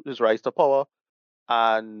taking his rise to power,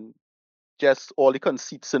 and just all the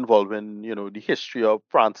conceits involving the history of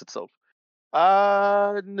France itself.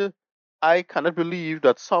 And I cannot believe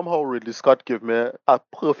that somehow Ridley Scott gave me a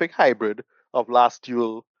perfect hybrid of Last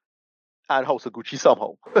Duel and House of Gucci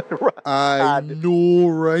somehow. I and know,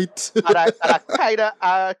 right? and I kind of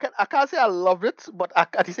I can't say I love it, but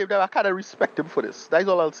at the same time I kind of respect him for this. That's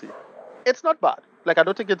all I'll say. It's not bad. Like I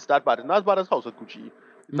don't think it's that bad. It's not as bad as House of Gucci.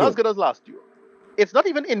 It's not as No. good as Last Duel. It's not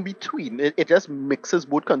even in between. It just mixes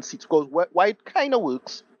both conceits because why it kind of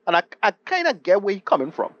works, and I kind of get where he's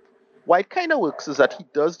coming from. Why it kind of works is that he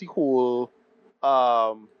does the whole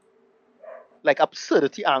um like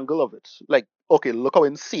absurdity angle of it. Like, okay, look how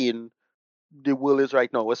insane the world is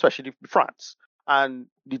right now, especially France, and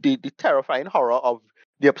the terrifying horror of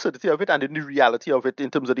the absurdity of it, and then the reality of it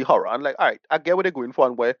in terms of the horror. And like, all right, I get what they're going for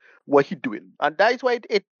and what he doing, and that is why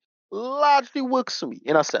it largely works for me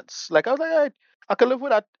in a sense. Like I was like, all right, I can live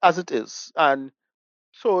with that as it is, and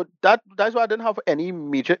so that's why I didn't have any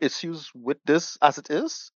major issues with this as it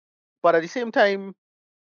is. But at the same time,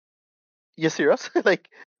 you're serious? Like,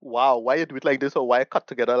 wow, why you do it like this, or why cut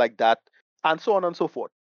together like that, and so on and so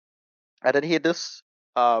forth. I did hate this.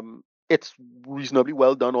 It's reasonably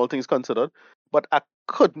well done, all things considered. But I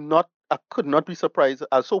could not be surprised.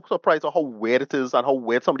 I was so surprised at how weird it is and how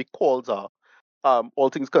weird some of the calls are. All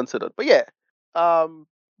things considered. But yeah,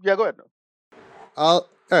 yeah, go ahead now. All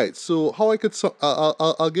right. So how I could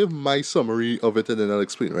I'll give my summary of it and then I'll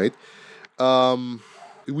explain. Right. Um,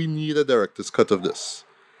 we need a director's cut of this,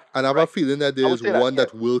 and I have a Right. feeling that I would there's say that. one Yeah.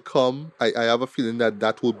 that will come. I have a feeling that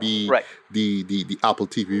that will be Right. the Apple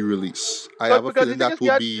TV release. I have a Because the feeling thing is, that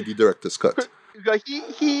will be the director's cut.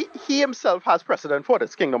 he himself has precedent for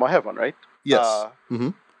this Kingdom of Heaven, right? Yes. Mm-hmm.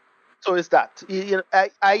 So is that.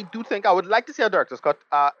 I do think I would like to see a director's cut.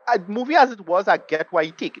 A movie as it was, I get why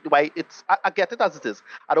you take it, why I get it as it is.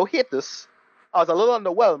 I don't hate this. I was a little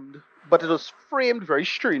underwhelmed, but it was framed very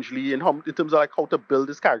strangely in terms of like how to build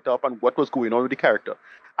this character up and what was going on with the character.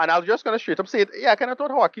 And I was just gonna straight up say it. Yeah, I kind of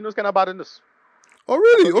thought Joaquin was kind of bad in this. Oh I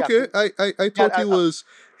really? thought the Okay. acting. I Yeah, thought he was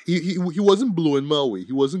he wasn't blowing my away.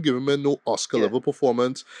 He wasn't giving me no Oscar yeah. level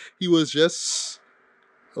performance. He was just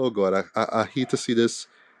oh god, I hate to see this.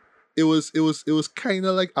 It was kind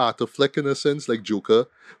of like Arthur Fleck in a sense, like Joker,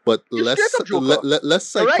 but You straight up Joker.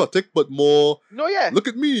 less You're right. psychotic, but more. No, yeah. Look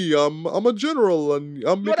at me, I'm a general and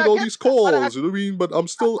I'm No, making I all get. these And calls. You know what I mean? But I'm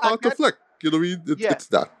still I Arthur get. Fleck. You know what I mean? Yeah. It's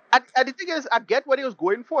that. And the thing is, I get what he was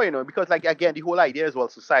going for, because like again, the whole idea is well,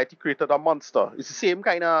 society created a monster. It's the same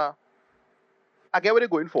kind of. I get what they're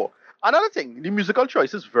going for. Another thing, the musical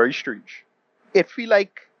choice is very strange. It feel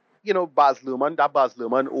like Baz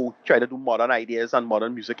Luhrmann, oh, try to do modern ideas and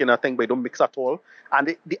modern music in a thing, but it don't mix at all.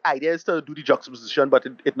 And the idea is to do the juxtaposition, but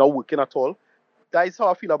it not working at all. That is how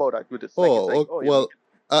I feel about that with this. Like it's like, oh, you're Well,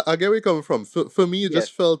 making I get where you're coming from. For me, it yeah,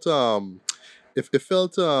 just felt it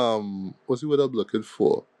felt what's the word I'm looking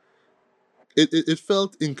for? It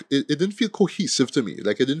felt it didn't feel cohesive to me.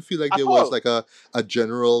 Like it didn't feel like at there was all. like a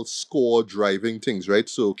general score driving things, right?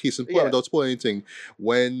 So case in point, Yeah, without spoiling anything,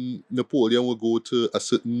 when Napoleon will go to a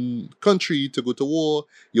certain country to go to war,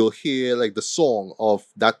 you'll hear like the song of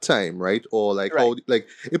that time, right? Or like right. how like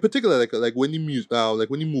in particular like when the like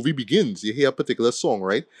when the movie begins, you hear a particular song,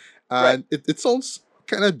 right? Right. And it sounds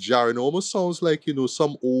kind of jarring. It almost sounds like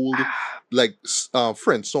some old like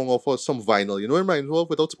French song off of some vinyl. You know, it reminds me of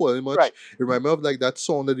without spoiling much. Right. It reminds me of like that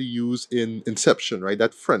song that he used in Inception, right?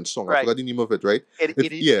 That French song. I Right. forgot the name of it, right? It It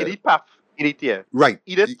it it yeah, it path. Yeah. right.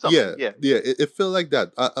 It did Yeah, something. Yeah. yeah. It felt like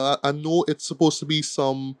that. I know it's supposed to be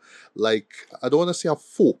some like I don't want to say a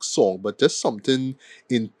folk song, but just something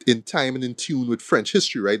in time and in tune with French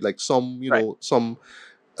history, right? Like some Right. some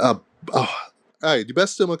uh, all right, the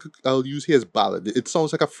best term I'll use here is ballad. It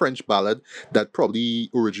sounds like a French ballad that probably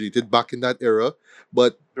originated back in that era,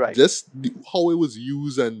 but Right. just how it was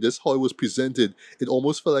used and just how it was presented, it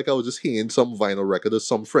almost felt like I was just hearing some vinyl record of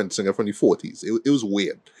some French singer from the 40s. It was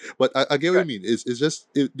weird, but I get what you Right. mean. It's just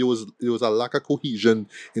there was a lack of cohesion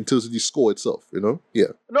in terms of the score itself. Yeah.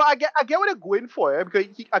 No, I get what they're going for, because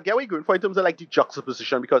I get what you're going for in terms of like the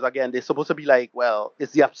juxtaposition, because again, they're supposed to be like, well,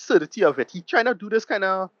 it's the absurdity of it. He's trying to do this kind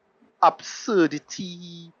of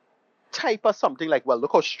absurdity type of something, like, well,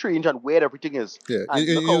 look how strange and weird everything is, Yeah, and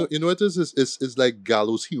look how you know what this is like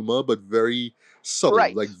gallows humor, but very subtle,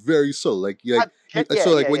 right. like very subtle. I get, yeah,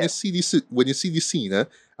 So like yeah, when yeah. when you see the scene, I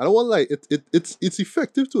don't want to lie, it's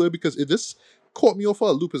effective to it because it just caught me off a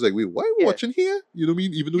loop. It's like, wait, why are we Yeah. watching here? You know what I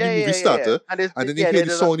mean? Even though the Yeah, movie yeah, yeah, yeah. started, And it's and then you yeah, hear they the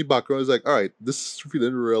did not. song in the background, it's like, all right, this is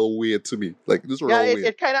feeling real weird to me. Like, this is Yeah, real weird.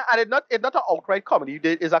 it kind of, and it's not an outright comedy.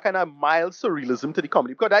 It's a kind of mild surrealism to the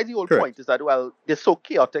comedy, because that's the whole Correct. point. Is that, well, they're so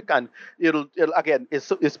chaotic, and it'll again,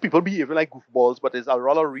 it's people behaving like goofballs, but there's a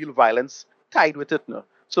lot of real violence tied with it. No,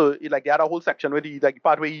 so like they had a whole section where the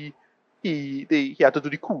part where he had to do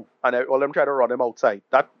the coup, and all them try to run him outside.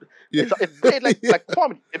 That Yeah. it played Yeah. like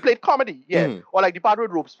comedy. It played comedy, yeah. Mm. Or like the part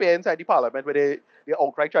with Robespierre inside the parliament where they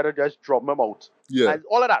outright try to just drum him out, Yeah. and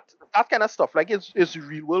all of that kind of stuff. Like it's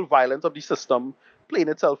real world violence of the system playing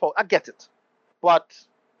itself out. I get it, but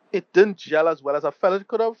it didn't gel as well as I felt it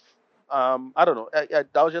could have. I don't know.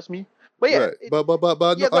 That was just me. But yeah, Right,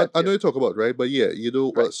 but yeah, go ahead. I Yeah, know you talk about, right, but yeah, you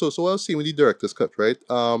know, right. so I was saying with the director's cut, right?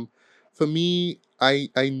 For me,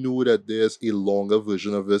 I know that there's a longer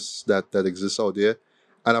version of this that exists out there,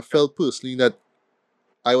 and I felt personally that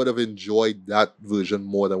I would have enjoyed that version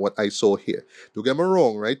more than what I saw here. Don't get me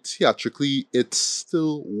wrong, right? Theatrically, it's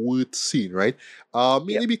still worth seeing, right? Yeah,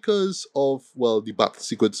 Mainly because of, well, the battle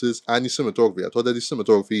sequences and the cinematography. I thought that the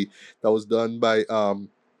cinematography that was done by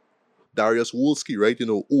Darius Wolski, right? You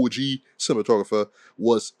know, OG cinematographer,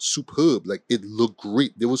 was superb. Like, it looked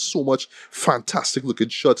great. There was so much fantastic looking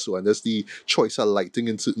shots. So, and there's the choice of lighting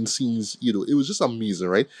in certain scenes. You know, it was just amazing,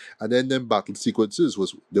 right? And then battle sequences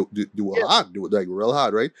was they were yeah, hard. They were like real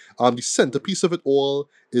hard, right? The centerpiece of it all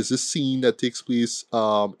is this scene that takes place.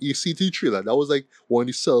 You see the trailer. That was like one of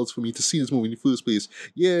the cells for me to see this movie in the first place.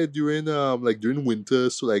 Yeah, during winter,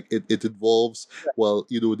 so like it involves, well,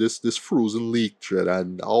 you know, this frozen lake thread,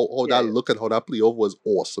 and how yeah, that yeah. look and how that play off was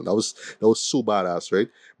awesome. That was so badass, right?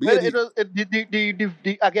 But yeah, And it was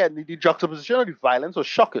the again the juxtaposition of the violence was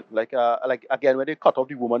shocking. Like again when they cut off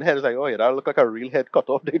the woman's head, it's like, oh yeah, that looked like a real head cut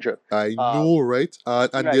off. They just I um know, right? And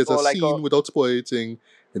right, there's a or like scene without spoiling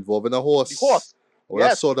involving a the horse. horse. When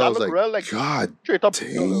I saw Yes, that, I that was looked like, real like God straight up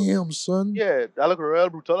brutal though. damn, son. Yeah, that looked real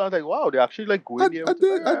brutal. I was like, wow, they actually like go in And, there and with it.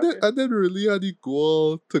 then Like, and yeah, then okay. and then really had the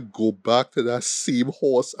goal to go back to that same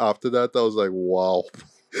horse after that. I was like, wow.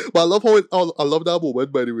 But I love I love that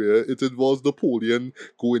moment, by the way. It involves Napoleon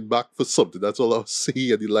going back for something. That's all I'll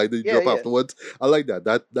say. And the line that he Yeah, drop yeah. afterwards. I like that.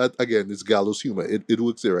 That again is gallows humor. It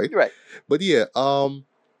works there, right? You're right. But yeah,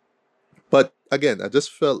 but again, I just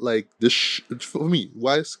felt like this for me.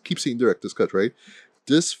 Why I keep saying director's cut, right?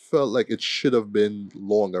 This felt like it should have been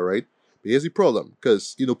longer, right? But here's the problem,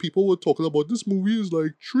 because you know people were talking about this movie is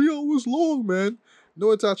like 3 hours long, man.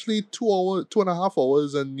 No, it's actually 2 hour, 2.5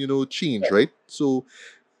 hours, and you know change, right? So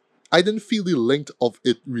I didn't feel the length of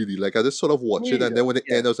it really. Like I just sort of watched Me it, and then either. when it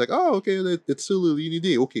Yeah, ended, I was like, oh, okay, it's still early in the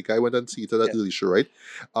day. Okay, I went and see it at that yeah. early show, right?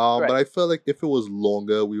 But Right, I felt like if it was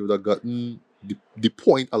longer, we would have gotten the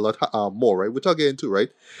point a lot more, right? Which I'll get into,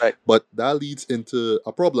 right? right. But that leads into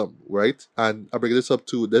a problem, right? And I bring this up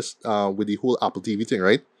to this with the whole Apple TV thing,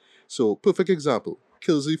 right? So perfect example,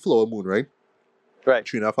 Kills the Flower Moon, right? Right.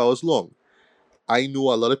 3.5 hours long. I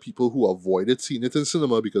know a lot of people who avoided seeing it in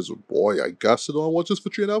cinema because, boy, I guess I don't watch this for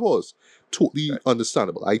 3.5 hours. Totally Right.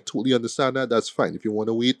 understandable. I totally understand that. That's fine. If you want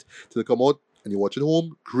to wait till it come out and you watch it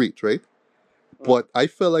home, great, right? Mm, But I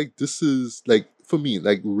feel like this is like for me,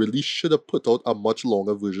 like really should have put out a much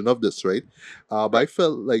longer version of this, right? But I right.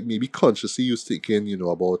 felt like maybe consciously he was thinking, you know,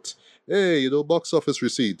 about hey, you know, box office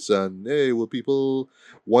receipts and hey, will people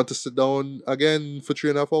want to sit down again for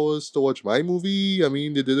 3.5 hours to watch my movie? I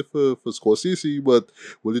mean, they did it for Scorsese, but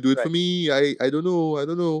will they do it for Right. me? I don't know, I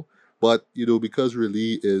don't know. But you know, because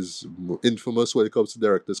really is infamous when it comes to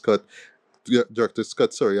director's cut, director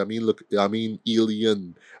Scott, sorry, I mean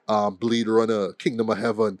Alien, Blade Runner, Kingdom of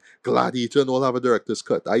Heaven, Gladiator, and all have a director's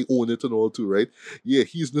cut. I own it and all too, right? Yeah,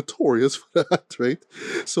 he's notorious for that, right?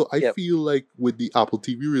 So I Yep. feel like with the Apple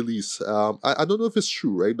TV release, I don't know if it's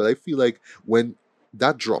true, right? But I feel like when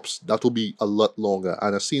that drops, that will be a lot longer.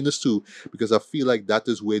 And I've seen this too because I feel like that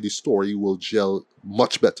is where the story will gel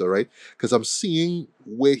much better, right? Because I'm seeing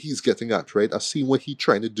where he's getting at, right? I've seen what he's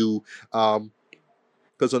trying to do.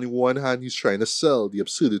 Because on the one hand, he's trying to sell the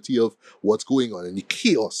absurdity of what's going on and the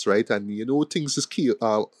chaos, right? And you know, things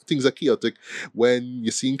are chaotic when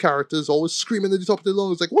you're seeing characters always screaming at the top of their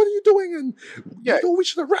lungs, like, "What are you doing?" And you Yeah. know, we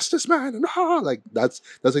should arrest this man. And like that's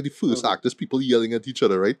like the first Mm-hmm. act. There's people yelling at each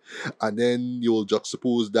other, right? And then you'll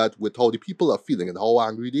juxtapose that with how the people are feeling and how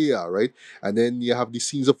angry they are, right? And then you have the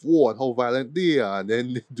scenes of war and how violent they are, and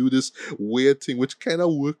then they do this weird thing which kind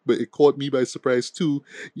of worked, but it caught me by surprise too.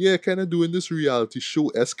 Yeah, kind of doing this reality show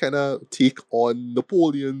as kind of take on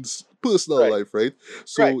Napoleon's personal Right. life, right? Right.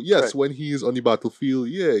 So yes, Right. when he's on the battlefield,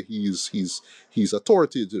 yeah, he's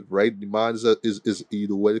authoritative, right? The man is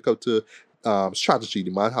when it comes to strategy,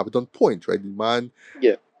 the man have it on point, right? The man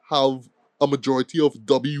Yeah. have a majority of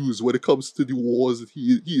W's when it comes to the wars that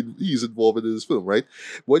he's involved in this film, right?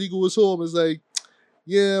 When he goes home, it's like,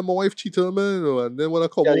 yeah, my wife cheated on me, you know, and then when I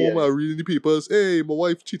come Yeah, home, yeah, I read in the papers, hey, my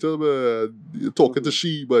wife cheated on me, talking to hmm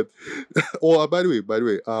she, but oh, by the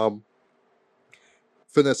way,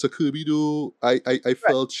 Vanessa Kirby, though, I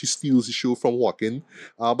right, felt she steals the show from Joaquin.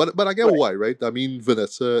 But I get right, why, right? I mean,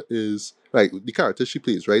 Vanessa is right, the character she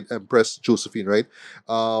plays, right? Empress Josephine, right?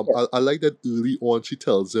 yeah, I like that early on she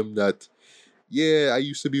tells him that, yeah, I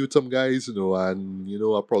used to be with some guys, you know, and you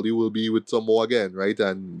know, I probably will be with some more again, right?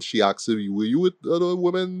 And she asked him, were you with other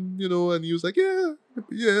women, you know? And he was like, yeah,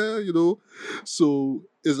 yeah, you know. So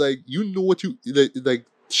it's like, you know what you like.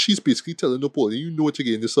 She's basically telling Napoleon, you know what you're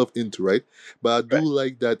getting yourself into, right? But I do right,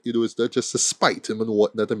 like that, you know, it's not just to spite him and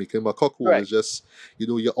whatnot to make him a cockhole. right, It's just, you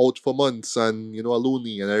know, you're out for months and, you know,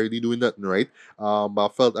 lonely and I really doing nothing, right? But I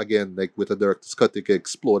felt, again, like with the director's cut, they could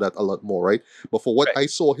explore that a lot more, right? But for what right. I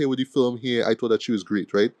saw here with the film here, I thought that she was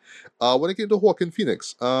great, right? When it came to Joaquin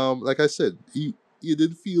Phoenix, like I said, he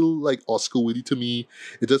didn't feel like Oscar Willie to me.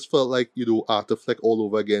 It just felt like, you know, Arthur Fleck all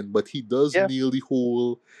over again. But he does Yeah, nail the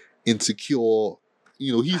whole insecure.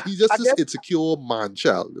 You know, he's just I this guess. insecure man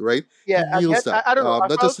child, right? Yeah, He nails that. I don't know.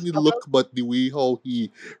 Not just in the I felt. look, but the way how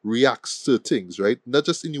he reacts to things, right? Not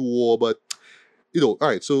just in the war, but you know. All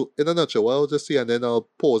right. So in a nutshell, what I'll just say, and then I'll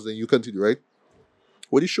pause, and you continue, right?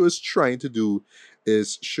 What the show is trying to do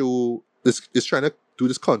is show this is trying to do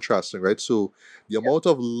this contrasting, right? So the Yeah, amount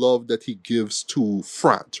of love that he gives to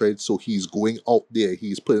France, right? So he's going out there,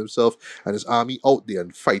 he's putting himself and his army out there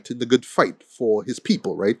and fighting the good fight for his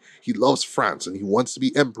people, right? He loves France and he wants to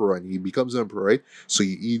be emperor and he becomes emperor, right? So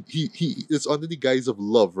he is under the guise of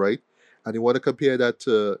love, right? And you want to compare that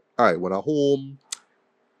to all right, when I'm home,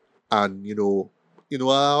 and I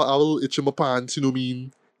will itch my pants, you know what I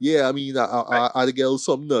mean? Yeah, I mean, right, I the girl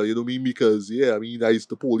Sumner, you know what I mean? Because yeah, I mean, I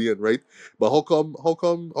Napoleon, right? But how come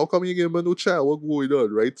you give him no child? What going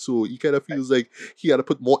on, right? So he kind of right. feels like he had to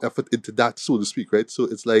put more effort into that, so to speak, right? So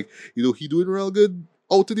it's like he doing real good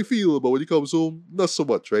out in the field, but when he comes home, not so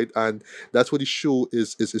much, right? And that's what the show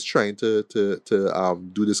is trying to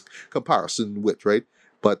do this comparison with, right?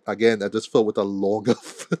 But again, I just felt with a longer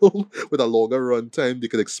film, with a longer runtime, they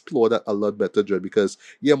could explore that a lot better, Dread. Because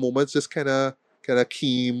yeah, moments just kind of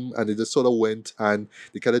came and they just sort of went and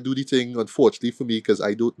they kind of do the thing. Unfortunately for me, because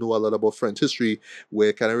I don't know a lot about French history, where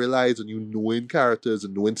it kind of relies on you knowing characters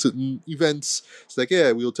and knowing certain events. It's like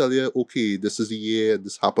yeah, we'll tell you, okay, this is the year and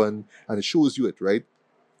this happened, and it shows you it, right?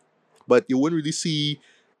 But you wouldn't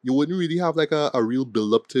really have like a real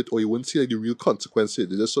build up to it, or you wouldn't see like the real consequence to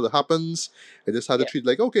it. It just sort of happens. I just had to Yeah, treat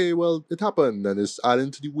like, okay, well, it happened, and it's adding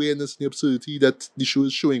to the weirdness and the absurdity that the show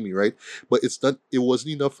is showing me, right? But it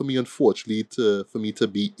wasn't enough for me, unfortunately, for me to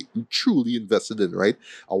be truly invested in, right?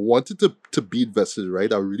 I wanted to be invested,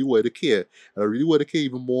 right? I really wanted to care, and I really wanted to care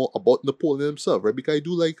even more about Napoleon himself, right? Because I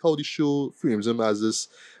do like how the show frames him as this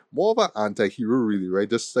more of an anti-hero, really, right?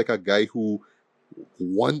 Just like a guy who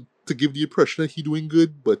want to give the impression that he's doing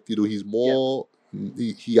good, but he's yeah, more.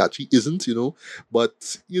 He actually isn't,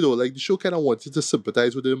 But like the show kind of wanted to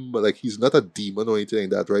sympathize with him, but like he's not a demon or anything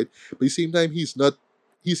like that, right? But at the same time, he's not.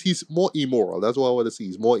 He's more immoral. That's what I want to see.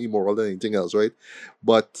 He's more immoral than anything else, right?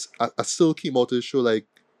 But I still came out of the show like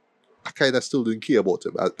I kind of still didn't care about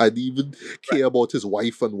him. I didn't even right. care about his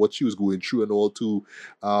wife and what she was going through and all too.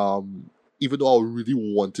 Um, Even though I really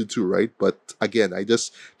wanted to, right? But again, I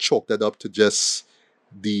just chalked that up to just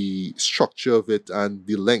the structure of it and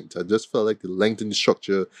the length. I just felt like the length and the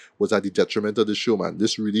structure was at the detriment of the show, man.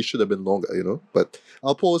 This really should have been longer. But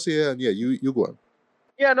I'll pause here and yeah, you go on.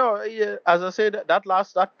 Yeah, no. Yeah, as I said,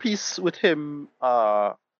 that piece with him,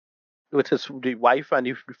 with the wife and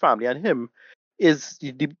the family and him, is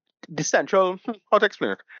the central. How to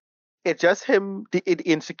explain it? It's just him, the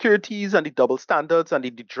insecurities and the double standards and the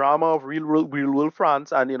drama of real world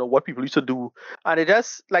France and what people used to do, and it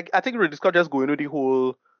just like I think Ridley Scott just going to the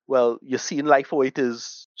whole well, you're seeing life for it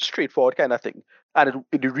is straightforward kind of thing, and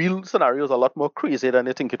the real scenario is a lot more crazy than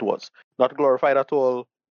you think it was, not glorified at all.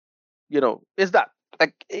 Is that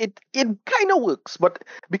like it kind of works, but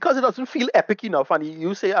because it doesn't feel epic enough, and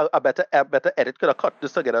you say a better edit could have cut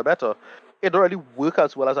this together better, it don't really work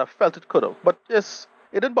as well as I felt it could have. But yes,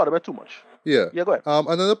 it didn't bother me too much. Yeah. Yeah, go ahead.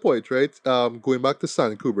 Another point, right? Going back to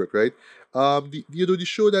Stanley Kubrick, right? The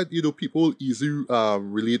show that people easily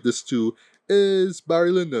relate this to is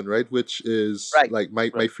Barry Lyndon, right? Which is Right, like my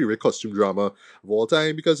right. favorite costume drama of all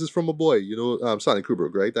time because it's from a boy, Stanley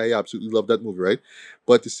Kubrick, right? I absolutely love that movie, right?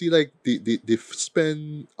 But to see like they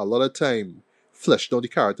spend a lot of time fleshed out the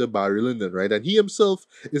character Barry Lyndon, right? And he himself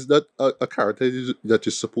is not a character that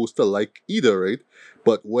you're supposed to like either, right?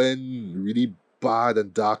 But when really bad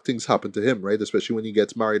and dark things happen to him, right? Especially when he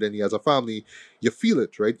gets married and he has a family, you feel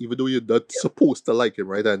it, right? Even though you're not supposed to like him,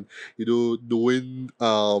 right? And knowing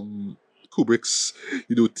Kubrick's,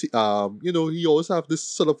 he always have this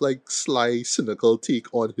sort of like sly, cynical take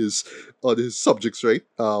on his subjects, right?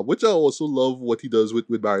 Which I also love what he does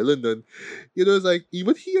with Barry Lyndon. It's like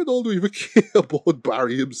even he and all don't even care about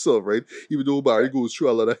Barry himself, right? Even though Barry Right. goes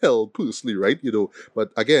through a lot of hell personally, right?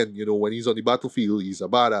 But again, when he's on the battlefield, he's a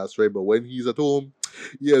badass, right? But when he's at home,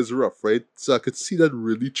 yeah, it's rough, right? So I could see that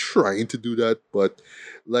really trying to do that, but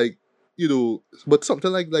like but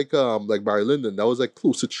something like Barry Lyndon, that was like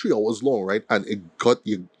close to 3 hours long, right? And it got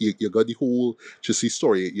you got the whole Chissy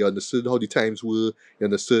story. You understood how the times were. You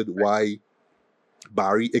understood why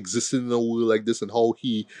Barry existed in a world like this and how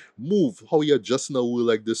he moved, how he adjusted in a world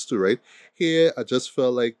like this too, right? Here, I just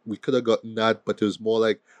felt like we could have gotten that, but it was more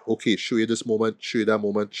like, okay, show you this moment, show you that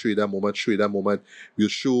moment, show you that moment, show you that moment.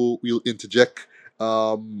 We'll interject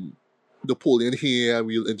um, Napoleon here, and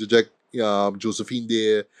we'll interject Josephine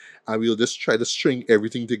there, and we'll just try to string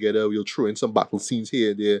everything together. We'll throw in some battle scenes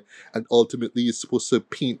here and there, and ultimately it's supposed to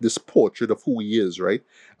paint this portrait of who he is, right?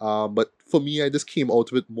 But for me, I just came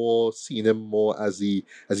out of it more seeing him more as a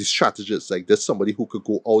strategist, like there's somebody who could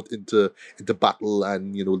go out into battle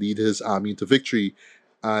and lead his army into victory,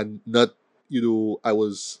 and not I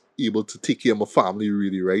was able to take care of my family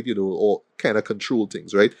really, right? Or kind of control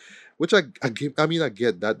things, right? Which I get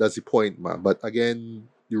that. That's the point, man. But again,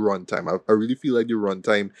 the runtime. I really feel like the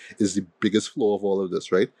runtime is the biggest flaw of all of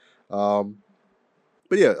this, right? Um,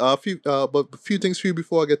 but yeah, a few things for you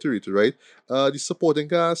before I get to it, right? The supporting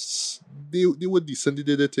cast, they were decent. They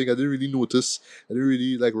did their thing. I didn't really notice. I didn't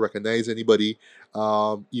really like recognize anybody.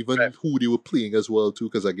 Right. Even who they were playing as well too,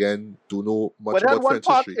 because again, don't know much But it had about one French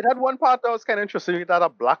part. history. It had one part that was kind of interesting. It had a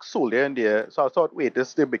black soldier in there, so I thought, wait,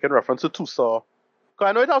 this they're making reference to Tusaw. Cause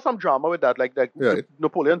I know it has some drama with that, like Right.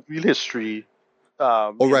 Napoleon's real history.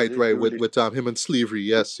 Oh, right, right. The With him and slavery.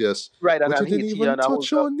 Yes, yes. right, Which I and didn't Haiti even and that whole touch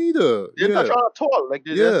stuff. on neither. Didn't touch Yeah, on it at all. Like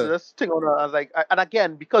yeah, this thing on, I was like, and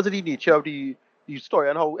again, because of the nature of the story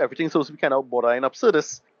and how everything's supposed to be kind of borderline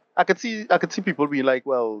absurdist, I could see people being like,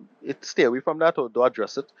 well, stay away from that or don't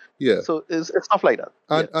address it. yeah. So it's stuff like that.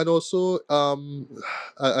 Yeah, And also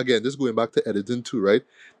again, this going back to editing too, right?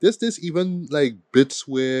 There's even like bits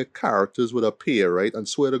where characters would appear, right? And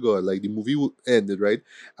swear to God, like the movie ended, right?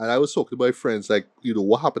 And I was talking to my friends, like,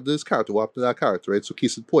 what happened to this character, what happened to that character, right? So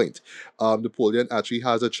case in point, Napoleon actually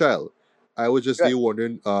has a child. I was just right. there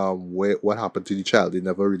wondering what happened to the child. They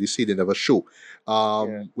never really see, they never show.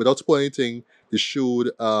 Yeah, Without spoiling anything, they showed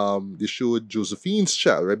Josephine's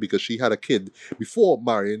child, right? Because she had a kid before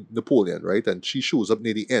marrying Napoleon, right? And she shows up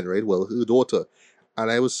near the end, right? Well, her daughter. And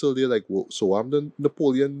I was still there, like, well, so I'm the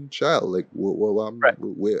Napoleon child, like, right.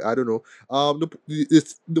 where I don't know.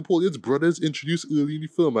 It's Napoleon's brothers introduced early in the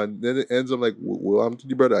film, and then it ends. I'm like, well, I'm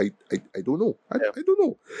the brother. I don't know. Yeah, I don't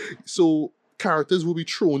know. So characters will be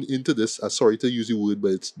thrown into this. Sorry to use the word,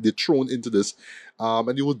 but they're thrown into this,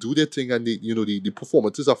 and they will do their thing, and the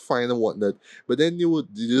performances are fine and whatnot. But then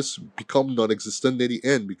they just become non-existent near the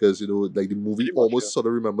end because like the movie pretty much. Yeah, almost sort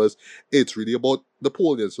of remembers it's really about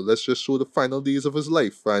Napoleon. So let's just show the final days of his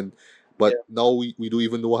life. But yeah, now we don't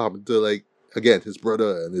even know what happened to, like, again, his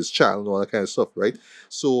brother and his child and all that kind of stuff, right?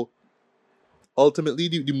 So ultimately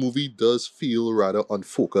the movie does feel rather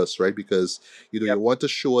unfocused, right? Because you yep, want to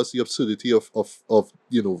show us the absurdity of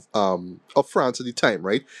France at the time,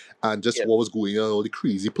 right? And just yeah, what was going on, all the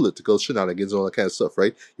crazy political shenanigans and all that kind of stuff,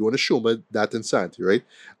 right? You want to show me that insanity, right?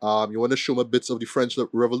 You want to show me bits of the French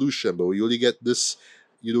Revolution, but we only get this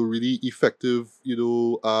really effective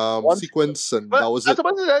one sequence. sequence, and But that was I it.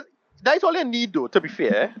 suppose that's all you need, though. To be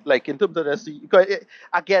fair, like in terms of the because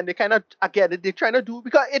again, they kind of again they're trying to do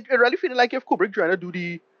because it really feeling like if Kubrick trying to do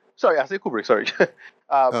the sorry, I say Kubrick, sorry,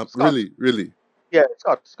 Scott. Really, really. Yeah,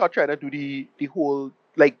 Scott trying to do the whole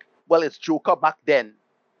like well, it's Joker back then.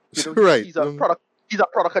 Right. He's a product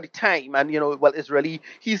of the time, and well, it's really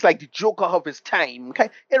he's like the Joker of his time. Okay,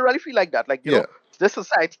 it really feel like that. Like Yeah. this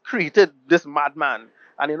society created this madman,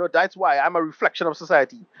 and that's why I'm a reflection of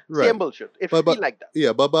society. Same Right. bullshit. It But feel like that.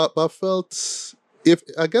 yeah, but I felt, if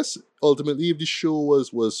I guess ultimately if the show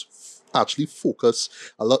was actually focused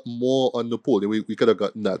a lot more on Napoleon, we could have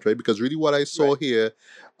gotten that, right? Because really what I saw Right. here,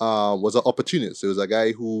 was an opportunist. It was a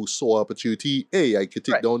guy who saw opportunity. Hey, I could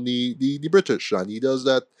take Right. down the British, and he does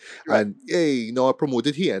that. Right. And hey, I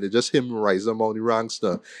promoted here, and it's just him rising among the ranks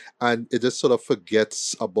now. And it just sort of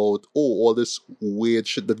forgets about all this weird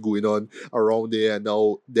shit that going on around there. And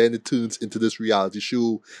now then it turns into this reality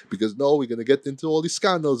show because now we're gonna get into all the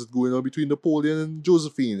scandals that's going on between Napoleon and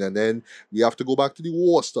Josephine, and then we have to go back to the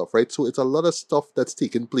war stuff, right? So it's a lot of stuff that's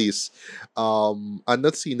taking place. I'm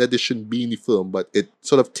not saying that this shouldn't be in the film, but it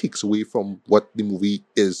sort of takes away from what the movie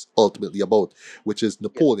is ultimately about, which is Yeah.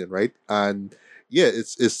 Napoleon, right? And yeah,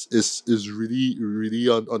 it's really really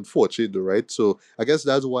unfortunate, though, right? So I guess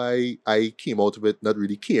that's why I came out of it not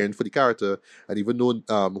really caring for the character, and even though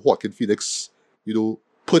Joaquin Phoenix,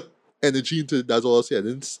 put energy into it. That's all I'll say.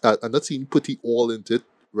 I'm not saying put it all into it,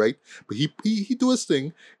 right? But he do his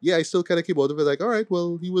thing. Yeah, I still kind of came out of it like, all right,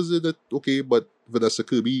 well, he was in it, okay, but Vanessa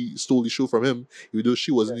Kirby stole the show from him, even though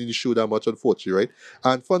she wasn't Right. in the show that much, unfortunately, right?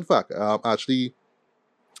 And fun fact, actually,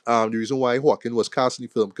 the reason why Joaquin was cast in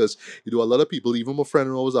the film because a lot of people, even my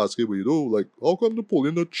friend, was asking, well, like, how come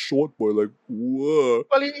Napoleon not short boy? Like, what?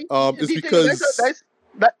 Well, It's that's, because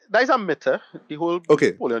that is a myth. The whole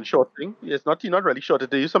okay. Napoleon short thing. It's not. He's not really short.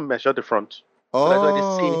 They use some measure different. So that's why they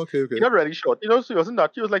say Oh, okay, he's okay, not really short. So he wasn't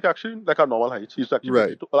that. He was like actually like a normal height. He's actually right.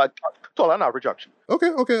 pretty like taller than average actually. Okay,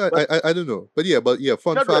 okay. But I don't know, but yeah, he's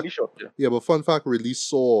fun not fact. really short. Yeah. Yeah, but fun fact. Really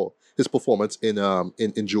saw his performance in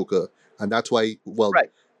Joker, and that's why. Well, Right.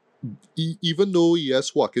 even though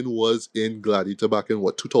yes, Joaquin was in Gladiator back in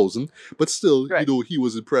what 2000, but still, Right. he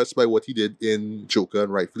was impressed by what he did in Joker,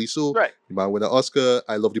 and rightfully so. Right. He might win an Oscar.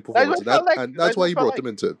 I love the That's performance what of it that, felt like. and that's That's why what he it felt brought him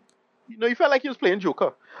like. into it. He felt like he was playing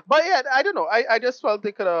Joker. But yeah, I don't know. I just felt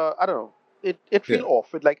they could. I don't know. It Yeah. feel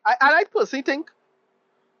off. With like I personally think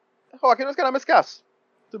Hawking was kind of miscast.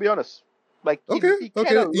 To be honest, like Okay, he kind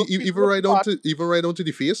okay. of looked. He Even looked right down part. to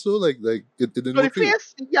the face, though. Like it didn't So the work for you,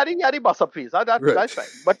 face, he had the bust up face. right? That's fine.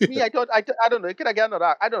 But me, I don't know. He could have gotten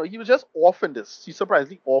another. I don't know. He was just off in this. He's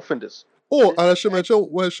surprisingly off in this. Oh, I, and I should I,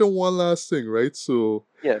 mention one last thing, right? So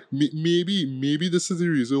yeah, maybe this is the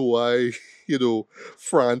reason why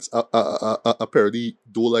France apparently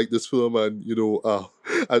don't like this film, and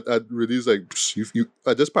and really is like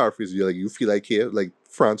I just paraphrase you, like you feel like here like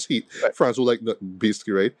right. France will like nothing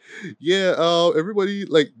basically, right? Yeah, everybody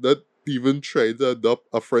like not even tried to adopt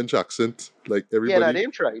a French accent, like Yeah, no, everybody, they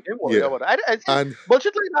didn't try. They didn't worry yeah, about it. I think and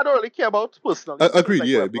bullshit like that I don't really care about personally. So it's agreed, like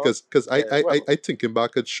yeah, whatever. because Yeah, whatever. I thinking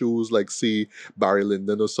back at shows like say Barry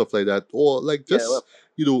Lyndon or stuff like that, or like Yeah, just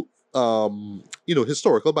whatever.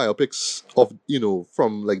 historical biopics of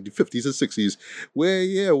from like the 50s and 60s, where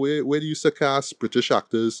yeah where they used to cast British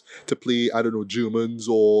actors to play I don't know Germans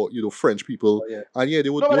or French people, Oh, yeah. and yeah No, they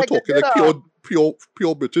but were like talking then like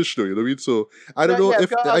pure British though, you know what I mean? So I don't know yeah, if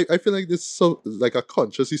because I feel like this is like a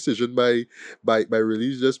conscious decision by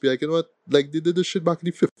really just be like, what, like they did this shit back in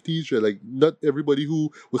the 50s, right? Like not everybody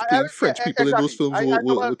who was I playing was, yeah, French people in those exactly. films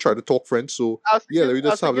will try to talk French. So yeah, let me I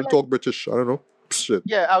was just have thinking them like talk British. I don't know. Shit.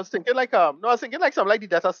 yeah, I was thinking like no, I was thinking like something like the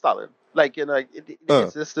Death of Stalin. Like like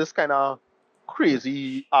Uh, it's this kind of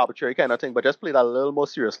crazy arbitrary kind of thing, but just played a little more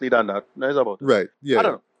seriously than that. Nice about it. right. I Yeah.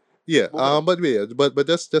 don't know. Yeah, Moving on. but yeah, but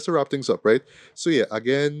that's to wrap things up, right? So yeah,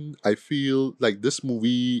 again, I feel like this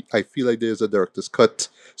movie. I feel like there's a director's cut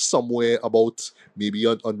somewhere about maybe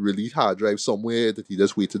on release hard drive somewhere that he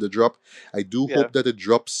just waited to drop. I do Yeah. hope that it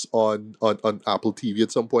drops on Apple TV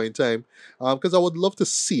at some point in time, because I would love to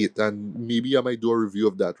see it and maybe I might do a review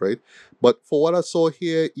of that, right? But for what I saw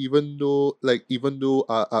here, even though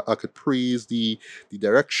I could praise the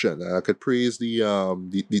direction, I could praise the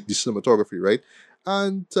cinematography, right?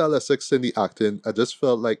 And to a lesser extent the acting, it just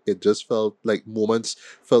felt like moments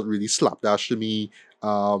felt really slapdash to me.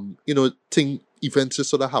 Thing events just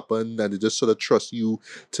sort of happen and they just sort of trust you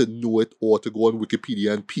to know it or to go on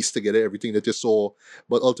Wikipedia and piece together everything that you saw.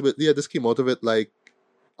 But ultimately I just came out of it like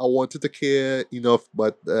I wanted to care enough,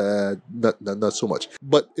 but not so much.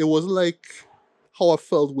 But it wasn't like how I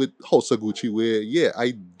felt with House of Gucci, where yeah,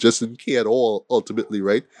 I just didn't care at all. Ultimately,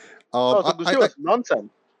 right? Oh, so Gucci I was nonsense.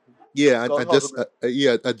 yeah, and How's it just good?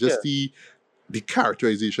 yeah, Yeah. just the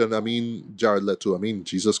characterization. I mean, Jared Leto. I mean,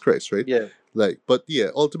 Jesus Christ, right? Yeah. Like, but yeah,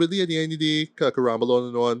 ultimately at the end of the day, I could ramble on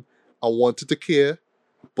and on. I wanted to care,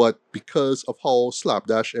 but because of how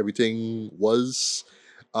slapdash everything was,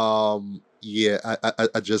 yeah,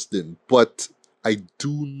 I just didn't. But I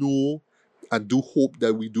do know and do hope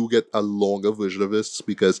that we do get a longer version of this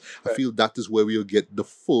because I Right. feel that is where we'll get the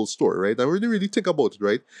full story, right? I really, really think about it,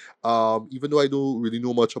 right? Even though I don't really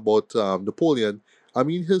know much about Napoleon, I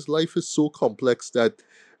mean, his life is so complex that,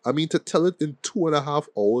 I mean, to tell it in 2.5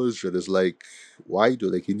 hours, it is like, why do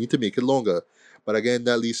like you need to make it longer? But again,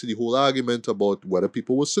 that leads to the whole argument about whether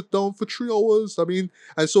people will sit down for 3 hours. I mean,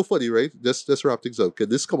 and it's so funny, right? Just wrap things up. Okay,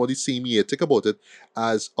 this come out the same year. Think about it,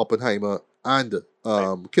 as Oppenheimer and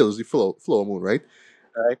Right. Kills the Flower Moon, right?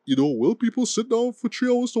 Right. Will people sit down for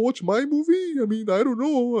 3 hours to watch my movie? I mean, I don't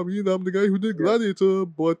know. I mean, I'm the guy who did Yeah. Gladiator,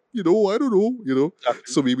 but I don't know. Exactly.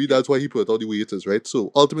 So maybe Yeah. that's why he put all the way it is, right?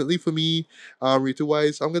 So ultimately, for me, rating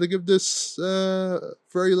wise, I'm gonna give this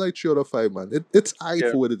very light 3 out of 5, man. It's I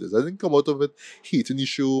Yeah. for what it is. I didn't come out of it hating the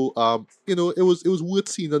show. It was worth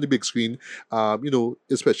seeing on the big screen.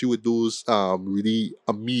 Especially with those really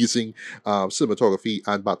amazing cinematography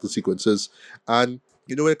and battle sequences. And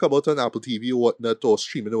when it come out on Apple TV or whatnot or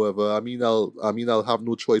streaming or whatever, I'll have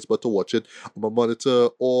no choice but to watch it on my monitor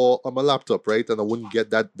or on my laptop, right? And I wouldn't get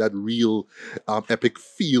that real epic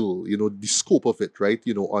feel, the scope of it, right?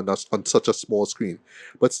 On such a small screen,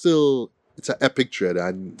 but still. It's an epic dread,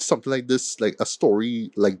 and something like this, like a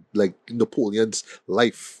story like Napoleon's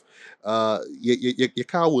life. You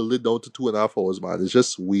can't will it down to 2.5 hours, man. It's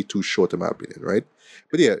just way too short, in my opinion, right?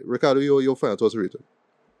 But yeah, Ricardo, your final thoughts are written.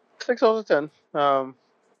 6 out of 10.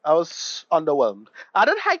 I was underwhelmed. I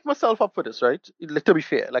didn't hype myself up for this, right? Like, to be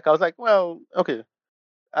fair, like I was like, well, okay,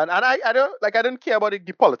 and I don't like I didn't care about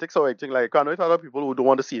the politics or anything. Like I know it's other people who don't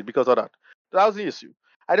want to see it because of that. That was the issue.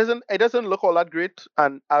 It doesn't look all that great,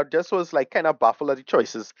 and I just was like kind of baffled at the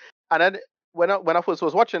choices. And then when I first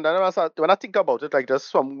was watching, then when I think about it, like just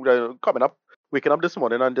from coming up, waking up this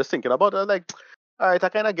morning and just thinking about it, like, all right, I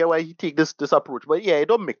kind of get why he take this approach, but yeah, it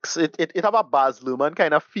don't mix. It have a Baz Luhrmann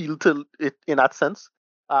kind of feel to it in that sense.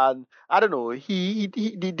 And I don't know,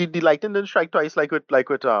 the lightning didn't strike twice, like with what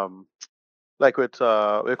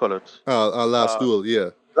do you call it? Our last Uh, duel, yeah.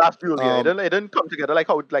 Last Duel. Yeah, it Um, didn't it didn't come together like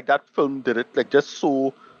how like that film did it. Like just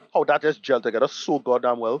so how that just gelled together so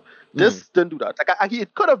goddamn well. mhm. This didn't do that. Like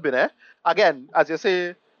it could have been again, as you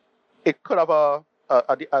say, it could have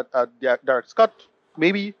Derek Scott,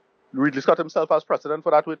 maybe Ridley Scott himself as president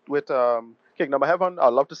for that with Kingdom of Heaven.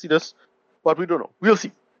 I'd love to see this, but we don't know. We'll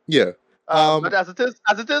see. Yeah. But Um, as it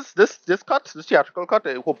is, this theatrical cut,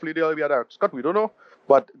 hopefully there'll be a director's cut. We don't know,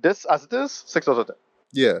 but this as it is, 6 out of 10.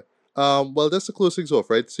 yeah. Well, that's to close things off,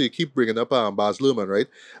 right? So you keep bringing up Baz Luhrmann, right?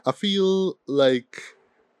 I feel like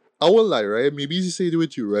I won't lie, right? Maybe easy to say it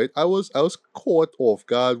with you, right? I was caught off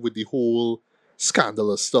guard with the whole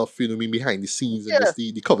scandalous stuff, behind the scenes and Yeah, just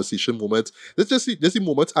the conversation moments. There's just the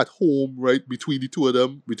moments at home, right, between the two of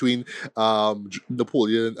them, between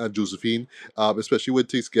Napoleon and Josephine, especially when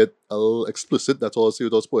things get a little explicit. That's all I'll say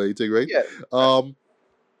without spoiling anything, right? yeah, right, Um,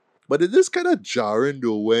 but it is kind of jarring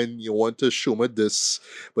though when you want to show me this,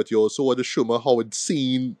 but you also want to show me how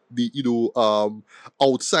insane the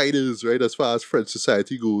outsiders, right, as far as French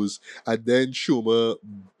society goes, and then show me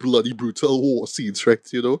bloody brutal war scenes, right?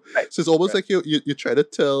 right, So it's almost right. like you try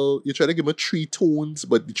to give me three tones,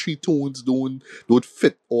 but the three tones don't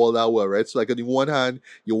fit all that well, right? So like on the one hand,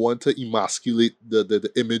 you want to emasculate the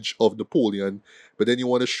image of Napoleon, but then you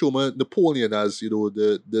want to show me Napoleon as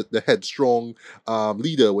the headstrong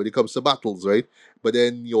leader when it comes to battles, right? But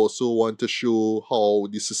then you also want to show how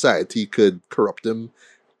the society could corrupt him.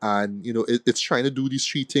 And, it's trying to do these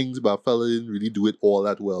three things, but fella didn't really do it all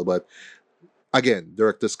that well. But again,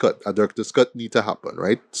 director's cut. A director's cut need to happen,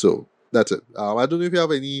 right? So that's it. I don't know if you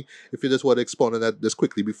have if you just want to expand on that just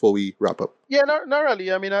quickly before we wrap up. Yeah, not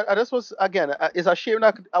really. I mean, I just was again. It's a shame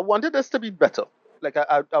that I wanted this to be better. Like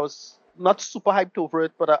I was not super hyped over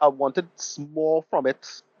it, but I wanted more from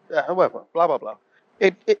it. However, blah blah blah.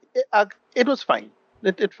 It was fine.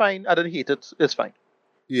 It fine. I didn't hate it. It's fine.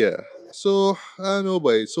 Yeah. So I don't know,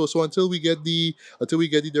 boy. So until we get the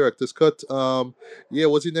director's cut, yeah,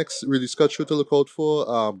 what's the next release cut show to look out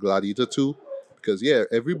for? Gladiator 2. Because yeah, Right.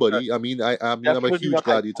 everybody. I mean, I'm a Definitely huge not hyped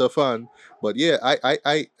for. Gladiator fan, but yeah,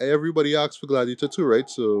 everybody asks for Gladiator 2, right?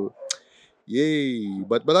 So yay!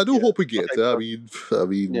 But I do Yeah, hope we not get. hyped I for.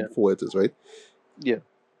 mean, Yeah, for what it is, right? yeah.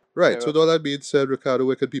 Right. So Yeah. with all that being said, Ricardo,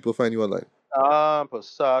 where can people find you online?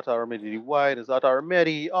 Passat Aramedi White is that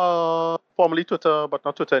Aramedi? Formerly Twitter, but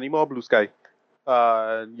not Twitter anymore. Blue Sky.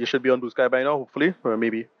 You should be on Blue Sky by now, hopefully, or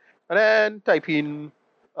maybe. And then type in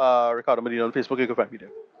Ricardo Medina on Facebook. You can find me there.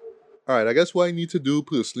 All right, I guess what I need to do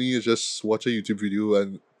personally is just watch a YouTube video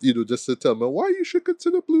and just to tell me why you should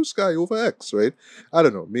consider Blue Sky over X, right? I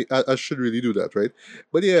don't know. I should really do that, right?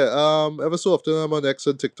 But yeah, ever so often I'm on X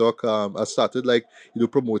and TikTok. I started like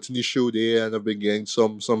promoting the show there, and I've been getting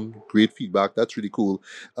some great feedback. That's really cool.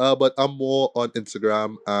 But I'm more on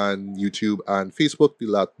Instagram and YouTube and Facebook.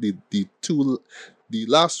 The The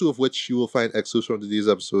last two of which you will find extras from today's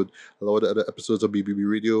episode, a lot of the other episodes of BBB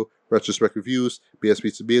Radio, Retrospect Reviews, BS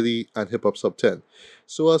Pizza Bailey, and Hip Hop Sub 10.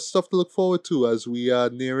 So stuff to look forward to as we are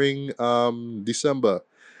nearing December.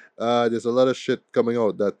 There's a lot of shit coming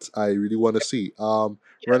out that I really want to see. Yeah.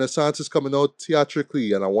 Renaissance is coming out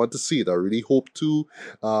theatrically, and I want to see it. I really hope to.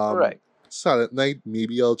 Um, Right. Silent Night,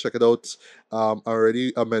 maybe I'll check it out.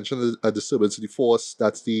 I mentioned a Disturbance in the Force.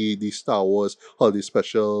 That's the Star Wars holiday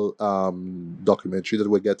special documentary that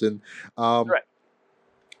we're getting. Um, Right.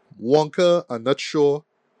 Wonka, I'm not sure.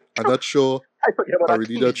 I'm not sure. I forget about I'm that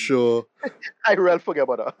really not completely. sure. I really forget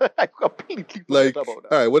about that. I completely forget Like, about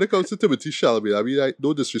that. all right, when it comes to Timothy Chalamet, I mean, I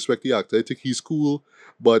no disrespect the actor. I think he's cool,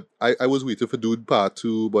 but I was waiting for Dune Part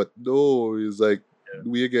 2, but no, it's like,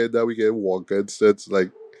 we get that, we get Wonka instead. It's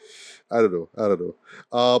like, I don't know.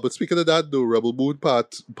 But speaking of that, though, Rebel Moon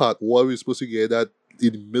Part 1, we're supposed to get that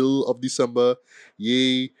in the middle of December.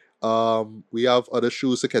 Yay. We have other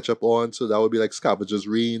shows to catch up on, so that would be like Scavenger's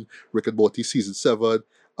Reign, Rick and Morty Season 7,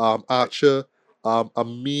 Right. Archer. I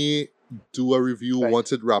may do a review Right.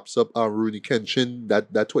 once it wraps up Rurouni Kenshin,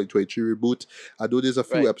 that 2023 reboot. I know there's a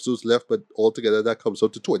few Right. episodes left, but altogether that comes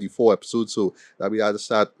up to 24 episodes, so that means I had to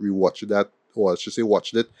start rewatching that, or I should say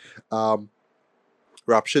watching it. Um,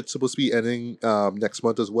 Rap shit's supposed to be ending next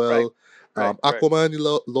month as Right. well. Right. Right.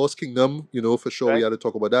 Aquaman, Lost Kingdom, for sure we Right. had to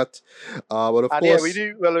talk about that. But of And yeah, we course,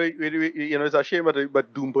 do. Well, it's a shame,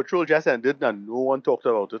 but Doom Patrol just ended, and no one talked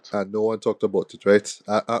about it. no one talked about it, right?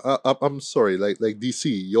 I'm sorry, like DC,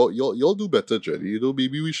 y'all do better, Jenny.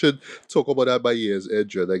 Maybe we should talk about that by years end,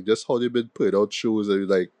 Jen. Like just how they've been putting out shows, and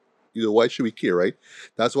like, why should we care, right?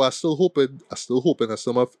 That's why I still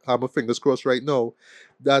have my fingers crossed right now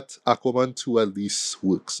that Aquaman 2 at least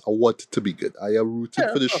works. I want it to be good. I am rooting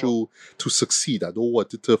Yeah. for the Uh-huh. show to succeed. I don't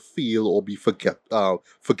want it to fail or be I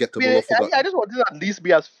forgettable mean, or I forgotten. just want it to at least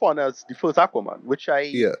be as fun as the first Aquaman, which I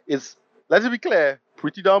Yeah. is, let's be clear,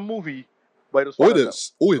 pretty damn movie, but it was Oh, fun it as hell.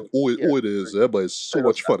 is. Oh, So yeah, it is. Yeah, but it's so it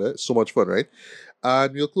was much fun. Eh? So much fun, right?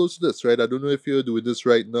 And we're close to this, right? I don't know if you're doing this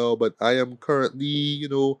right now, but I am currently,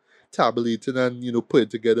 tabulating and putting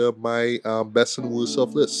together my best and worst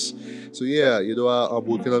of lists. So okay. yeah, I'm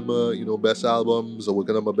working on my best albums. I'm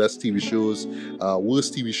working on my best TV shows,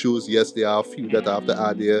 worst TV shows. Yes, there are a few that I have to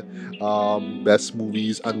add there. Best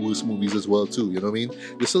movies and worst movies as well too. You know what I mean?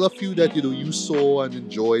 There's still a few that you saw and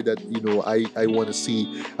enjoyed that I want to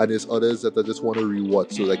see, and there's others that I just want to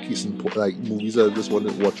rewatch. So like like movies that I just want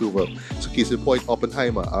to watch over. So case in point,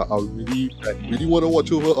 Oppenheimer. I really Right. really want to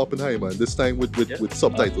watch over Oppenheimer, and this time Yeah. with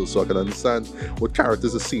subtitles so I can understand what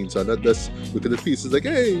characters are seen. So I'm not just looking at pieces like,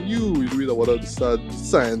 hey, you really want to understand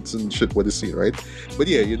science and shit what is seen, right? But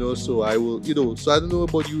yeah, so I will, so I don't know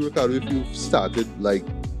about you, Ricardo, if you've started like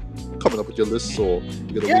coming up with your list or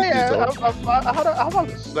you're gonna Yeah, wait later yeah. on. I have a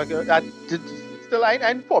list. Like I did still. I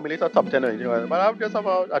didn't formulate a top 10 or anything, but I just have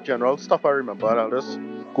a general stuff I remember, and I'll just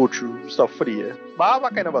go through stuff for the year. But I have a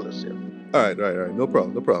kind of a list here. All right, no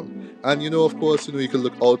problem, no problem. And of course, you can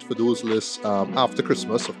look out for those lists after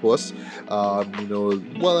Christmas, of course.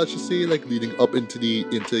 Well, I should say like leading up into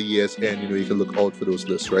year's end, you can look out for those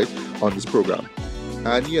lists, right, on this program.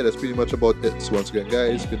 And yeah, that's pretty much about it. So once again,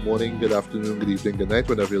 guys, good morning, good afternoon, good evening, good night,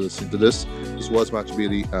 whenever you're listening to this. This was Match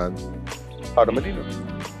Bailey, Adam Medina.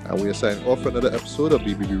 and we are signing off for another episode of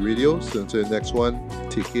BBB Radio. So until the next one,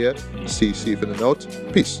 take care, stay safe in and out.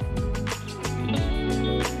 Peace.